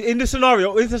like that? In the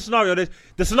scenario,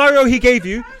 the scenario he gave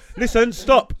you. Listen,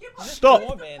 stop.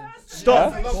 Boring.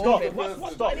 Stop. I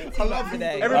love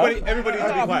today. Everybody You needs to be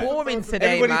lot are quiet. boring today,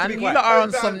 Everybody man. needs to be You quiet. lot are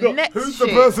on some next Who's shit.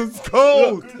 the person's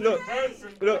cold? Look.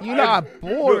 You lot are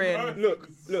boring. Look,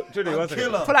 Julie, one second.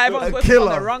 Killer. I feel like everyone's A working on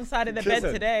killer. the wrong side of the bed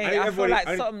Listen, today. I need I feel everybody- like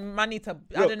I need- something money to, I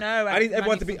Look, don't know. I need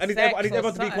everyone to be. I need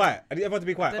everyone to be quiet. I need everyone to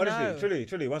be quiet. I don't Honestly,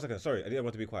 truly, 1 second. Sorry, I need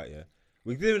everyone to be quiet. Yeah,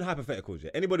 we're doing hypotheticals.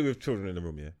 Yeah, anybody with children in the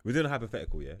room. Yeah, we're doing a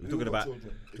hypothetical. Yeah, we're talking about.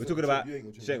 We're talking about. You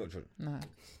ain't got She ain't got children. No.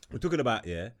 We're talking about.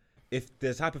 Yeah, if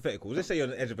there's hypotheticals. Let's say you're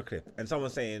on the edge of a cliff and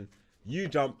someone's saying you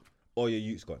jump or your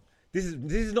youth's gone. This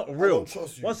is not real. don't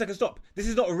trust you. 1 second, stop. This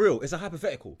is not real. It's a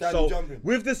hypothetical. Daddy so jumping.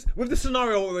 with the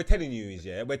scenario, what we're telling you is,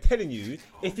 yeah, we're telling you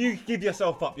if you give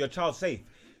yourself up, your child's safe.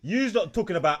 You're not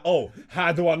talking about, oh,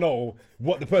 how do I know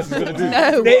what the person's gonna do?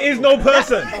 No. There is no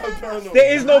person.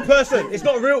 There is no person. It's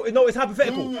not real. No, it's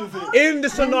hypothetical. In the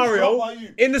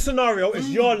scenario, it's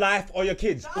your life or your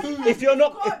kids. If you're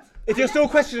not, if you're still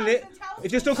questioning it,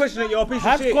 you're a piece of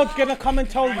How's shit. God gonna come and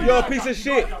tell you? You're a piece of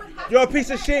shit. You're a piece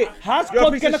of shit. How's You're a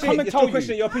God piece gonna of shit. come and You're tell still you?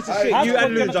 questioning. You're a piece of shit. How's You God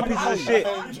and Loons gonna are pieces come of and shit.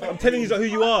 tell I'm telling you who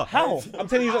you are. How? I'm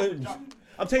telling you who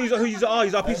you are.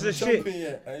 You're a piece of shit.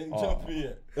 I ain't jumping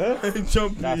yet. I ain't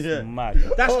jumping That's yet. mad.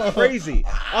 That's crazy.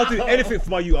 I'll do anything for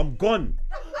my you. I'm gone.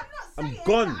 I'm I'm not saying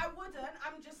gone. that I wouldn't.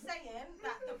 I'm just saying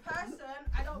that the person,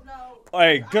 I don't know.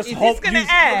 Hey, just Is hope this gonna you-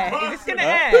 air? Is this gonna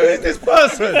Who air? is this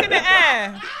person? Is this gonna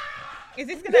air? Is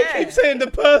this gonna air? Keep saying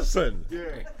the person. Is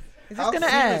this How gonna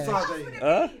serious air? are they?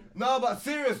 Huh? No, but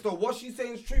serious though. What she's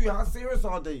saying is true. How serious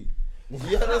are they? You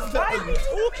Why are understand? we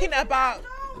talking about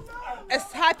a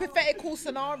hypothetical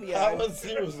scenario How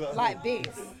serious are like this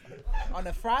on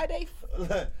a Friday?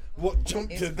 What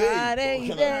jump It's today? Friday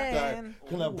Can then.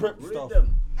 I prep stuff?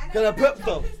 Can I prep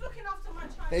stuff? Who's looking after my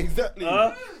child? Exactly.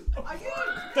 Are you?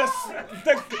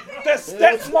 The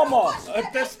stepmama,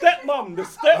 the stepmom, the I'm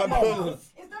stepmom.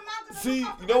 honest. Is the man See,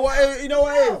 you know what it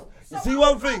is? You see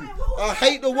one thing? I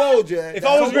hate the world, yeah. If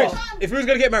I was rich, if we was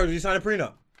gonna get married, would you sign a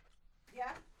prenup?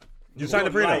 Yeah. You sign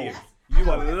a prenup. You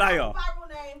a liar. Barrel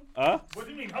name. Huh? What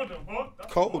do you mean? Hold on, what?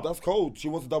 That's cold, that's cold. She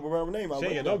wants a double barrel name. She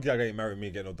ain't get no girl ain't married me,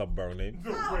 get no double barrel name.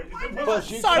 But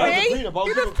she Sorry, signed the prenup, I'll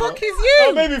who give the it to her. fuck is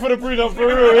you? Maybe for the prenup, for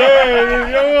real. Yeah,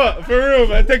 you know what? For real,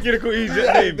 man. Take you to call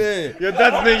Egypt name. there. Your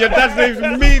dad's name's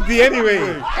Meaty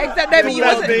anyway. Except maybe you Your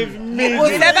dad's wasn't. name's Meaty.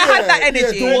 You never had that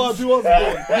energy. Yeah, do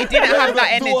Osborne. You didn't have that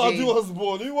energy. Do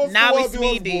Osborne. Who wants Now to it's do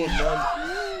Meaty. Osborne, man?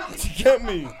 You get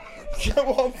me? You get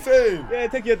what I'm saying? Yeah,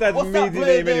 take your dad's What's that Meaty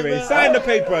play name there, anyway. man? Sign the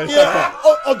paper and shut Yeah,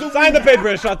 up. Sign the paper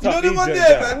and shut You know up. the one Egypt,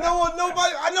 there, yeah. man.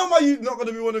 Nobody. I know my youth not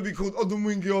gonna want to be called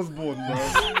Odumwingie Osborne,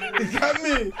 man. You get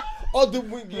me?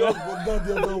 Odumwingie Osborne.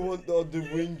 Daddy, I don't want the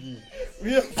Odumwingie. You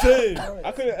know what I'm saying?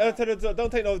 I couldn't tell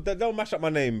her, don't mash up my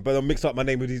name, but don't mix up my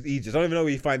name with these Egypts. I don't even know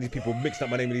where you find these people mixing up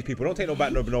my name with these people. Don't take no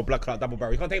black clout double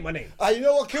barrel. You can't take my name. You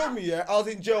know what killed me? Yeah, I was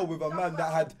in jail with a man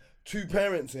that had 2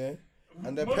 parents. Yeah,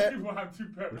 and their Most parents. people have 2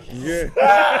 parents. Yeah.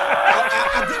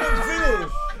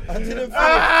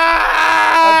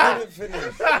 I didn't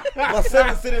finish. My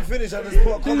sentence didn't finish. I just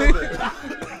put a comment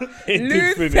there.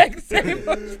 Lose sex so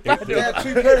much better. They had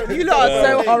 2 parents. You lot are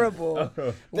so horrible. They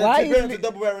had Why 2 is parents with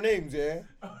double barrel names, yeah?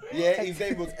 Yeah, his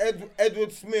name was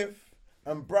Edward Smith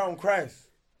and Brown Christ.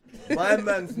 My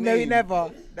man's name. No, he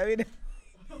never. No, he never.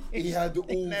 He had all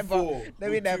Never. 4. No,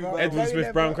 he with 2 never. barrels. Edward No, he Smith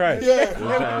never. Brown Christ.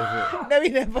 Yeah. No, he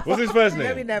never. What's his first No,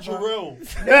 he name? never. Terrell.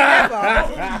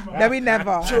 No, he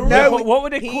never. Terrell. No, What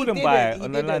would they he call him didn't. by He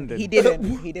on the didn't. London? He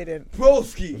didn't. He didn't.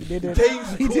 Broski. He didn't. They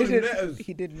used to He call him didn't. letters.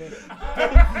 He didn't.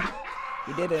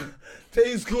 He didn't. They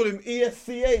used to call him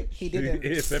ESCH. He didn't.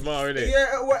 ASMR, innit?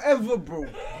 Yeah, whatever, bro.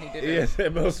 He didn't.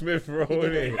 ASMR Smith Rowe,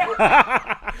 innit?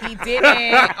 He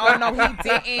didn't. Oh no, he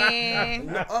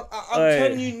didn't. I'm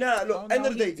telling you now. Look, Oh, no, end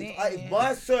of the he day, didn't. if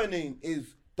my surname is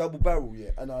double barrel, yeah,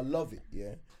 and I love it,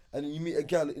 yeah, and you meet a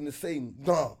gal in the same,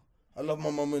 I I love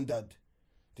my mum and dad.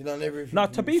 Then I never. Now,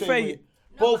 to be fair,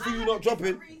 both of you not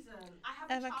dropping.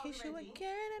 I have a kiss you child already,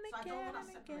 again and so I again don't want and us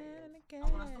again separated. and again. I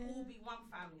want us to all be one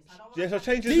family. So I don't want Yes, us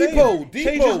I change his name. Depot.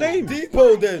 Change his name.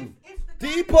 Depot then. If the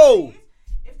guy Depot. agrees,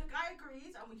 if the guy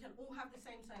agrees and we can all have the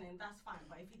same surname, that's fine.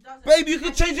 But if he doesn't, Babe, you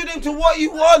can change your name to what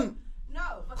you want. No.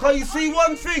 But Can you that's see the one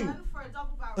only thing? reason for a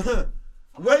double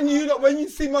barrel. When you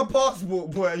see my passport,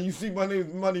 boy, and you see my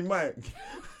name, Money Mike.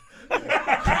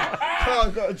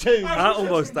 I gotta change. I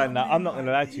almost done that. I'm not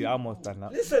gonna lie to you. I almost done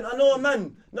that. Listen, I know a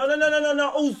man.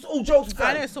 No. All jokes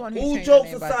aside. I know someone who all changed jokes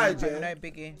their name, aside, but yeah. no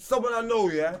biggie. Someone I know,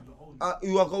 yeah.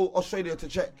 Who I go Australia to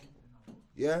check.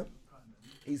 Yeah.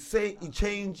 He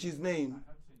changed his name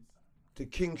to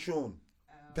King Sean.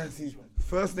 That's his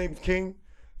first name's King,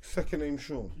 second name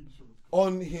Sean,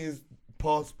 on his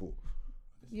passport.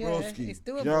 Yeah, Broski. it's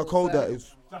doable. You know how cold that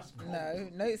is?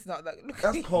 No, it's not. Look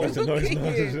That's at cold. you. Look at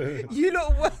you. You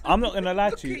look worse. I'm not gonna lie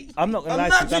to you. I'm not gonna lie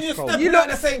to you. Imagine you That's cold. stepping out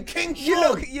there saying King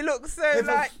Sean. You look so If I'm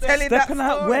like telling that stepping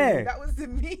out story. where? That was the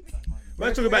meaning. Man,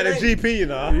 talking about the GP, you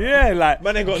know. Yeah, like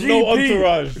Man ain't got GP, no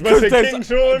entourage. Man 'cause said there's- King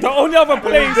Sean. The only other And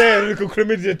place. there, little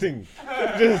chlamydia thing.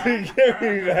 Just get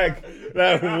me like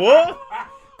what?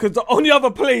 Because the only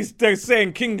other place they're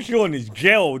saying King Sean is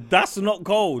jail. That's not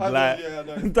cold. I know, Like, yeah, I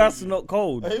know. that's not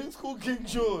cold. Hey, it's called King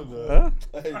Sean. Huh?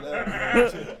 Hey,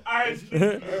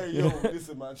 hey, yo,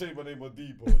 listen, man, I changed my name on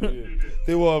Depot.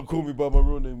 They want to call me by my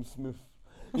real name, Smith.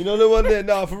 You know the one there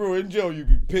now, for real, in jail, you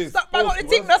be pissed. Stop back on the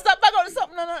thing. No, stop back on the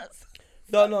something.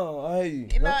 No, I hear you.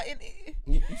 You know, Huh?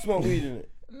 You smoke weed in it?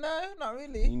 no, not You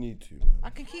really. need to, man. I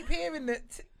can keep hearing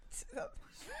it.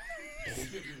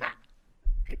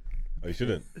 Oh, you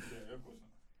shouldn't.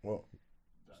 What?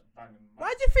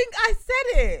 Why do you think I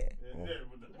said it?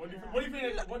 What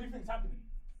do you think's happening?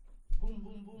 Boom,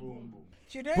 boom, boom, boom, boom.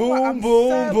 Do you know what?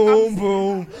 Boom,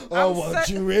 boom. I I'm want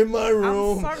so- you in my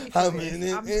room. sorry for I'm this. in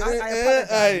it. I apologize,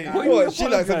 Hey, guys. what? She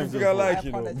likes apologizing everything I for? like, I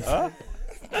you know. apologize.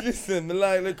 Listen, the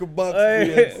line like a box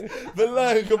Hey. Spears. The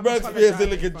line like a box Spears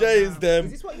and like a J's them.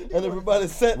 Is this what you do? And everybody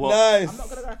set What? nice. I'm not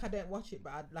gonna go like I don't watch it,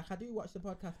 but I do watch the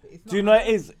podcast. But it's not. Do you know what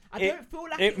it is? I It, don't feel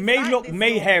like it it's may like look this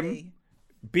mayhem normally.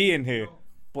 being here,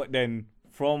 but then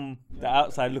from the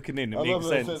outside looking in, it I makes love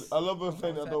her sense.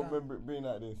 saying I don't remember it being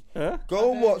like this. Huh?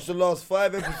 Go and watch the last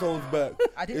 5 episodes back.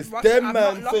 I didn't It's watch them it. I've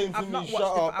man not saying lost- to I've me, not shut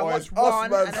watched it, up, but I or it's watched us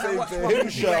one, man and then I saying watched to one him,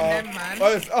 with shut them, up, man.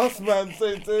 or it's us man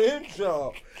saying to him, shut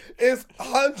up. It's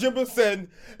 100%.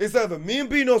 It's either me and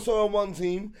Beanos are on one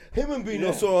team, him and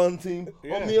Beanos are on one team,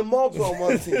 or me and Margs are on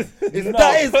one team.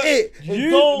 That is it. But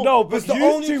It's the you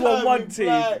only two on time one we team.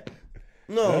 like-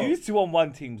 No. You two on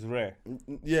one team's rare.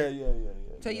 Yeah.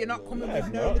 So you're not coming with yeah,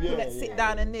 no, yeah, let's yeah, sit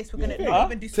down and this. We're gonna Huh? not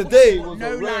even do Today football. was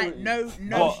no a like rarity. no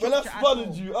When I structure at spotted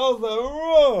all. you, I was like,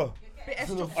 raw. Bit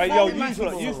extra Hey, yo, forward, you man.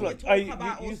 lot- you Talk lot- about hey,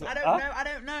 all- you- I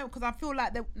don't know, because I feel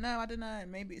like I don't know.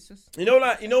 Maybe it's just. You know what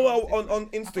on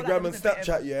it Instagram and was a bit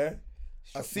Snapchat, yeah?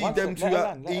 I see One them sec, two let her out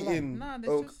land, let her eating, land. Nah,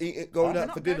 going We're out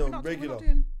not for going- dinner we're not regular.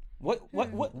 doing- What? Go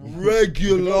out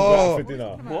Regular. for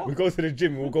dinner. What? We go to the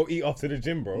gym. We'll go eat after the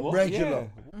gym, bro. What? Regular.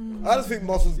 I just think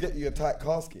muscles get you a tight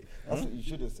casket. That's what you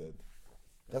should have said.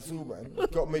 That's all, man. You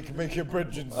got to make your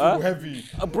brethren so heavy.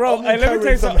 Bro, I'm hey, let me carrying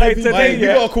tell you some something. Hey, heavy today, We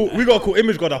yeah. gotta call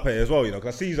Image God up here as well, you know,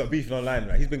 because I see he's like beefing online.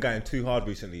 Like, he's been going too hard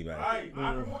recently, man. I've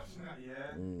been watching that,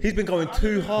 yeah. He's been going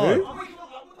too hard. I'm waking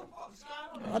up like, what the fuck,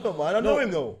 Sky? I don't mind. I know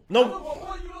him though. No,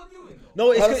 What are you lot doing?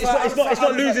 no, it's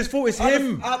not Loons' fault. It's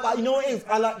him. You know what it is?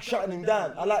 I like shutting him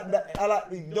down. I like that.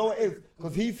 You know what it is?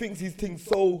 Because he thinks his thing's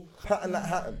so pattern like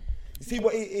Hatton. You see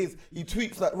what it is? He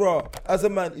tweets like, raw. As a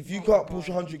man, if you can't push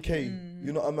 100k,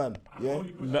 you're not a man.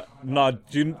 Yeah. No,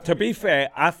 to be fair,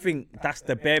 I think that's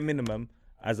the bare minimum.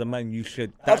 As a man, you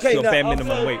should. That's your bare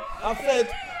minimum weight. I've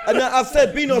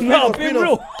said, Beanos, No, be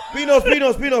real.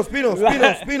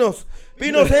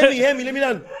 Beanos, hear me, let me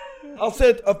down.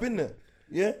 I've been there.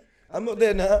 Yeah? I'm not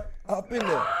there now. I've been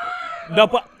there. No,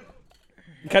 but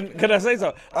can I say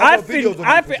so? I've I got videos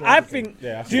of think. you I pushing think.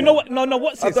 Yeah, Do you know what? No,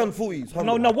 what's I've this? done 40s.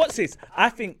 No, what's this? I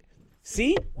think.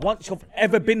 See, once you've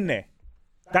ever been there,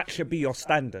 that should be your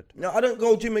standard. No, I don't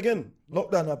go gym again.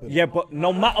 Lockdown happened. Yeah, but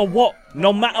no matter what,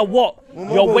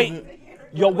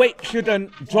 your weight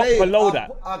shouldn't drop below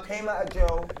that. I came out of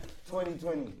jail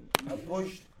 2020. I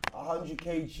pushed 100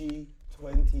 kg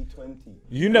 2020.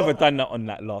 You never done that on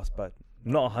that last bud.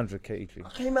 Not 100 kg. I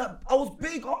came out, I was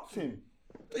big, ask him.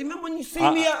 Remember when you see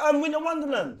me at Winter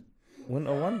Wonderland?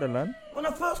 Winter Wonderland? When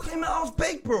I first came out, I was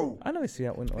big, bro. I never see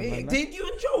that Winter Wonderland. Did you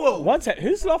and Joel? One sec,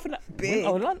 who's laughing at Big.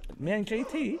 Winter Wonderland? Me and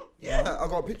JT? Yeah, I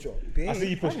got a picture. I see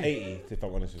you push 80, if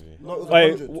I'm honest with you. No, it was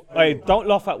Hey, 100. hey, don't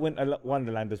laugh at Winter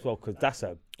Wonderland as well, because that's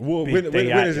a big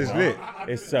day out, Winners you is know. lit.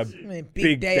 It's a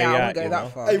Big day out. I won't go you that know.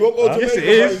 far. Hey, we'll go to Yes, it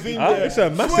Jamaica, is. but he's in there. It's a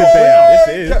massive day out. Yes,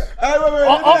 it is. Hey,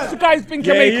 wait. Ask the guy who's been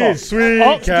Yeah, Jamaica. he is. Sweet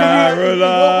Ask the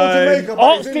Caroline.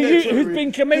 Ask the who's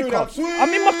been Jamaica. I'm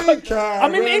in my country.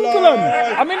 I'm in England.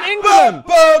 I'm in England.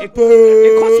 It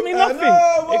costs me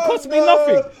nothing. It costs me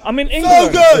nothing. I'm in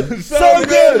England. So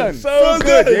good. So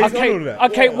good. Yeah, he's done all of that.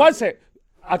 Okay, one sec.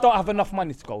 I don't have enough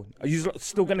money to go. Are you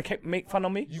still gonna make fun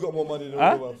of me? You got more money than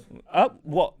all of us.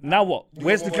 What? Now what?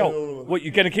 Where's the got more money than all joke? of us. What,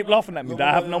 you gonna keep laughing at me that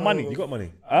I have no money? You got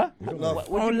money. Huh? No.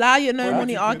 Oh, lie, you no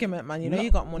money argument, man. You know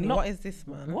you got money. no. What is this,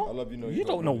 man? What? I love you, know You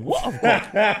got don't know money. what I've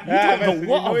got. You don't know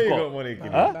what I've You got. got money. Gilly.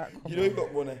 Huh? You know you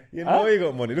got money. You know you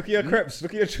got money. Look at your crepes.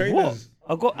 Look at your trainers.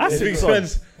 I got Think assets on.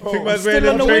 man's Still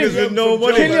on the trainers wing. with no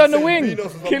money. Kill you on the Venus wing.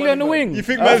 is a Kill you on the money wing. You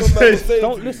think That's man's what man was saying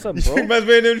Don't to you. listen, You think bro. man's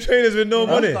wearing them trainers with no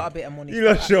money? You got a bit of money. You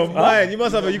lost your mind. You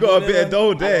must have. You got a bit of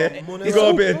dough there. You got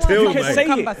a bit of till, You can say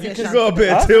mate. it. You got a bit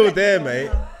of till there,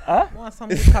 mate. Want some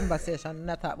good conversation,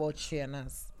 not that about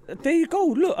shareness. There you go.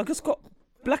 Look, I just got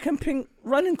black and pink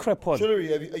running crepe on.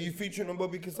 Trillery, are you featuring on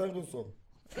Bobby Casango's song?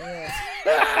 Yeah.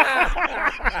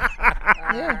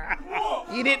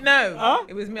 You didn't know? Huh?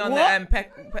 It was me on What? the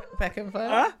Peck and Fur.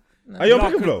 Huh? Are you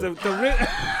on No, Pick and 'cause Blow?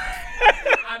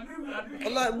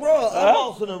 I'm like, bro, I'm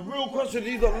asking a real question.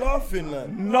 He's not laughing, like.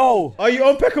 No. Are you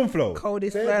on Peck and Flow?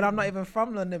 Coldest friend. I'm not even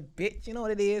from London, bitch. You know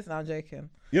what it is? No, I'm joking.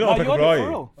 You're not on Peck you're and Flow, on are it for you?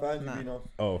 real. Thank you, Dinos.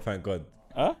 Oh, thank God.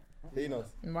 Huh? Dinos.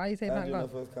 Why are you saying Thank that? you,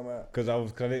 God? first come out. Because I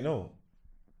didn't know.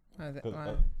 Why is it? Good,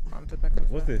 Why? I'm to Peck and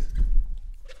Fur. What's this?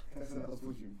 I was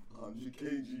pushing 100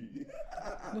 kg.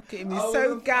 Look at him. He's I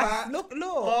so was gassed. fat Look.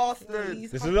 bastard.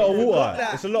 He's There's a lot of fucking- water.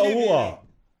 Look It's a lot of water.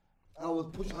 I was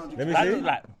pushing 100 Let me That see. look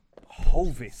like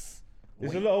Hovis.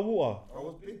 There's a lot of water. I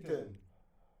was big then.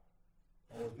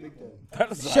 I was big then. That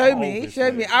looks like Show me. Hovis,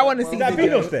 Show mate. me. I want to see Is that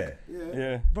video. Venus there?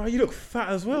 Yeah. Bro, you look fat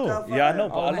as well. Yeah, I know,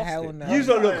 but Oh, I lost hell it. no. You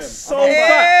lot look so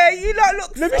fat. Hey, you lot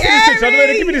look Let me see this picture. I don't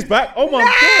know. Give me this back. Oh my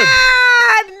God.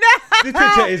 Nah. This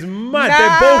picture is mad.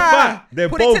 They're both fat. They're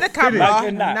Put both it to the camera. finished.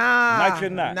 Imagine that. Nah.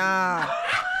 Imagine that.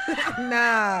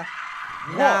 Nah.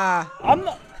 Nah. I'm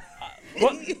not.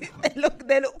 What?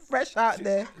 They look fresh out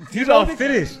there. You lot are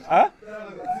finished. Huh?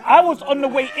 I was on the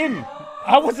way in.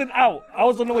 I wasn't out. I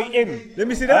was on the way in. Let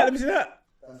me see that. Let me see that.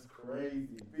 That's crazy.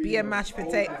 Be a mashed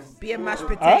potato. Be a mashed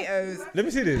potatoes. Let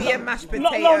me see this. Be a mashed No,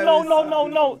 potatoes.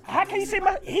 no. How can you say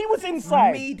he was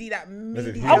inside? Meaty, that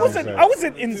meaty. I I wasn't Was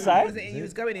inside. it he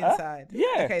was going inside?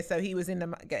 Yeah. Okay, so he was in the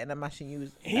getting a mash and you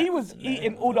was. He was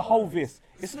eating all the Hovis.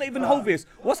 It's not even Hovis.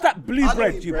 What's that blue I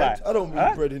bread don't eat you bread. buy? I don't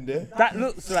eat bread in there. That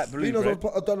looks like blue Dinos,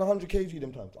 bread. I've done 100 kg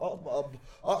them times.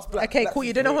 Ask Black. Okay, cool.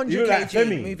 You did 100 You look like kg.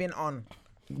 Femi. Moving on.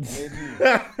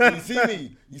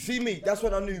 You see me. That's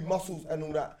when I knew muscles and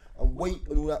all that and weight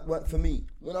and all that weren't for me.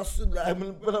 When I stood like,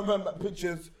 when I ran back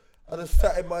pictures, I just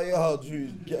sat in my yard,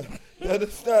 dude. You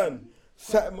understand?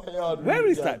 Sat in my yard. Where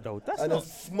dude, is that though? That's and not.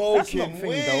 smoking thing, though.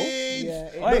 weed. Yeah,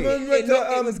 Hey. Remember when we went to,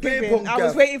 it was beer giving. pong I was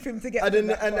gaff? waiting for him to get. And to then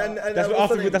that part. That's what's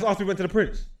after the we name? went to the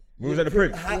Prince. We was at the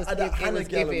Prince. It was, At that it was Hannah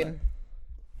Gallon. giving.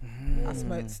 I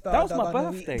smoked Star That was Dog my on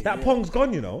the birthday. week. That pong's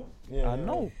gone, you know. I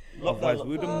know. Otherwise,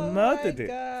 we would have murdered it.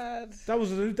 God. That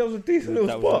was a decent little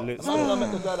That was a spot. lit I remember I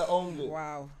met the guy that owned it.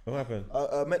 Wow. What happened?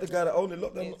 I met the guy that owned it.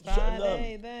 Lockdown It's shut him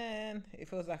Friday down. then. It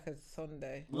feels like a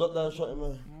Sunday. Lockdown shut him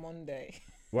down. Monday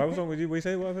What was wrong with you? What you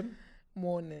say? What happened?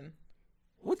 morning.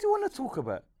 What do you want to talk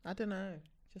about? I don't know.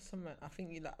 Just something. I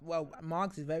think you like. Well,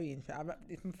 Margs is very interesting.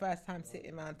 It's my first time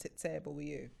sitting around table with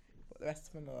you. But the rest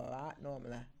of them are alright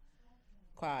normally.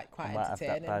 Quite I might have that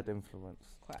entertaining. bad influence.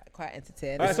 Quite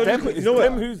entertaining. Alright, so Them, just, you it's know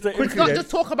them what? who's the Quickly It's not then. just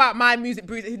talk about my music,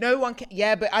 Bruce. No one can.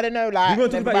 Yeah, but I don't know. Like, We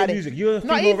want to talk about your everybody- music. You're a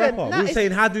Not female even, rapper. no, We were it's-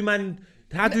 saying how do man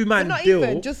not deal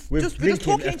even. Just with we're just blinking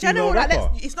talking a in general. female Like,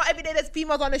 rapper? it's not every day there's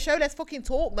females on the show. Let's fucking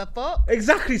talk. The fuck.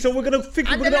 Exactly. So we're gonna think.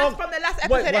 And we're the gonna last, from the last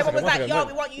episode, everyone was like, "Yo,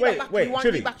 we want you back. We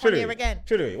want you back on here again."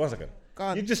 Chili, 1 second. Go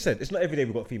on. You just said it's not every day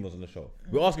we've got females on the show.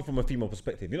 We're asking from a female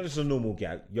perspective. You're not just a normal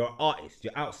guy. You're an artist.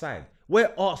 You're outside. We're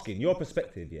asking your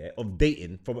perspective, yeah, of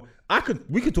dating from.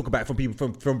 We could talk about it from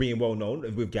people from being well known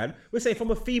with Gan. We're saying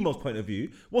from a female's point of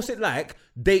view, what's it like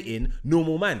dating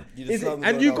normal man? You just Is it, sound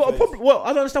and like you our got a face. problem? Well, I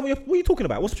don't understand what are you talking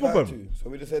about. What's the Tried problem? to. So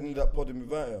we just ended up podding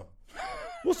without you.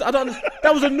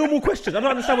 That was a normal question. I don't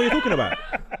understand what you're talking about.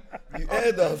 You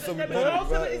aired us, so we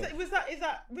podded without you. Is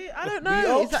that? I don't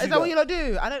know. Is asked that you what you lot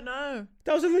do? I don't know.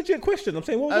 That was a legit question. I'm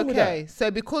saying, what was wrong with that? Okay,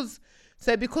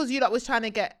 so because you lot was trying to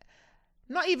get,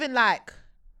 not even like,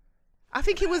 I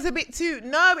think it was a bit too.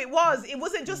 No, it was. It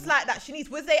wasn't just like that. Shanice,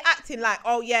 was they acting like,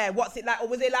 oh yeah, what's it like? Or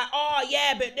was they like, oh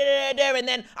yeah, but and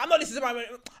then I'm not listening to my.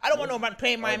 I don't want no man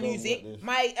playing my music.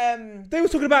 My They were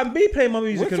talking about me playing my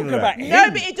music. We're talking about him.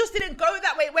 No, but it just didn't go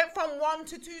that way. It went from 1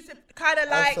 to 2 to kind of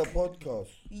like. That's a podcast.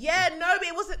 Yeah, no, but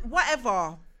it wasn't.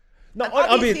 Whatever. No, And I mean,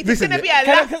 obviously, listen. there's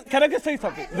gonna be a Can I just say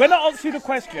something? When I asked you the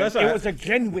question, That's it all right. was a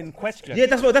genuine question. Yeah,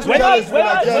 that's what That's I was. That's what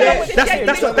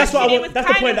I It want. was That's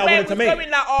the kind point of that I where wanted to it was make. Going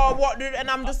like, oh, what? Dude? And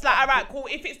I'm just like, all right, cool.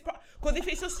 If it's because if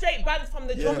it's just straight bands from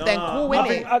the jump, then cool, I innit?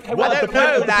 think- okay, I well, don't the point-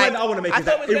 know. the point Like, I wanna make I is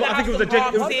thought that we was I think gonna it was a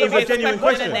have some genuine serious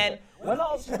question. and then When I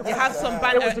asked you the you have question, some it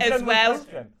banter was a as genuine well.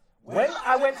 question. When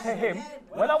I went to him,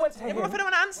 but I don't want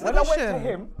to answer the when I went to question.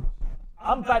 him,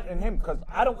 I'm bantering him because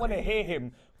I don't want to hear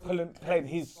him playing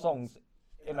his songs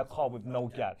in a car with no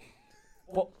gal.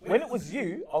 But when it was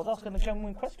you, I was asking a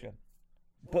genuine question.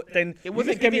 But then It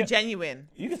wasn't giving genuine.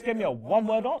 You just gave me a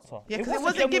one-word answer. Yeah, because was it a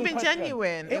wasn't giving question.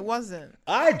 genuine. It wasn't.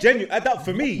 I genuine. That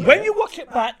for me. When you watch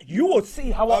it back, you will see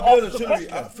how I'll be I asked honest, the Shirley,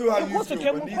 question. I feel how It you was a feel when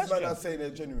genuine these men question. are saying they're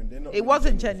genuine. They're not. It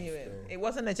wasn't genuine. It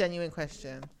wasn't a genuine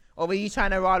question. Or were you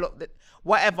trying to rile up the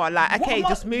whatever? Like, What okay, am I-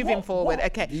 just moving what- forward. what?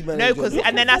 Okay, These men no, are because genuine.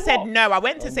 and then I For said what? no. I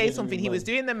went to I'm say genuine, something. He was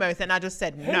man. doing the most, and I just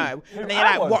said no. Who And then you're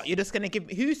I like, was? what? You're just gonna give?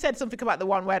 Who said something about the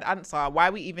one-word answer? Why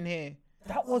are we even here?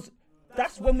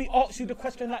 That's when we asked you the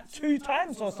question like 2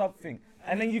 times or something,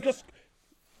 and then you just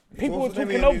people were what's the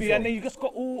name talking of your over new you, and song? then you just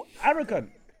got all arrogant.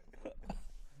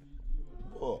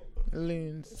 What?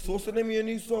 Loons, So what's the name of your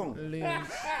new song? loons.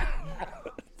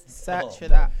 Search for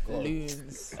that.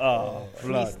 Loons. Oh,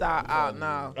 Freestyle out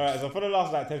now. All right. So for the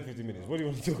last like 10, 15 minutes, what do you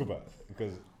want to talk about?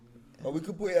 Because Oh, we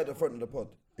could put it at the front of the pod.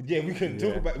 yeah, we can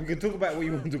talk about. We can talk about what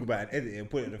you want to talk about and edit it and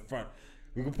put it in the front.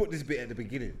 We can put this bit at the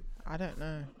beginning. I don't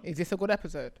know. Is this a good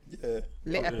episode? Yeah.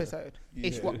 Lit episode.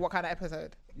 Ish. Yeah. What kind of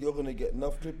episode? You're gonna get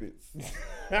enough clippets.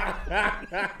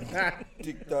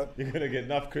 TikTok. You're gonna get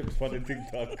enough clips for the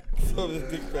TikTok. So the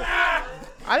TikTok.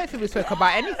 I don't think we spoke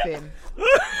about anything.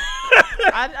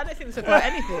 I don't think we spoke about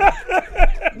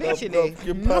anything. Literally,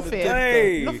 you're part of nothing. TikTok.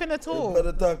 Hey. Nothing at all.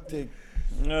 Better tactic.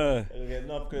 You're gonna get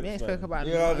enough clips. We ain't man. spoke about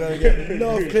You're nothing. gonna get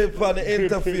enough clip on the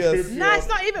interface. Nah, it's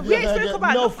not even. We You're ain't gonna spoke get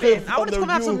about no nothing. clip I wanted to on come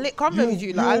the have some you- lit convo with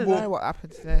you. Like, I don't you- know what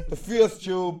happened today. The fierce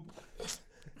tube.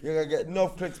 You're gonna get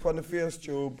enough clicks on the fierce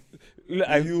tube. Look,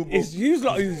 it's you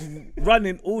lot who's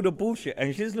running all the bullshit,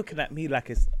 and she's looking at me like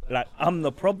it's like I'm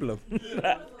the problem.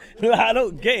 like, I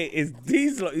don't get it. It's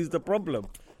these lot who's the problem.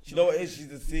 You know what it is? She's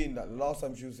just seeing that last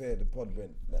time she was here, the pod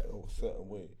went like a certain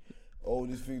way. Oh,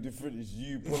 this thing different is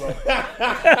you pull up.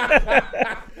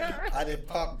 And it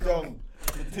parked down.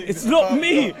 It's not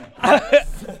me.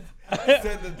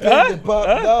 Said the thing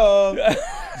parked down.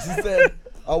 She said,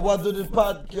 I was on the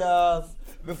podcast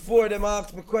before them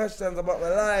asked me questions about my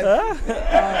life.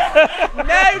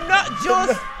 No, not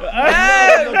just.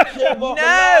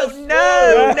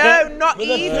 No, not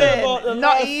even.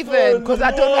 Not even. Because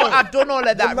I don't know. I've done all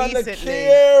of that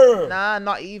recently. Nah,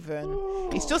 not even.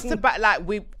 It's just about like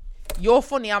you're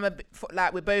funny. I'm a bit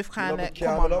like we're both kind of.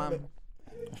 Come on, man.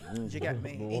 Do you get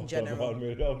me? In general.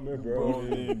 Love me, bro.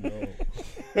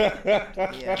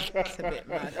 Yeah, it's a bit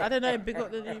mad. I don't know. Big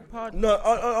up the new pod. No,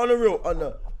 on the real,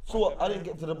 no. So what? I didn't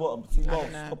get to the bottom. See, no,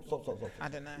 don't know. stop. I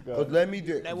don't know. Because let me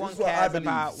do it. No 'cause one this is what I cares believe.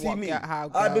 about See what me.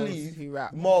 how I girls believe who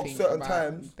rap Margs think certain about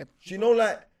times. the- Do you know,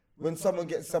 like when someone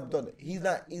gets subbed on, he's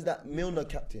that Milner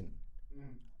captain.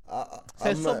 So,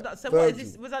 I'm so like, what is Virgil.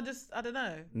 this? Was I just? I don't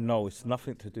know. No, it's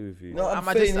nothing to do with you. No, Am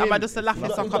I saying just him. a laughing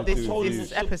It's stock nothing of to this do with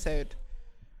this you. episode?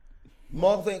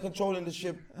 Margs ain't controlling the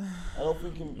ship. I don't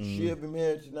think she have him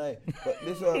here tonight. But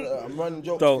listen, I'm running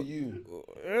jokes Don't. for you.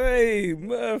 Hey,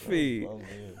 Murphy.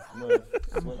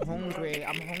 I'm hungry.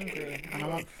 And I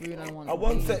want food. And I want. I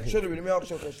once said, Shirley, let me ask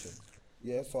you a question.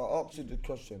 Yeah, so I asked you the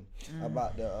question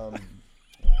about the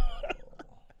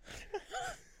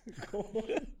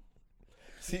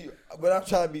See, when I'm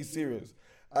trying to be serious,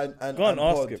 and Go on, and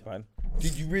ask pod, it, man.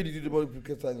 Did you really do the body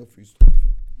because I free stuff?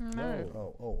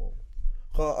 No. Oh.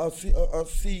 I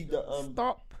see that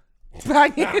Stop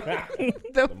banging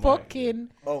the fucking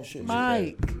Oh shit.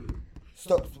 mic.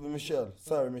 Stop, Michelle.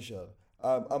 Sorry, Michelle.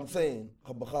 I'm saying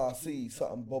because I see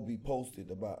something Bobby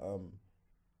posted about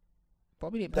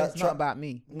Bobby didn't That post tra- not about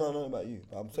me. No, not about you.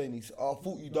 I'm saying I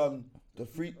thought you done the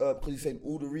free because he's saying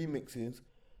all the remixes.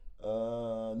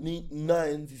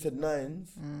 Nines. He said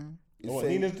nines. He's What,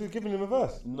 saying- Nina's just giving him a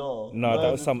verse? No, No, that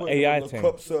Nines was is some putting it AI on the thing.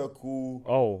 crop circle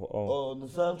Oh. on the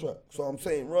soundtrack. So I'm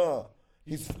saying, rah.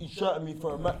 He shouted me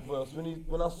for a Mac verse.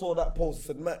 When I saw that post, I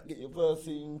said, Mac, get your verse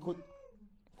in quick.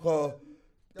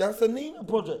 That's a Nina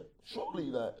project, surely,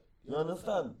 like, you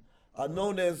understand? I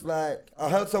know there's like, I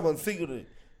heard someone singing it.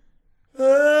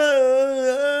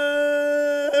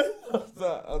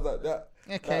 that. I was like that.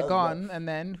 Okay, go on, and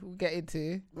then we'll get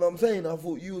into. No, I'm saying I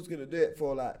thought you was gonna do it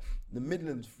for like the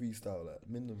Midlands freestyle, like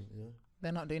Midlands. Yeah.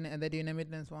 They're not doing it, and they're doing a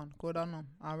Midlands one. Good on them.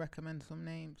 I'll recommend some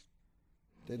names.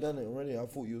 They done it already. I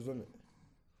thought you was on it.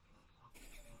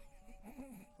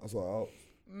 That's what I asked.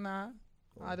 Nah,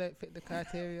 I don't fit the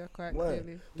criteria quite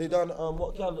clearly. They done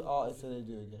what kind of artists did they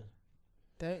do again?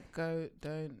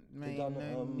 Don't make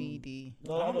no meaty.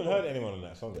 No, I haven't heard anyone on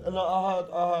that song. No, I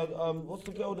heard what's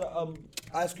the girl that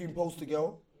ice cream poster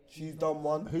girl? She's done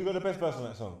one. Who got the best verse on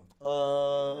that song?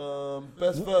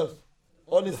 Best verse.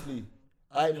 Honestly,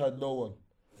 I ain't heard no one.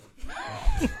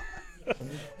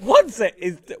 What's it?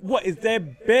 Is there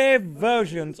bare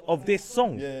versions of this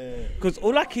song? Yeah. Because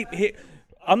all I keep hearing,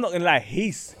 I'm not gonna lie,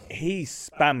 he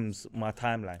spams my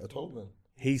timeline. I told man.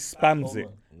 He spams it.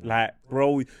 Like,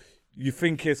 bro, you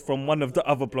think it's from one of the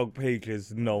other blog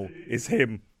pages? No, it's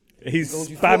him. He's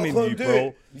spamming you,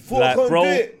 bro. Like, bro,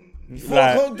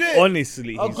 like,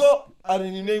 honestly, and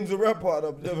then he names a rapper and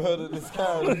I've never heard of this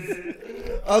guy.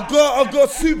 I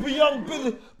got super young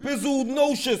Bizzled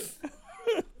Nocious.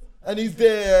 And he's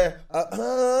there. So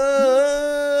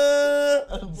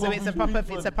it's a proper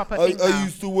thing now. I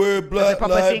used to wear black. It's a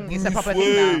proper thing. It's a proper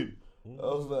thing now.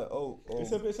 I was like, oh.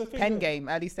 It's a thing. Pen game,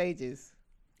 early stages.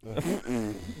 I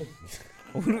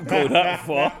wouldn't go that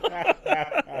far.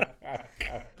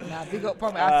 Nah, big up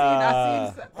promise.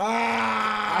 I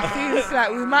seen like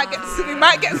we might get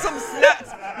some snacks.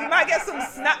 We might get some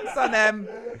snacks on them.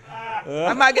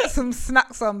 I might get some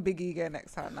snacks on Biggie again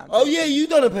next time. Oh yeah, you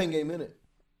done a pen game, innit?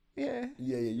 Yeah.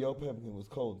 Your pen game was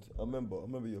cold. I remember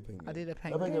your pen game. I did a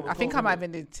pen game. I think I might have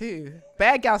been did too.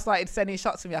 Bear Gal started sending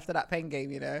shots to me after that pen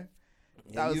game, you know.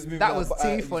 That was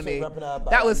too funny.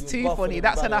 That was too funny.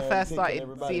 That's when I first started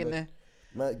seeing the.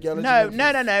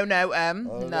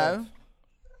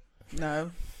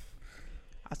 No.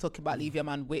 I was talking about leave your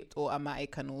man whipped,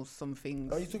 automatic, and all some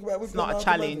things. Oh, you talking about it's not a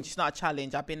challenge. It's not a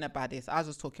challenge. I've been the baddest. I was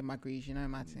just talking my grease, you know,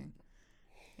 my thing.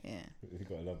 Yeah. You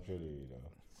got a love truly, you know.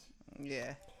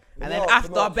 Yeah. And then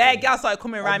after, Bear Gal started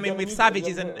coming rhyming with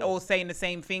savages and all saying the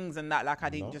same things and that, like I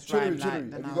didn't just rhyme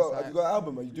like. Have you got an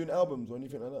album? Are you doing albums or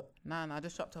anything like that? Nah, I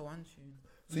just dropped a one tune.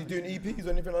 So you doing EPs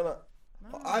or anything like that?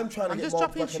 No, I'm just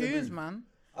dropping tunes, man.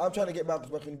 I'm trying to get Margs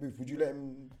back in the booth. Would you let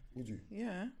him? Would you?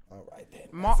 Yeah. All right then.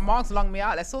 Margs longed me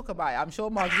out. Let's talk about it. I'm sure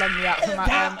Margs longed me out for my.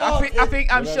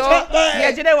 I'm sure.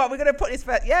 Yeah. Do you know what? We're gonna put this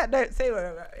first. Yeah. No. Say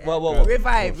what. Well.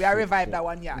 Revive. We revived that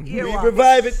one. Yeah. We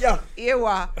revive it. Yeah.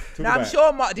 Now I'm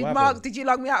sure. Margs, did you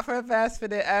long me out for a verse for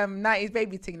the 90s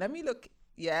baby thing? Let me look.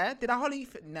 Yeah. Did I holler you?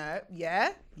 No.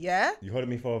 Yeah. You hollered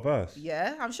me for a verse.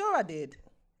 Yeah. I'm sure I did.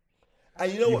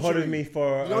 And you know what? Hollered me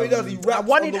for. You know what he does? He raps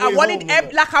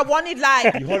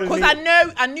because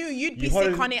I knew you'd be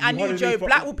sick on it. I knew Joe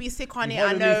Black would be sick on it.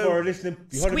 I know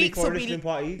Squeaks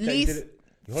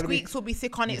will be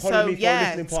sick on it. So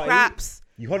yeah, scraps.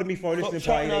 You hollered me for a listening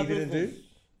party that you didn't do.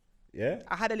 Yeah.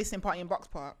 I had a listening party in Box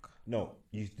Park. No,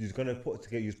 you was gonna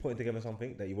putting together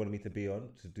something that you wanted me to be on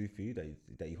to do for you that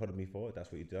you hollered me for. That's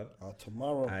what you done.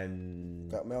 Tomorrow. And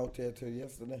got me out there till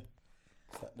yesterday.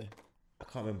 Saturday. I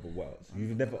can't remember what else.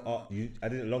 You've never I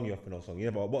didn't long you off for no song. You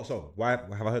never. What song? Why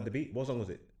have I heard the beat? What song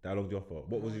was it that I longed you off for?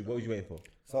 What was you waiting for?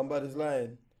 Somebody's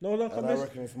lying. No, come on.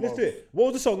 Let's do it. What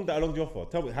was the song that I longed you off for?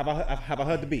 Tell me. Have I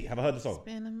heard the beat? Have I heard the song?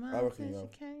 I reckon you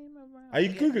Are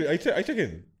you googling? Are you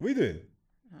checking? What are you doing?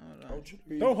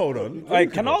 Don't hold on.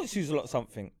 Wait, can I ask you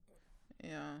something?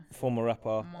 Yeah. Former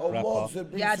rapper.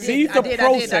 Yeah, see the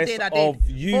process of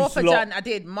you I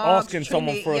did. Margs, asking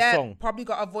someone for a song. Probably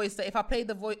got a voice that if I played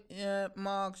the voice,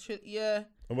 Margs should, yeah.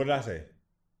 And what did I say?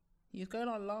 He's going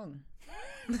on long.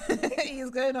 He's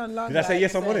going on long. Did I say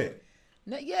yes? I'm on it.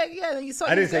 No, yeah. You saw.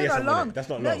 I didn't say yes. I'm on it. That's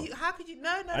not long. How could you?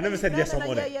 No. I never said yes. I'm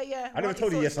on it. Yeah. I never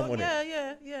told you yes. I'm on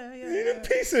it. Yeah. You're a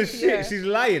piece of shit. She's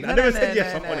lying. I never said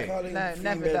yes. I'm on it. No,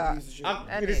 never that.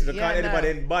 This is a can't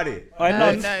anybody.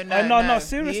 No.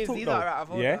 Serious talk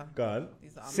though. Yeah. Go on.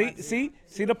 See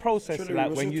the process.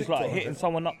 Like when you like hitting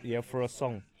someone up, for a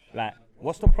song. Like,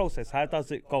 what's the process? How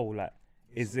does it go? Like,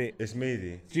 is it? It's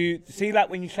meaty. Do you see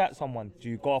like when you shout someone? Do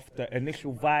you go off the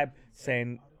initial vibe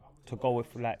saying to go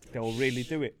with like they'll really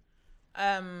do it?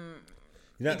 It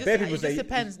just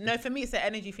depends. No, for me it's an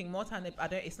energy thing. More time,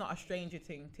 it's not a stranger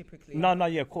thing typically. No,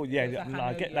 yeah, cool, yeah,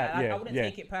 I get that. Yeah, I wouldn't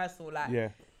take it personal.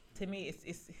 to me,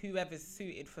 it's whoever's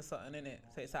suited for something, innit?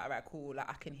 So it's like, alright, cool. Like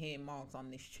I can hear Margs on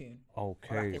this tune.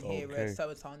 Okay. Or I can hear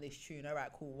so-and-so on this tune.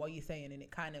 Alright, cool. What are you saying? And it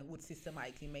kind of would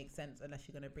systematically make sense unless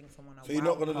you're gonna bring someone. So you're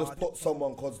not gonna just put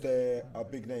someone because they're a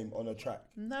big name on a track.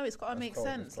 No, it's gotta make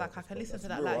sense. Like I can listen to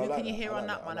that. Like who can you hear on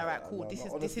that one? Alright, cool.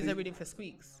 This is a reading for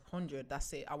Squeaks. 100.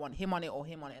 That's it. I want him on it or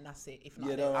him on it, and that's it. If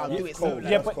not, I'll do it solo.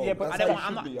 Yeah, but I don't want.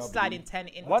 I'm not sliding 10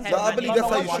 in. I believe that's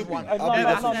how you should be.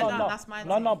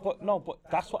 No, but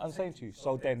that's what I'm saying to you.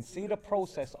 So then, see the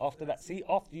process after that. See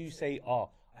after you say, I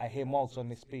hear Margs on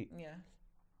this beat. Yeah.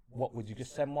 What would you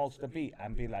just send Margs the beat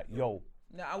and be like, yo?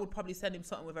 No, I would probably send him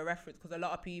something with a reference because a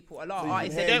lot of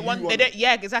artists, they don't.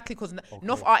 Yeah, exactly. Because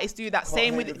enough artists do that.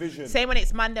 Same when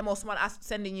it's Mandem or someone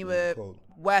sending you a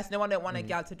worse. No one don't want a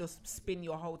gal to just spin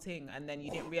your whole thing and then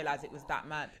you didn't realize it was that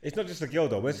mad. It's not just a girl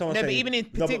though. When someone but even in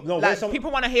particular,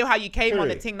 people want to hear how you came on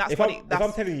the thing. That's what if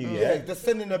I'm telling you, just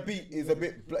sending a beat is a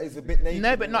bit naked.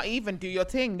 No, but not even do your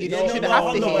thing. You shouldn't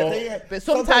have to hear. But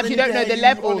sometimes you don't know the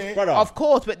levels, of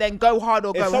course. But then go hard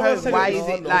or go home. Why is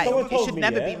it like it should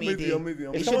never be meaty?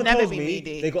 It should never be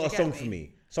meaty. They got a song for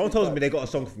me. Someone tells me they got a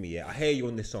song for me. Yeah, I hear you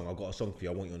on this song. I got a song for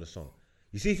you. I want you on the song.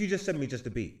 You see, if you just send me just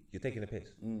a beat, you're taking a piss.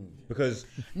 Because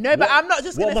but I'm not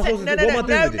just going to say no.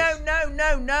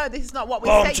 This is not what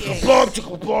we're saying. No,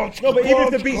 but even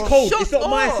if the beat's cold, it's not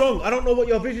my song. I don't know what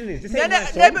your vision is. This ain't my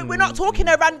song. No, but we're not talking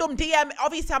a random DM.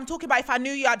 Obviously, I'm talking about if I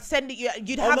knew you, I'd send it you.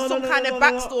 You'd have some kind of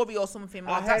backstory or something.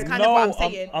 That's kind of what I'm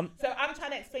saying. So I'm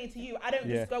trying to explain to you. I don't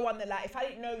just go on the like. If I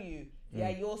didn't know you,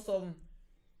 you're some.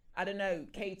 I don't know,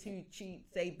 K2 cheat,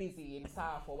 say busy in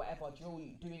South or whatever,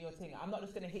 doing your thing. I'm not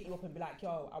just going to hit you up and be like,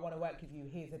 yo, I want to work with you,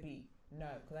 here's a beat. No,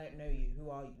 because I don't know you. Who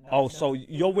are you? No, so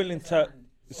you're willing to...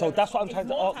 So that's what I'm trying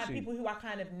to ask you. People who I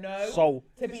kind of know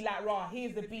to be like, rah,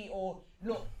 here's the beat, or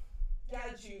look,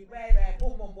 Galaxy, rare,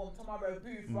 boom, boom, boom, tomorrow,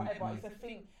 booth, whatever. It's a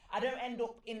thing. I don't end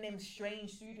up in them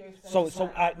strange studios. Now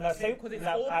say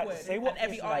what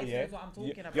every artist knows what I'm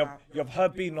talking about. You've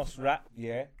heard Benos rap,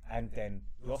 and then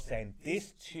you're saying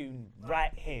this tune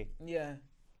right here,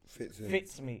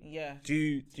 fits me. Yeah.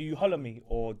 Do you holler me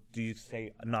or do you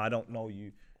say no? I don't know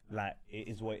you. Like it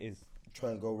is what it is.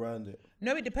 Try and go around it.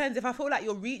 No, it depends. If I feel like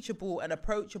you're reachable and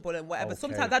approachable and whatever,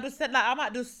 sometimes I just said like I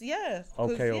might just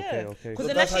Okay. Because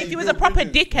unless if you was a proper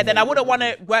dickhead, then I wouldn't want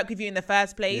to work with you in the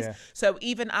first place. Yeah. So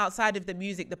even outside of the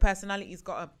music, the personality's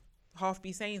got to half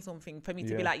be saying something for me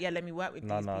to be like, let me work with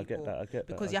these people. I get that.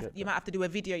 Because you might have to do a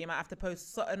video, you might have to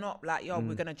post something up like,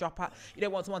 we're gonna drop out. You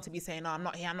don't want someone to be saying, no, I'm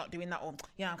not here, I'm not doing that, or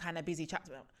I'm kind of busy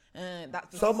chatting.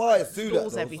 That some artists do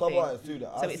that. Some artists do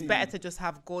that. So it's better to just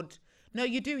have good. No,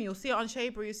 you do. You'll see it on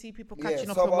Shaber. You see people catching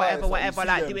up and whatever,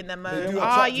 like doing the moves.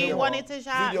 You wanted to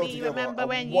shout me. Remember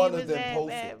when you was there?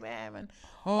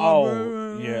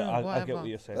 I get what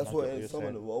you're saying. That's what it is.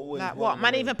 Like what?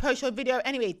 Man, even post your video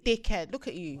anyway. Dickhead. Look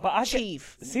at you. But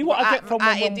Chief. See what I get from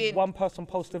when one person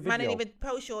posts a video. Man, didn't even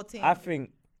post your thing. I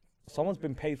think someone's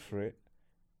been paid for it,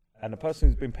 and the person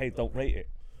who's been paid don't rate it.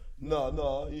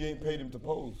 No, you ain't paid him to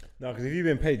post. No, because if you've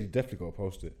been paid, you definitely got to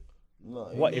post it. No,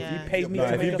 what if you paid me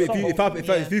to make a song?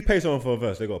 If you pay someone for a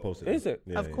verse, they got to post it. Is it?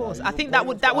 Yeah, of course. I think that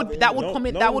would come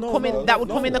in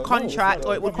the contract,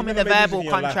 or it would come in the verbal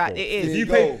contract. It is. If you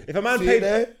pay, if a man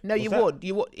paid, no, you would.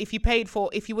 If you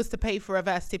was to pay for a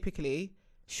verse, typically.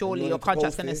 Surely your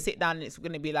contract's going to sit down and it's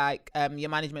going to be like, your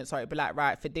management, be like,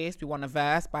 right, for this, we want a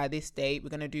verse by this date, we're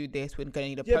going to do this, we're going to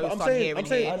need a post on here and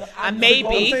here. And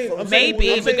maybe we're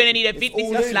going to need a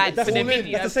video slide for the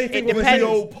video. That's the same thing. It depends.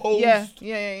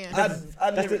 Yeah. That's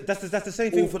the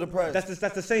same thing for the price. That's the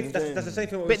same thing.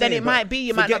 But then it might be,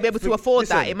 you might not be able to afford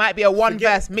that. It might be a one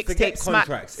verse mixtape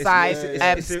smack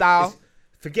size style.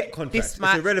 Forget contracts.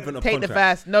 It's irrelevant of contracts. Take the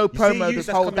verse, no promo, just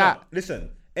hold that.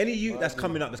 Listen. Any youth that's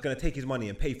coming up that's going to take his money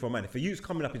and pay for a man. If a youth's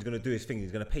coming up, he's going to do his thing.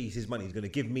 He's going to pay his money. He's going to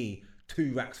give me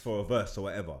 2 racks for a verse or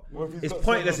whatever. It's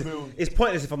pointless. It's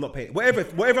pointless if I'm not paying. Whatever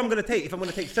I'm going to take. If I'm going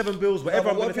to take 7 bills,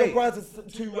 whatever I'm going to take. What if your price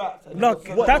is 2 racks? Look,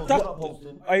 I'm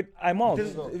on.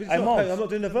 I'm not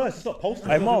doing the verse. It's not posting.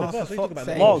 I'm on.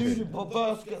 Dude, per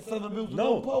verse get 7 bills.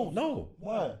 No.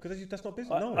 Why? Because that's not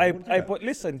business. No. But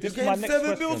listen, this is my next question.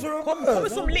 7 bills for a verse. Come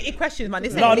with some litty questions, man.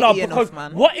 This No, ain't litty because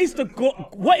enough, man. what is the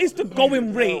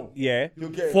going rate?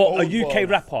 For a UK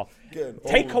rapper.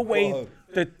 Take away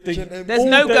there's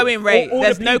no going rate.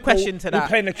 There's no question to that.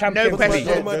 Playing the champion. No question.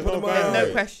 There's no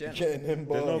question. Is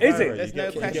it? There's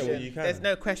no question. There's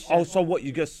no question. Oh, so what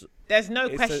you just? There's no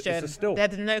question.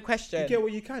 There's no question. You get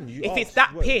what you can. If it's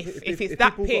that piff,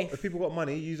 if people got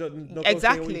money, use it.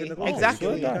 Exactly.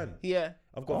 Yeah.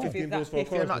 I've got 15 bills for a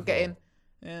chorus. You're not getting.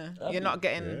 Yeah. You're not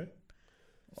getting.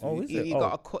 Oh, is it? You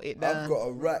gotta cut it down. I've got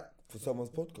a rack for someone's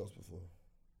podcast before.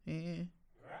 Yeah.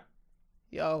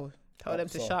 Yo, tell them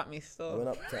to shot me I still. went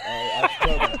up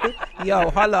to Yo,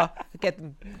 holla. Get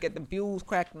them bills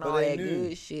cracked and all But that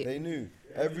good shit. They knew.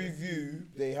 Every view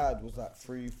they had was like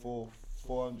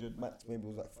 400 max. Maybe it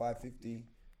was like 550.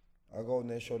 I go on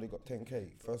their show, they got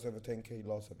 10k. First ever 10k,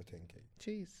 last ever 10k.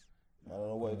 Jeez. I don't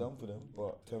know what it done for them,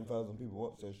 but 10,000 people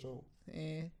watched their show.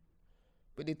 Yeah.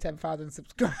 We did 10,000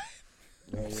 subscribers.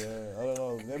 Yeah, I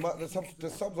don't know. The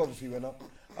subs obviously went up.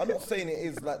 I'm not saying it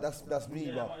is like that's me,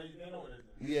 but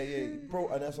yeah, bro.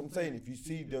 And that's what I'm saying. If you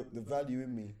see the value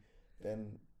in me,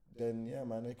 then yeah,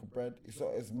 man, they could bread. It's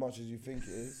not as much as you think it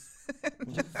is.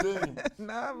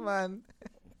 Nah, man.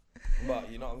 But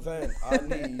you know what I'm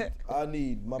saying? I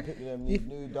need my people them need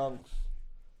new dunks,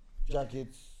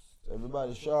 jackets,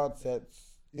 everybody short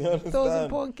sets. You understand? Those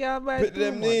important girl, man. People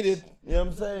them needed. You know what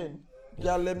I'm saying?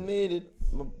 Y'all them needed.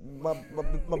 My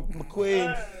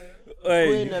queen.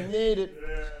 Queen them needed.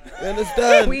 You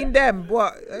understand? Queen them,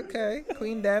 what? Okay,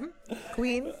 queen them.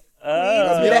 Queens. With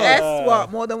yeah. the S,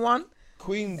 what? More than one?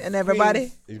 Queens. And everybody?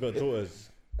 Queens. He's got daughters.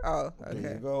 Oh, There you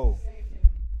okay. go.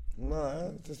 Nah,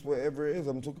 just whatever it is,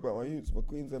 I'm talking about my youths. My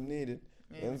queens them needed.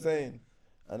 You know what I'm saying?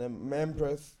 And then my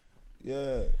empress,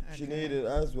 yeah, she needed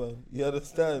as well. You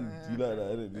understand? You like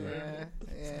that, didn't you?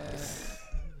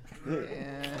 Yeah.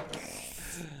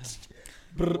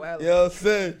 You know what I'm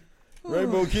saying?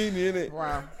 Rainbow Kini, innit?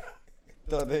 Wow.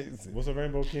 What's a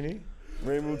rainbow kini?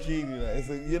 Rainbow Kini, like, it's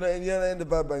like, you're not in the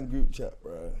bad man group chat,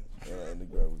 bro. You're not in the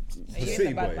group chat. Are you in City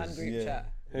the bad Boys. man group Yeah. chat?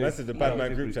 Man said the bad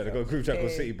man group chat. They got a group chat called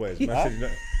Hey. City Boys.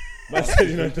 Man said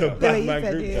you know the bad man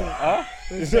group chat.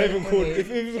 It's not even called. If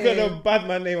it was got a bad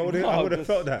man name, I would have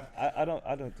felt that. I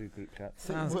don't do group chats.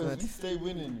 Sounds Boys, good. you stay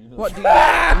winning, you know? What do you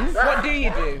do? What do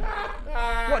you do?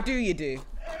 What do you do?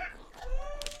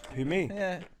 Who, me?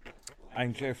 Yeah. I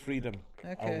enjoy freedom.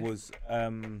 Okay. I was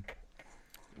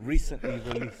recently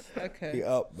released. Get Okay.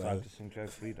 up, So I man. just enjoy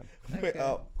freedom. Get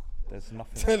up. There's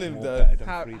nothing Tell him more that. better than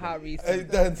How freedom. Hey,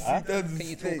 recent? Dan's Can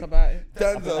you state. talk about it?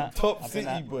 Dan's a at- top I've been city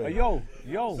at- boy. Yo,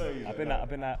 I've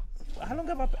been at. How long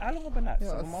have I been at?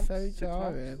 7 months? so 6 months?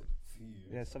 jarring.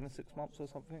 Yeah, 6 months or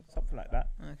something like that.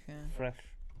 Okay. Fresh.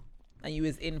 And you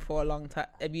was in for a long time.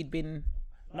 Have you been?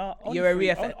 No, You're a only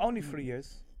reoffend- only 3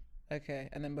 years, Okay.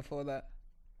 And then before that?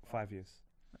 5 years.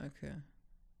 Okay.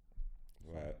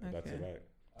 Right, that's Okay. it, right.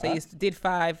 So you did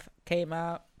 5, came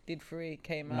out. Did 3,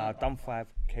 came No, I out. done 5,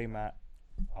 came out.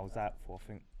 I was out for I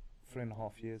think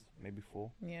 3.5 years, maybe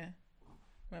 4. Yeah.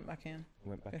 Went back in.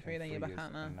 Went back For in 3, then 3 you're back years,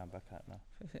 out now. and now back out now.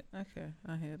 Okay,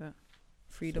 I hear that.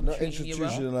 Freedom Not treating you well.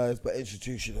 institutionalized, but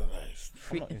institutionalized.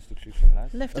 I'm not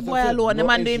institutionalized. Left the That's boy what I said, alone. The not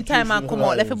man doing time and come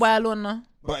out. Left the boy alone now.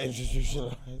 But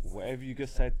institutionalized. Whatever you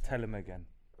just said, tell him again.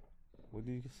 What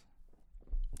do you just?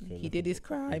 He did his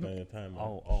crime.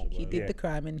 Oh, He did yeah. the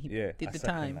crime and he Yeah, did I the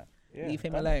second time. that. Yeah, Leave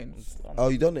him done. alone. Oh,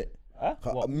 you done it? Huh?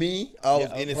 What? Me? I was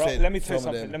Yeah, innocent. bro, let me tell you some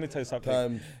of something. them Let me tell you something.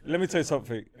 times. Let me tell you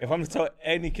something. If I'm to tell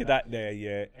any kid out there,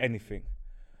 yeah, anything,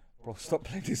 bro, stop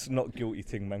playing this not guilty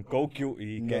thing, man. Go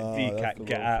guilty, get Nah, that's DCAT, the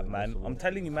get wrong out, thing, man. that's the I'm wrong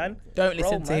telling you, man. Don't Bro,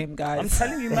 listen to man. him, guys. I'm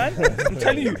telling you, man. I'm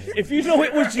telling you. If you know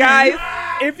it was you, Guys,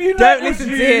 if you know don't it was listen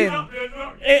to you, him.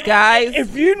 Guys,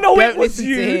 if you know don't it was listen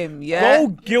you, to him, yeah? go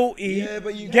guilty. Yeah,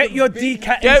 but you get could've your been-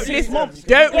 DCAT. in Don't 6 listen. months.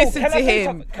 Don't Yo, listen can I to tell you him.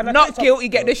 something? Can I tell you Not something? guilty.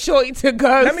 Get the shorty to go.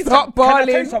 Let me Stop Can I tell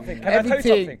you balling. something? Can I tell you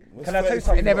Everything. something? Can I tell you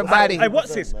something? And everybody. Hey,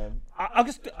 what's this? Man. I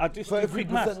just do quick 33%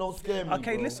 maths. don't scare me,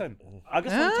 Okay, bro. listen. I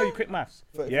just want to tell you quick maths.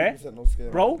 33% Yeah, don't scare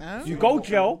me. bro. Huh? You go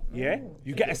jail. Yeah,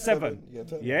 you get a seven, 7. yeah,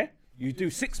 10. Yeah, you do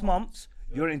 6 months.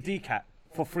 You're in DCAT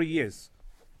for 3 years.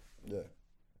 Yeah.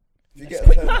 If you It's get a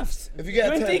quick 10, maths. if you get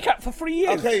You're a in 10, DCAT for 3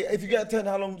 years. okay, if you get a 10,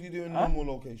 how long do you do in normal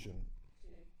location?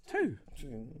 2.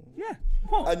 2. Yeah.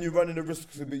 What? And you're running the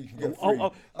risks so that you can get Oh, 3.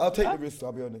 oh, I'll take huh? the risk,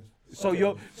 I'll be honest. So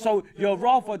you're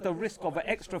rather the risk of an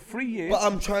extra 3 years. But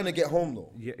I'm trying to get home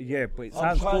though. Yeah, but it I'm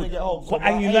sounds trying good. to get home. So But,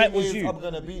 and by you know 8 it was years, you. I'm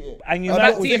gonna beat it. And you I'm know not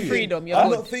it was to the thinking- freedom, you're I'm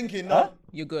good. not thinking, Huh? no.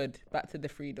 You're good. Back to the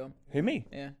freedom. Who, me?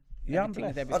 Yeah. Yeah, I'm Everything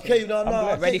is blessed. everything. Okay, no, I'm I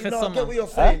blessed. Ready get- for no, I summer? get what you're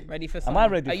saying. Ready for Am summer? I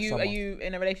ready Are for you summer? Are you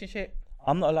in a relationship?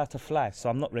 I'm not allowed to fly, so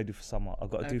I'm not ready for summer. I've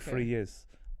got to do Okay. 3 years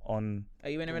on. Are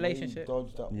you in a relationship?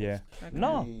 Dodge that one. Yeah. Okay.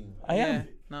 No, I am. Yeah.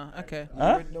 No. Okay.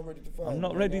 Huh? Not ready to fly. I'm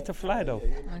not ready to fly though.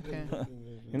 Okay.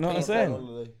 You know what I'm saying?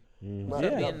 Man, Yeah.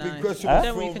 that Nice. big question Huh? was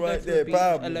Don't we thrown could go right to a there, beach,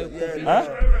 bam. a local Yeah, beach.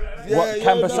 yeah. What, Yeah,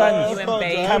 Canberra no, Sands? You that's and not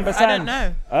Babe. right. Canberra I don't Sands.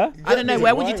 know. Huh? I don't know.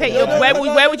 Where would you take No, your? no, Where no, would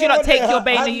no, Where would you no, not no, take no, your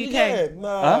babe how in did the you UK? get it?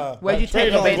 Nah. Huh? Where would you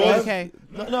take your babe in the UK?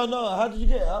 No. How did you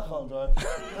get it? I can't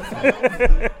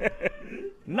drive.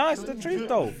 No, it's the truth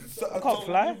though. I can't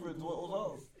fly.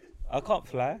 I can't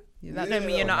fly. That don't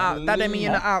mean you're not out. That don't mean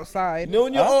you're not outside. You know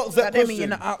when you ask that That don't mean you're question.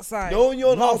 not outside. You know when you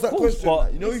ask that course, question. but-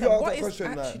 like, you know you Listen, ask what that is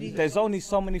question. actually- Like, There's only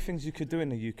so many things you could do in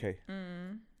the UK.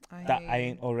 that I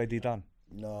ain't already done?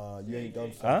 Nah, you ain't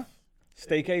done stuff. Huh?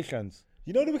 Staycations.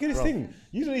 You know the wickedest thing?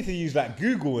 You don't need to use like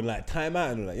Google and like time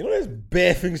out and all that. You know there's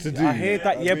bare things to do. I hear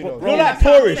that, yeah, but You bro, know like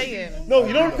tourists. No,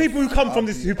 you know the people who come from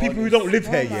this, people who don't live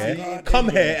here, yeah, come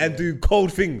here and do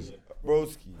cold things.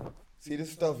 Broski, see the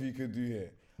stuff you could do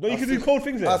here. No, you can do cold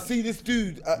things here. I see this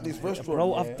dude at this restaurant,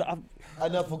 bro, yeah,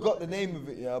 and I forgot the name of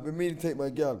it. Yeah, I've been meaning to take my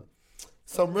gal.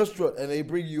 Some restaurant and they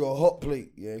bring you a hot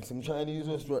plate. Yeah, some Chinese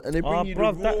restaurant and they bring you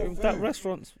bro, the raw that food.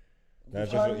 restaurant's.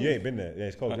 You ain't been there. Yeah,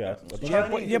 it's cold.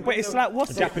 Yeah, but it's like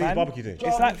what's it, Japanese man? barbecue thing.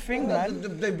 It's like thing, man.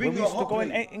 They bring you a used to hot go in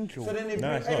plate. Angel. So then they No,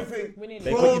 bring it's not. everything.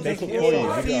 They cook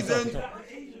for you. Seasoned.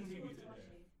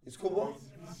 It's called what?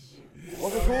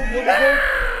 What's it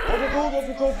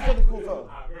called?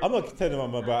 I'm not telling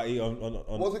them about it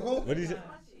on. What's it called? What is it?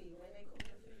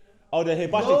 Oh, the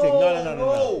hibachi thing.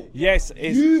 No. Yes,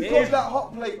 it's. You got that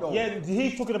hot plate though. Yeah,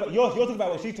 he's talking about. You're talking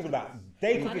about what she's talking about.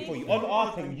 They cook it for you. On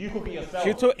our thing, you cook it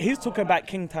yourself. He's talking about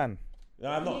King Tan. No,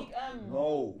 I'm not.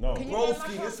 No. No.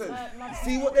 Broski, listen.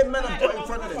 See what them men have got in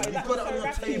front of them. You've got it on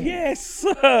your table. Yes,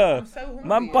 sir.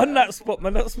 Man, bun that spot,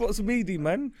 man. That spot's meaty,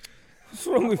 man. What's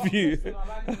wrong with you?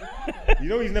 You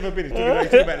know he's never been. He's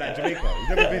talking about like Jamaica. He's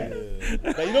never been.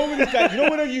 Like, you know when this guy. You know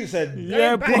when you said.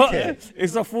 Yeah, but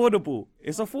it's affordable.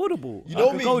 It's affordable. You know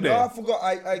I me. go there. I forgot.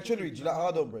 I actually, do you like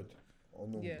hard bread? Oh,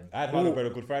 no. Yeah. I had hard bread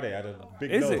on Good Friday. I had a big.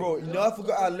 Is loaf. it? Bro, you know I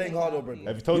forgot I laying hard bread.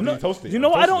 Have you toasted it? Toasted it? You know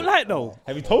what I don't Toasted it? like though?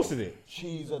 Have you toasted it?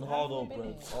 Cheese and hard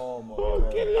bread. Oh my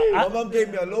god. My mum gave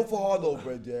me a loaf of hard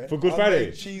bread, yeah. For Good I Friday?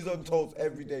 made cheese on toast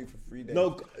every day for 3 days.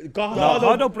 No,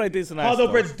 Hard bread is nice. hard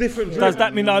bread's different. Does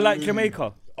that mean I like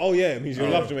Jamaica? Oh yeah, it means you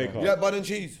love Jamaica. You like butter and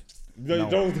cheese? No, you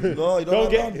don't. No, you don't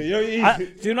get. have You know,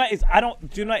 Do you know what it is?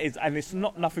 Do you know what it is? And it's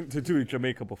not nothing to do with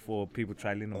Jamaica before people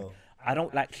try lean on. I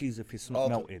don't like cheese if it's not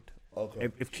melted. Okay.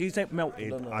 If cheese ain't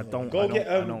melted, I don't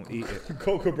eat it.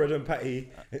 cocoa bread and patty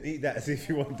and eat that as if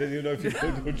you want. Then you know if you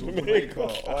go to Jamaica.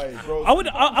 Alright, bro. I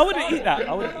wouldn't eat that.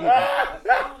 I wouldn't eat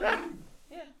that.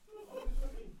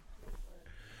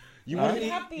 You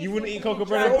wouldn't eat cocoa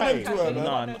bread and patty.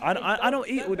 No, I don't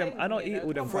eat all them. I don't eat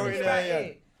all them funny stuff.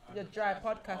 Hey, your dry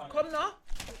podcast. Come now.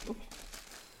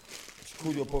 It's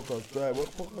called your podcast dry. What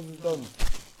podcast is done?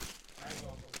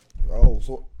 Oh,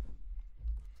 so.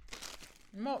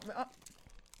 Mop me up.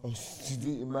 Oh, she's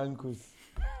eating mancos.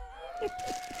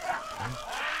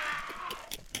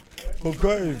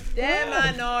 Okay. Them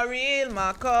man no real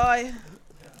McCoy.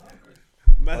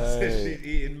 Man says she's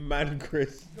eating man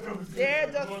Chris. They're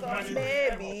just some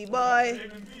baby boy.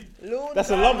 Loons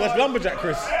That's lumberjack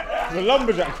Chris. That's a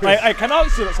lumberjack Chris. I can I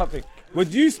ask you something.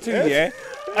 Would used to, yeah.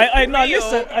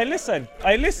 Listen.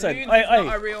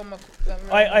 Not a real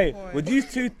McCoy. Would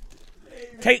used to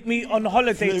take me on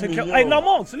holiday to Jamaica? Flaming No,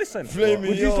 Margs, listen. Flaming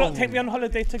Would you young. not take me on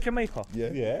holiday to Jamaica?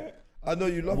 Yeah. I know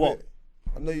you love What? it.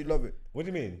 I know you love it. What do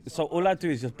you mean? So all I do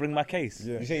is just bring my case.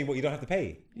 Yeah. You saying what? You don't have to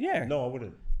pay? Yeah. No, I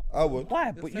wouldn't. I would.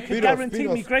 Why? But you can Beanos, guarantee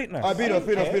me Beanos. greatness. I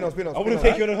Beanos. I wouldn't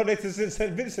take you on a holiday to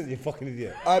St. Vincent, you fucking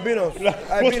idiot. Beanos.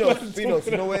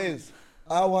 You know what it is?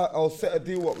 I'll set a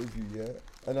deal up with you, yeah.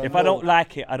 And If I don't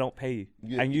like it, I don't pay you.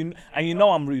 Yeah. And you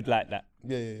know I'm rude like that.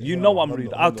 Yeah. You know I'm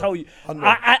rude. I'll tell you. I know.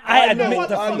 I admit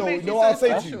the I know. Makes You know you what I'll so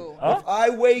say to special. you? If I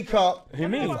wake up, Who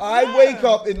me? if I wake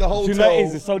up in the hotel, Do you know what it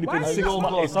is? It's only been and 6 you're months.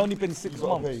 gone, It's only been 6 you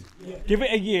gotta months. pay. Give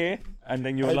it a year, and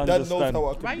then you'll And Dad knows understand. how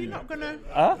I can Why be. you not gonna?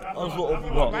 Huh? That's what I'll be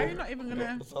What? Why you not even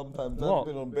gonna? Sometimes What? Dad's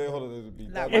been on bare holidays with me.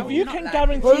 Like, Dad, why If would you not can like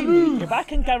guarantee me, it? if I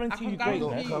can I guarantee can you guarantee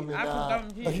greatness, you. I can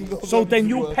guarantee you. so then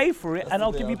you'll pay for it, and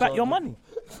I'll give you back your money.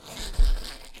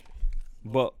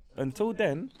 But until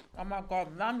then, Oh my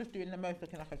god, now I'm just doing the most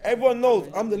looking like a. Everyone knows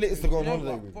I'm the latest to go on You know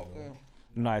holiday what? with. Fuck you.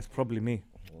 no, it's probably me.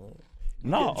 Get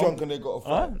No, drunk and they got a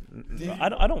huh?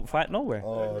 fight. I don't fight nowhere.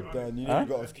 Oh, Dan, you nearly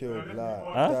got us killed. Like,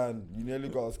 Dan, you nearly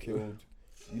got us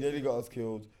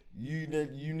killed. You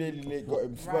nearly got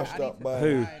him smashed I up need by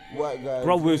Who? white guys.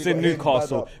 Bro, we was You in nearly got him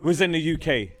Newcastle. bad up. We was in the UK.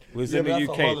 We was in Yeah, the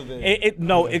but that's a UK. holiday.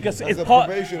 It's a part.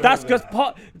 probation That's holiday. just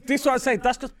part. This is what I say.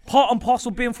 That's just part and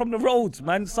parcel being from the roads,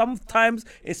 man. Sometimes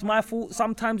it's my fault.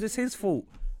 Sometimes it's his fault.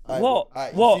 Aight, What?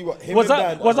 aight, you What? see what? Him Was and I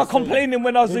Dan are was I the same. complaining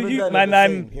when I was a Him and youth Dan are man the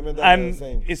same. and Him and Dan are the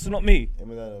same. it's not me? Him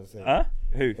and Dan are the same. Huh?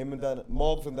 Who? Him and Dan,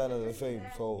 Margs and Dan are the same.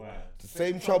 So the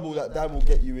same trouble that Dan will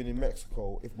get you in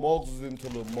Mexico. If Margs was in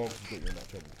trouble, Margs will get you in that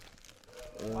trouble.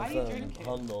 Why are you drinking?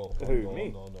 Who, me?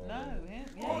 No.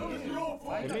 No,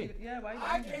 why you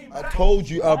drinking? I told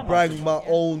you I bring my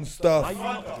own stuff.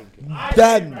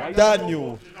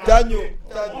 Daniel.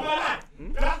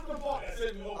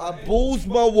 I balls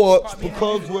my watch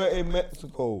because we're in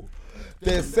Mexico.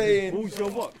 They're saying, Who's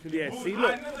your what? Yeah, see,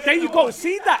 look. There you go.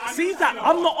 See that?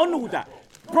 I'm not on all that.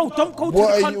 Bro, don't go to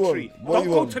What the are you country. on? What are Don't you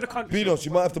go on? to the country. Beanos,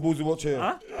 you might have to pause and watch here.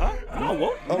 Huh? No,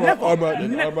 what? Never. I'm right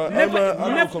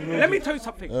then. Let me tell you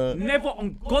something. Never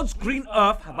on God's green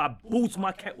earth have I ballsed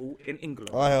my kettle in England.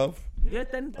 I have. Yeah,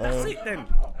 then that's it then.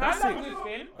 That's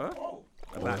it. Huh?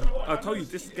 I told you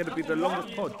this is gonna be the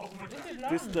longest pod.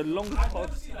 This is the longest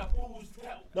pod.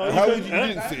 No, How would you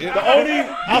didn't see it? The only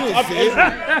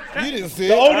You didn't see it.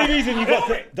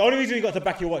 the only reason you got to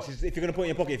back your watch is if you're gonna put it in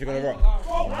your pocket if you're gonna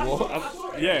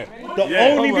rock. Yeah.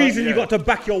 The only reason you got to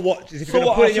back your watch is if you're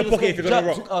gonna put it in your pocket if you're gonna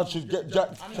rock. I should get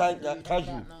jacked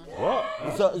casual. What?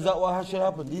 Is that what should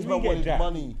happen? These men get wanted jacked?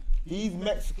 money. These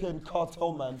Mexican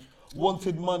cartel man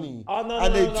wanted money, Oh, no,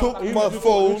 and no, they no, no. took We're my talking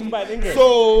phone. about England.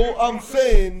 So I'm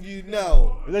saying you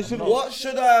now, They should- what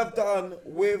should I have done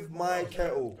with my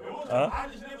kettle? I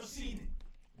just never seen it.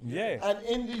 Yeah. And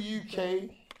in the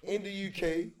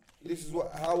UK, this is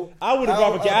how I would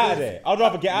rather get out of there. I'd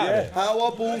rather get out of there. How I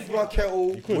balls my kettle.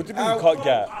 What do you mean you can't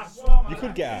get? You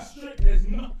could get out. There's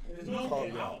no.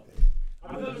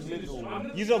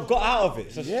 You just got out of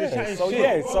it. So just chatting So shit.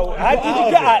 yeah. So how did Got you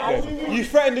out get of out it. then? You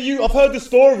threatened the youth. I've heard the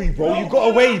story, bro. You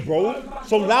got away, bro.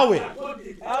 So allow it.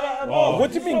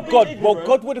 What do you mean God? Well,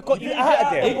 God would have got you out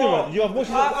of there. Ignorant. You have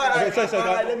watched.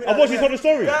 I've watched you tell the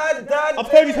story. Dad, I've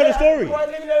heard you tell the story.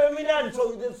 Let me land.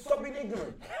 So stop being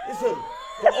ignorant. Listen,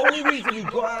 the only reason we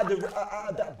got out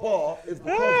of that bar is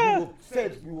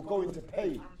because we were going to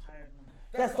pay.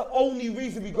 That's the only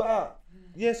reason we got out.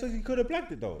 Yeah, so you could have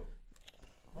blagged it though.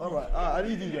 Alright, I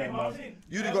need you there, man.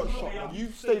 You done got shot, man. You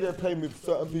stay there playing with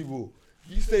certain people.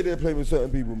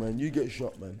 Man. You get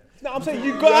shot, man. No, I'm saying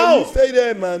you got out. You stay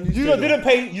there, man. You didn't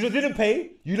pay. You didn't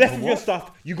pay. You left with your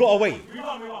stuff. You got away. We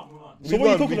won. So what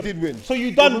are you talking We about? did win. So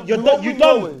you done. You're We done. won't You win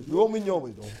your way. done. We won't win your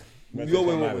way, though. Your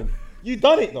way won't win. You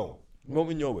done it though. We won't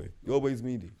win your way. Your way's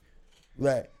meaty.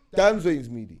 Right. Dan's way is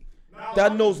meaty.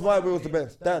 Dan knows my way was the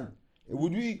best. Dan. It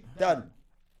would be Dan,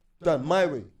 my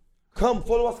way. Come,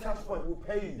 follow us, Cash Point. We'll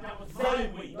pay you. That was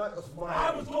my way. That was my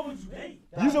I way. was going to pay.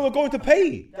 You said we're going to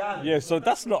pay. Yeah. So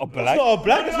that's not a It's blag. not a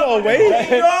black. It's not a way.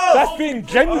 That's being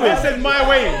genuine. I said my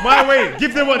way.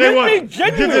 Give them what they want. being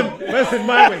genuine. I said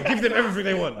my way. Give them everything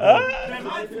they want.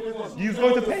 You're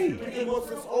going to pay. It was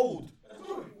this old.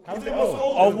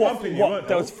 Oh, what?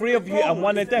 There was 3 of you and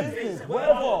 1 of them. It's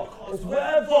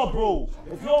whatever, bro.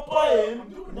 If you're buying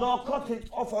narcotics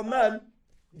off a man,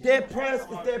 their price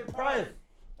is their price.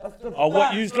 That's the Oh,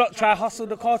 what? fact. You lot try hustle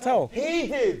the cartel? He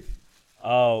did.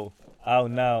 Oh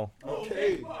no.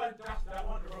 Okay. That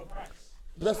wasn't the real price.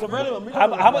 That's irrelevant. We How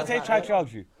don't much know they about try that. to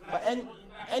charge you? But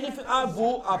anything I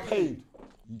bought, I paid.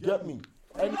 You get me?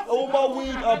 And all my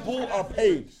weed I bought, I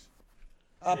paid.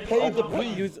 I paid the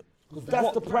price. Because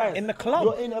that's the price. in the club?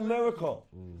 You're in America.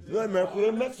 You're in America. You're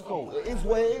in Mexico. It is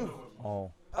what it is.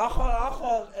 Oh. I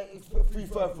can't expect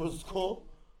 $3.5 for a score.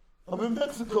 I'm in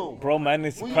Mexico. Bro, man,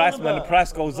 it's the What you price, on man. The about?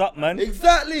 price goes up, man.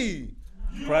 Exactly.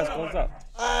 Price goes up.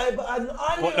 I But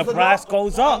knew it the was a price knock.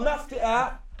 goes up. I mapped it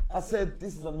out. I said,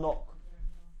 this is a knock.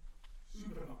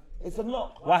 It's a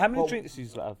knock. Why? How many But- drinks do you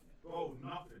lot have? Bro,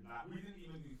 nothing. Like, we didn't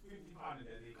even do £50 a day.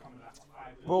 They come like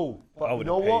 5. Bro, I but you would've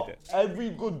know paid what? it. Every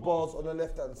good bar's on the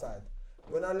left-hand side.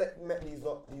 When I met these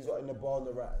lot in the bar on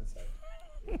the right-hand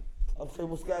side. I'm saying,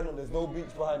 what's going on? There's no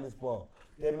beach behind this bar.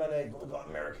 Them man ain't we got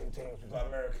American things.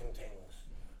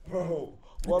 Bro,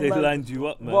 one They man, lined you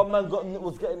up, man. one man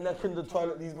was getting neck in the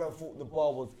toilet. These men thought the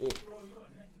bar was it.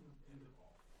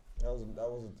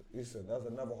 Listen, that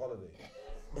was another holiday.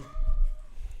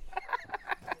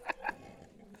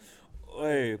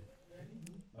 Hey.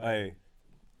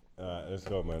 Alright, let's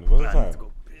go, man. What's the time?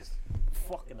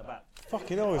 Fucking about.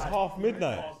 Fucking hell, it's half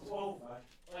midnight.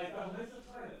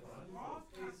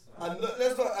 And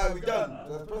let's not, we done.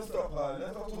 Let's stop.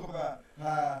 Let's not talk about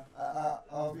how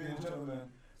I was being a gentleman.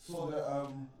 Saw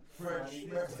the French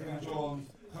Mexican Johns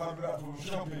coming back from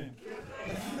shopping.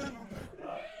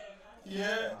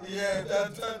 yeah,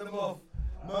 Dad turned them off.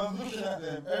 Man, looking at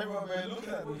them. Everyone been looking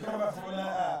at them. Come back from a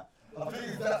night out. I think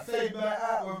it's that same night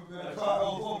out when the car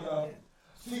was over.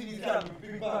 See these guys with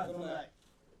big bags.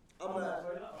 I'm like,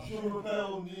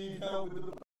 sure, need help with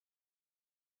the